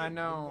Right, light, I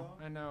know,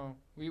 Nico. I know.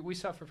 We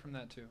suffer from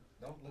that too.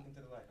 Don't look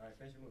into the light. All right,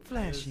 finish your movie.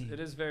 Flashing. It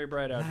is very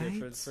bright out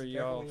here Lights. for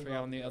y'all Definitely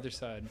on the not. other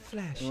side.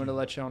 Flashing. I want to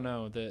let y'all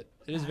know that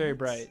it is very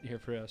bright here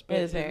for us. But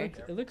It is very.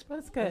 It looks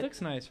That's it good.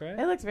 looks nice, right?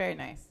 It looks very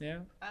nice. Yeah,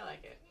 I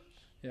like it.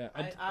 yeah.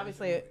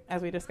 Obviously,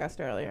 as we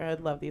discussed earlier, I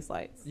love these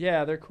lights.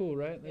 Yeah, they're cool,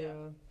 right? Yeah.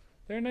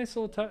 They're a nice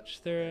little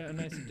touch. They're a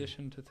nice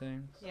addition to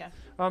things. Yeah.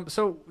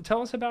 So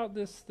tell us about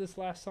this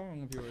last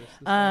song of yours.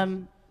 this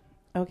last-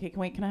 Okay.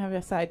 Can I have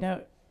a side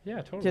note?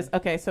 Yeah, totally. Just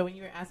okay. So when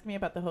you were asking me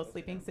about the whole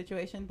sleeping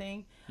situation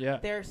thing, yeah.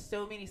 there are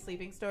so many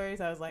sleeping stories.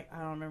 I was like, I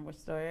don't remember which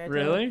story. I told.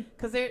 Really?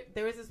 Because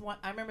there was this one.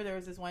 I remember there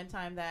was this one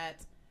time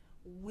that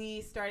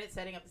we started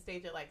setting up the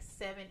stage at like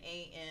 7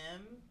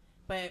 a.m.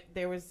 But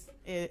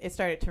it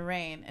started to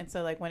rain, and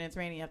so like when it's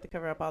raining, you have to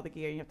cover up all the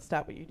gear. You have to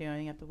stop what you're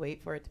doing. You have to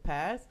wait for it to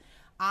pass.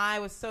 I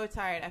was so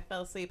tired. I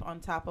fell asleep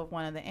on top of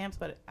one of the amps,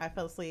 but I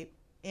fell asleep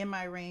in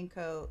my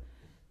raincoat,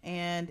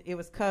 and it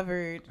was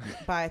covered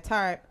by a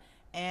tarp.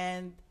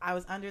 And I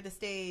was under the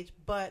stage,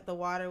 but the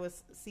water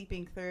was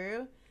seeping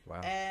through.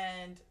 Wow.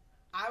 And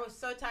I was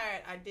so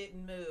tired, I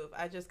didn't move.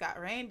 I just got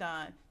rained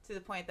on to the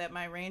point that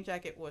my rain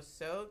jacket was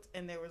soaked,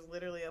 and there was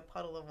literally a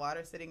puddle of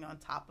water sitting on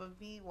top of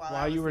me while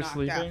I was you were knocked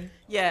sleeping? out.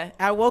 Yeah,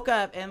 I woke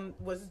up and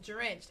was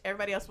drenched.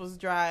 Everybody else was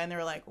dry, and they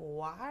were like,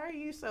 "Why are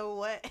you so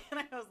wet?" And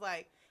I was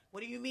like,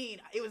 "What do you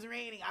mean? It was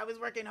raining. I was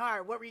working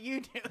hard. What were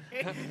you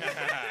doing?"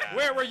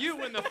 Where were you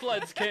when the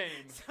floods came?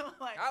 So I'm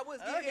like, I was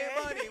getting okay.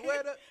 money.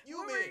 Where the you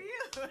Where been?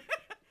 were you?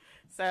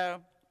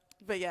 So,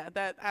 but yeah,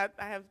 that I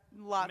have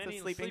lots Many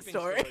of sleeping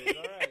stories.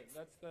 All right,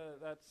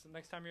 that's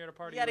next time you're at a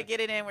party. You got to with- get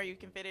it in where you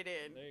can fit it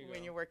in There you when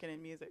go. you're working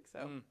in music.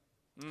 So,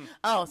 Mm.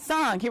 oh,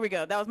 song. Here we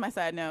go. That was my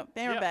side note.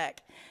 Then we're Yep.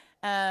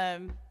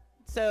 back.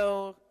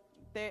 So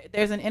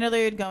there's an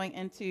interlude going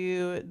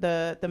into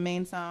the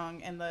main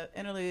song, and the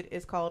interlude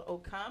is called "Oh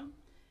Come."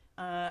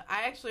 I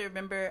actually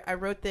remember I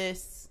wrote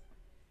this.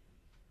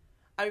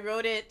 I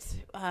wrote it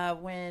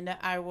when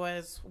I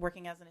was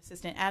working as an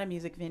assistant at a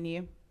music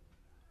venue,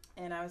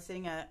 and I was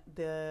sitting at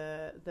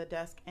the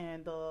desk,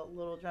 and the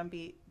little drum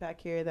beat back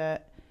here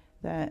that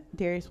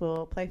Darius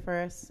will play for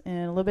us in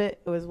a little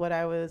bit. It was what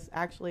I was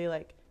actually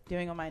like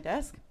doing on my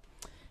desk,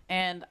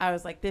 and I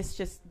was like, this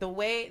just the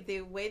way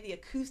the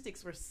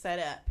acoustics were set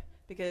up,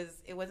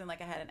 because it wasn't like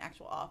I had an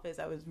actual office.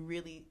 I was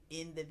really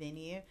in the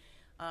venue,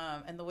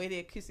 and the way the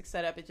acoustics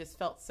set up, it just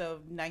felt so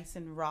nice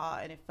and raw,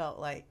 and it felt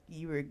like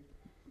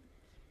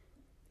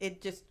it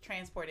just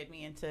transported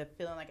me into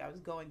feeling like I was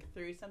going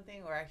through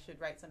something, or I should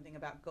write something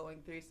about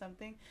going through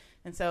something.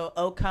 And so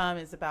 "Oh Come"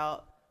 is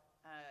about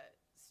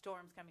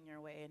storms coming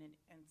your way,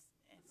 and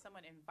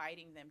someone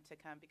inviting them to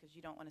come, because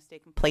you don't want to stay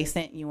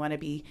complacent. You want to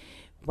be,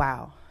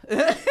 wow.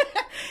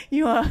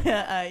 you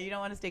don't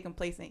want to stay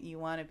complacent. You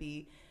want to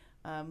be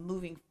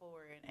moving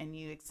forward, and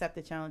you accept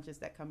the challenges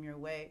that come your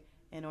way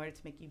in order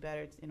to make you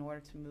better, in order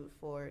to move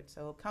forward.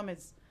 So "Oh Come"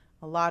 is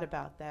a lot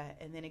about that.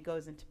 And then it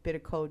goes into "Bitter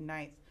Cold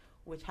Nights,"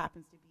 which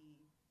happens to be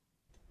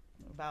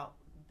about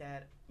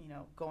that,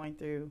 going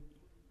through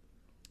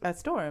a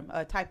storm,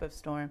 a type of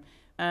storm.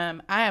 I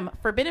am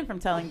forbidden from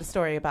telling the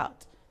story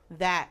about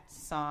that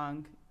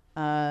song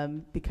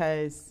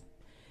because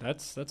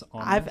That's honest.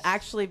 I've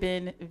actually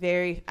been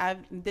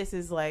this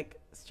is like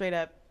straight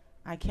up,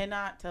 I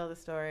cannot tell the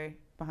story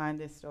behind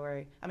the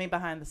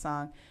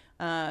song.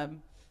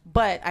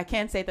 But I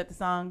can say that the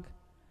song,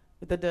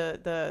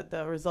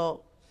 the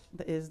result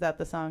is that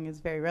the song is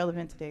very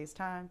relevant to today's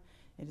time.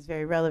 It is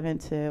very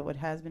relevant to what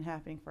has been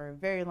happening for a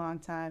very long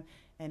time,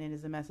 and it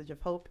is a message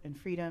of hope and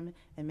freedom,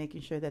 and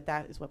making sure that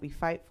that is what we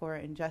fight for,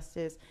 and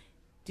justice.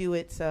 Do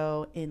it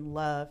so in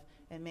love,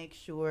 and make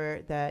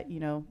sure that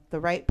the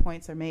right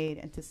points are made,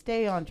 and to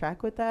stay on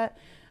track with that,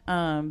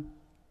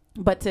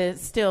 but to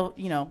still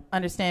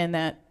understand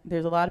that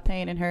there's a lot of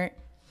pain and hurt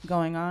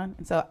going on.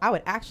 And so I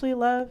would actually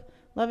love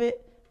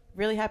it.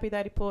 Really happy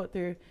that he pulled it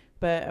through,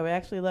 but I would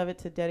actually love it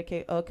to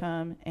dedicate "Oh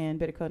Come" and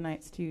 "Bitter Cold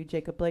Nights" to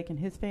Jacob Blake and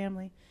his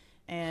family,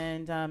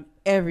 and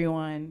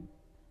everyone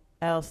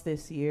else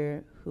this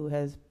year who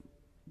has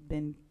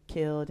been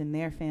killed, and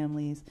their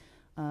families,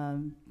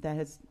 that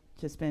has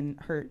just been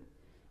hurt.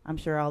 I'm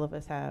sure all of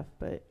us have,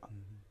 but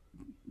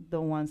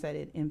the ones that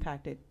it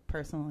impacted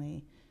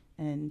personally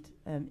and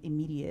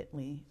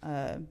immediately,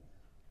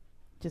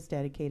 just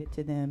dedicate it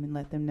to them and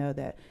let them know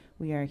that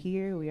we are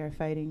here, we are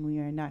fighting, we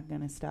are not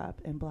going to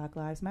stop, and Black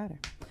Lives Matter.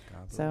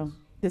 So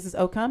this is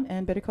 "Oh Come"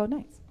 and "Bitter Cold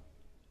Nights."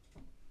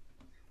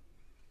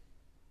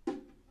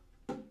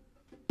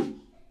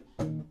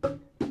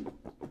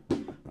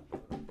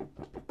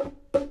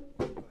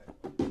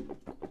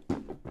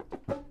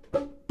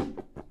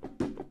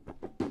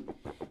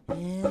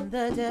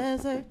 the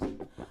desert,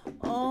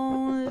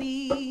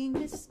 only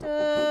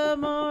Mr.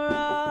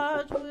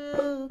 Mirage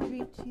will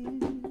greet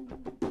you.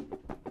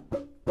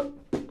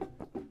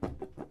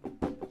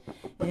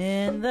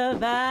 In the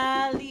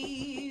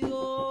valley,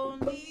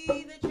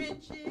 only the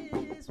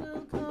trenches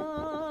will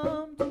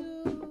come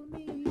to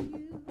meet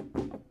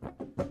you.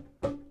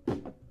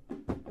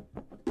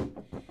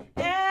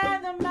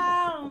 And the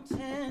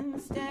mountain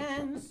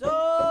stands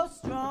so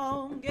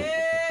strong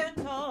and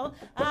tall.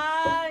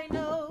 I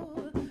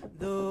know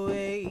the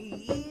way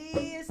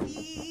is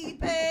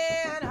deep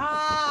and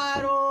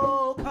hard.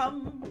 Oh,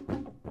 come,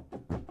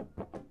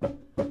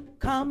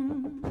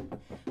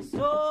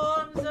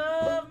 storms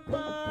of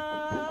mud.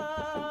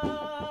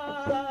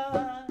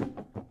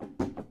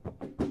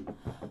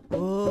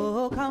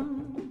 Oh, come,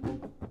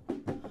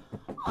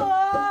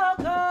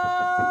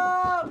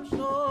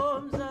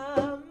 storms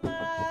of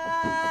mine.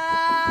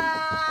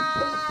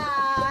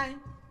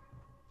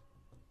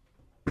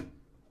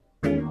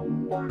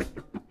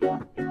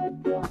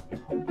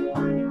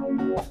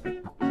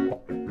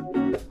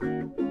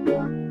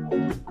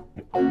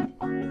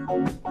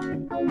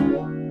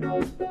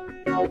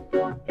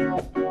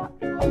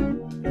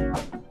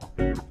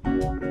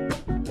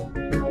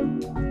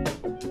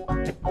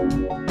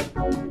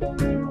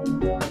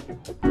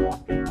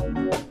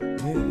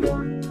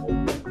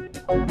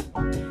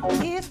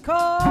 It's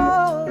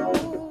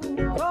cold,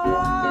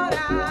 cold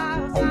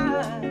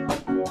outside,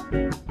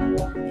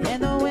 and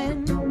the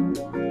wind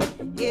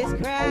is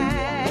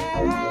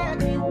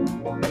cracking,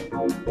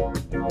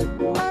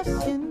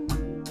 rushing.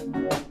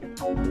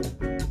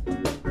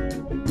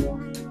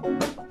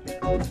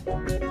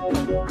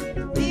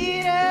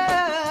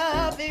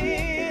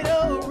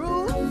 Little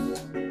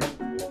roots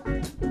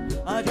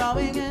are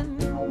drawing in,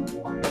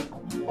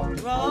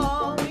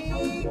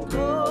 drawing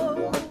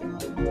close.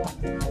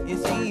 It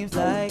seems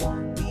like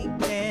we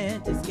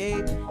can't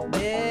escape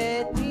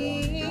dead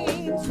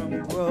things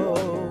from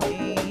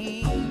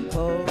growing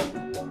cold.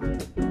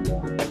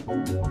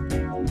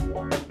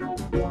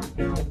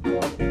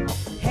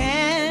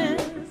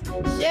 Hands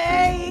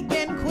shake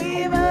and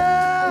quiver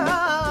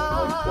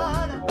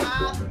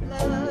about the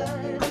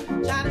blood,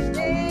 trying to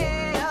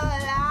stay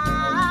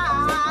alive.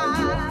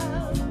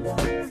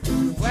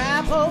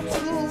 Grab hold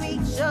to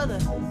each other,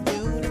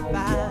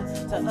 unify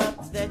to up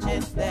the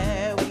chance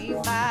that we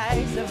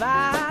might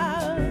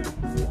survive.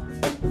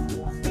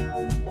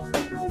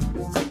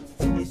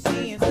 It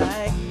seems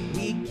like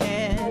we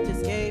can't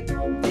escape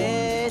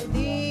dead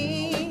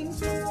things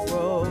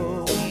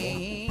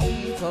growing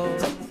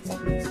cold.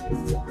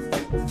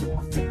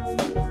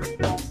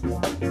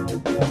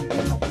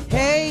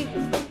 Hey,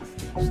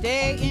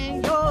 stay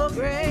in your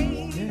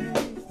grave.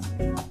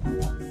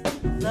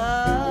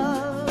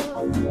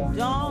 Love,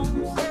 don't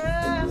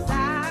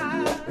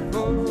subside.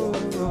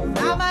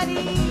 Nobody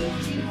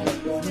needs you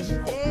to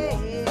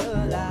stay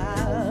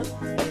alive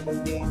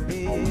in these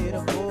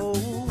beautiful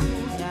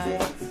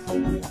nights.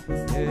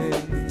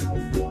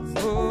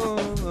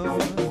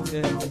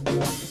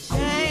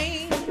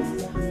 Chains,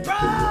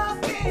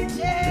 broken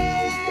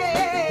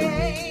chains,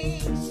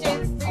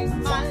 shifting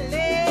my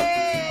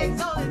legs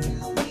only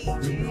to be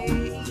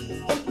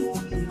chained.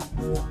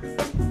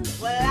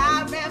 Well, I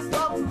rest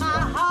on my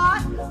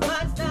heart,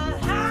 but the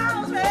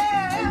house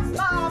rests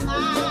on my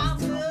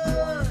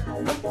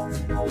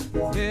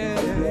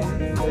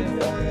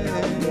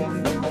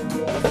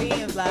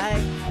seems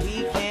like we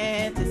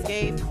can't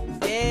escape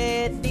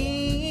dead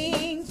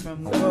things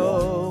from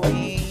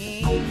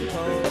growing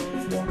cold.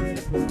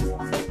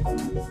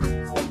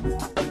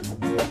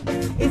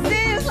 It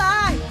seems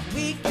like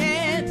we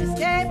can't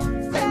escape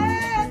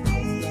dead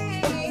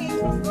things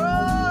from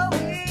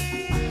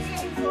growing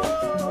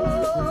cold.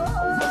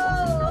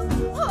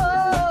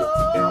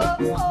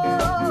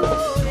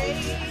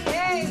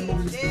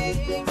 Stay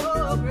in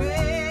your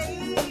grave.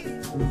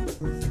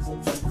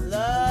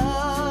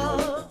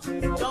 Love,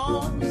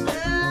 don't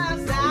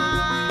subside.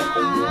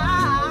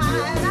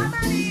 I'm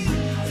gonna need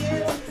you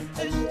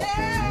to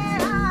stay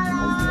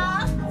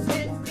alive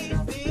in these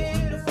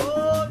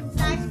beautiful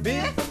nights.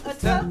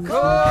 It's a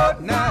cold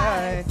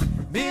night.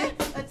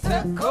 It's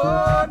a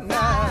cold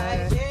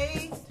night.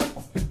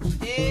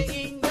 Stay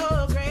in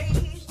your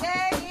grave.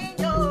 Stay in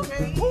your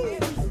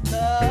grave.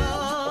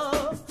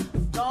 Love,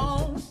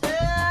 don't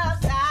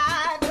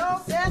subside.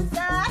 Don't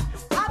subside.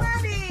 I'm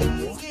gonna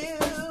need you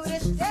to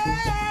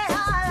stay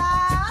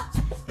alive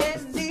in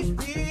these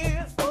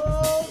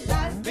beautiful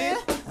nights.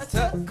 It's a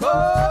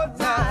cold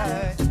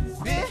night.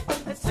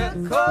 It's a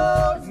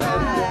cold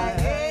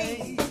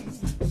night.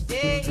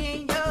 Stay in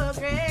your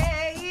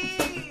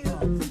grave.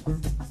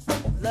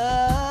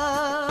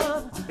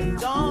 Love,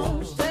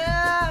 don't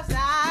subside.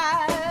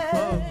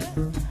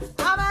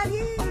 I'ma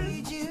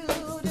need you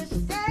to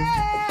stay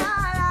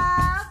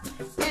alive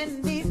in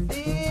these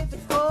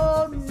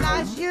difficult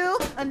nights. You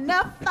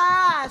enough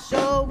fire,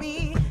 so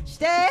we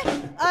stay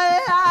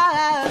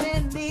alive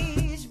in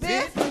these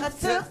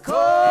bitter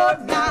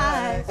cold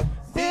nights.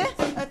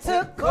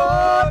 Bitter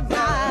cold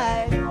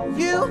nights.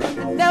 You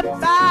enough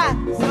fire,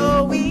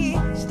 so we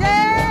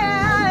stay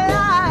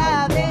alive.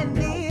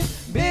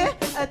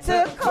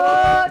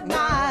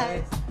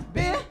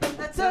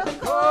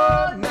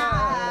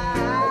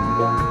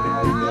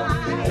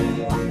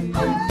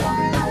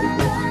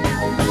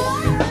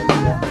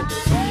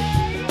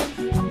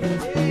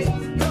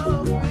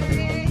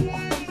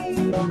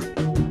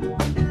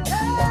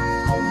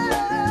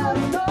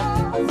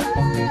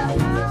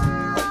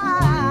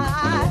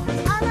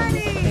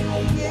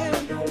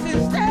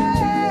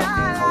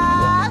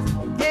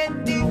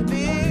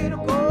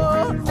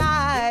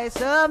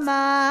 of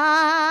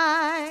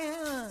mine.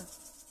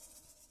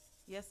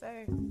 Yes,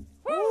 sir.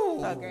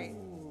 So great.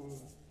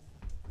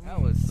 That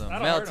was some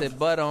That'll melted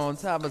butter on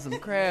top of some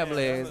crab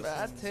legs.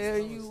 I tell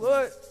you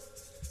what.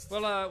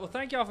 Well,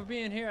 thank y'all for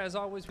being here. As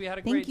always, we had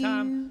a Thank great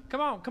time. you.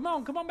 Come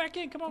on back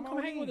in. Come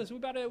hang with us. We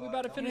about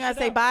to finish We gotta it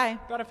say out. bye.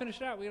 About to finish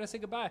it out. We gotta say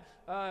goodbye.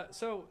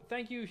 So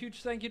thank you,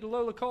 huge thank you to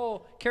Lola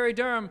Cole, Carrie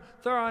Durham,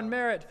 Theron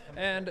Merritt,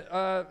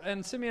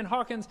 and Simeon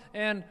Hawkins,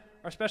 and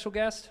our special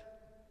guest,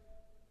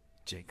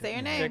 Jacob. Say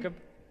your name. Jacob.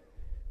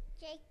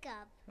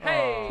 Jacob.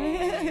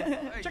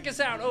 Hey! Check us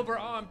out over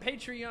on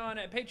Patreon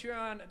at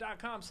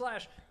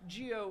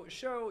patreon.com/Geo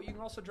Show. You can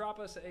also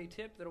drop us a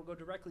tip that'll go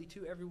directly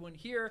to everyone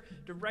here,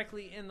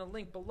 directly in the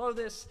link below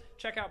this.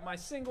 Check out my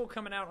single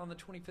coming out on the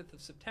 25th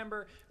of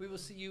September. We will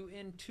see you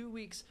in 2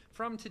 weeks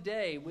from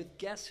today with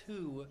Guess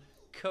Who?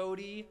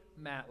 Cody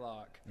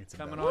Matlock.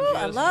 Coming on. Ooh,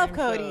 I Geo's love Stream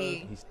Cody.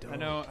 Show. He's dope.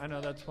 I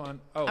know that's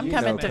fun. Oh, I'm You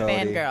coming know to Cody.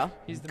 Fangirl.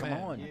 he's the Come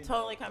man. on.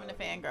 Totally coming to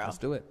Fangirl. Let's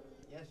do it.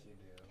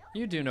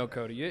 You do know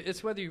Cody.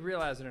 It's whether you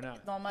realize it or not.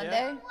 It's on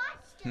Monday?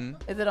 Hmm?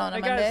 Is it on a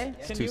Hey, Monday?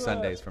 guys, can Two you,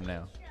 Sundays from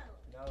now.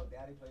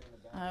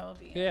 I will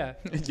be. Yeah.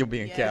 You'll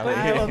be in Yeah, Cali.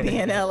 I will be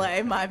in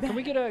LA. My bad. Can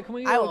we get a I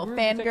will group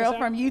to take us fangirl out?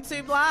 from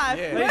YouTube Live.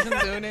 Ladies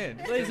and- Tune in.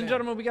 Ladies and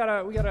gentlemen, we got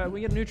a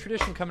new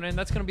tradition coming in.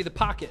 That's going to be the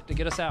pocket to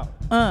get us out.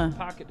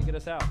 Pocket to get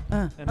us out.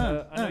 I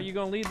know you're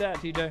going to lead that,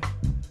 TJ.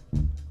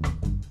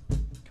 Can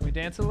we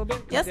dance a little bit?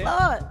 Can Yes, we dance?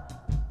 Lord.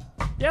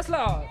 Yes,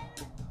 Lord.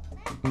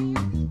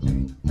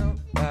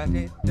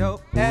 Nobody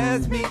dope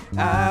as me.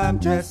 I'm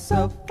dressed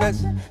so fresh,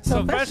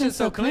 So fresh and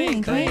so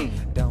clean.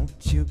 Don't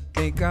you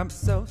think I'm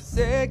so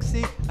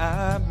sexy?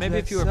 I'm Maybe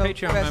if you were a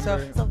Patreon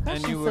member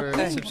and you were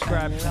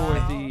subscribed for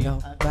the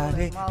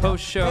Nobody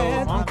post-show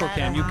Encore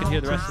Cam, you could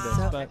hear the rest of this.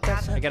 But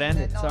I got to end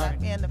it. Sorry.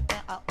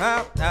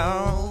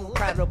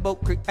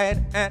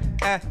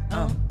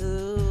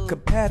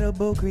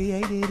 compatible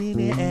created in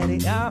the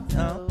attic.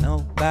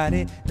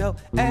 Nobody dope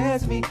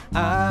as me.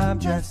 I'm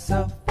dressed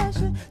so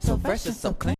fresh and so clean.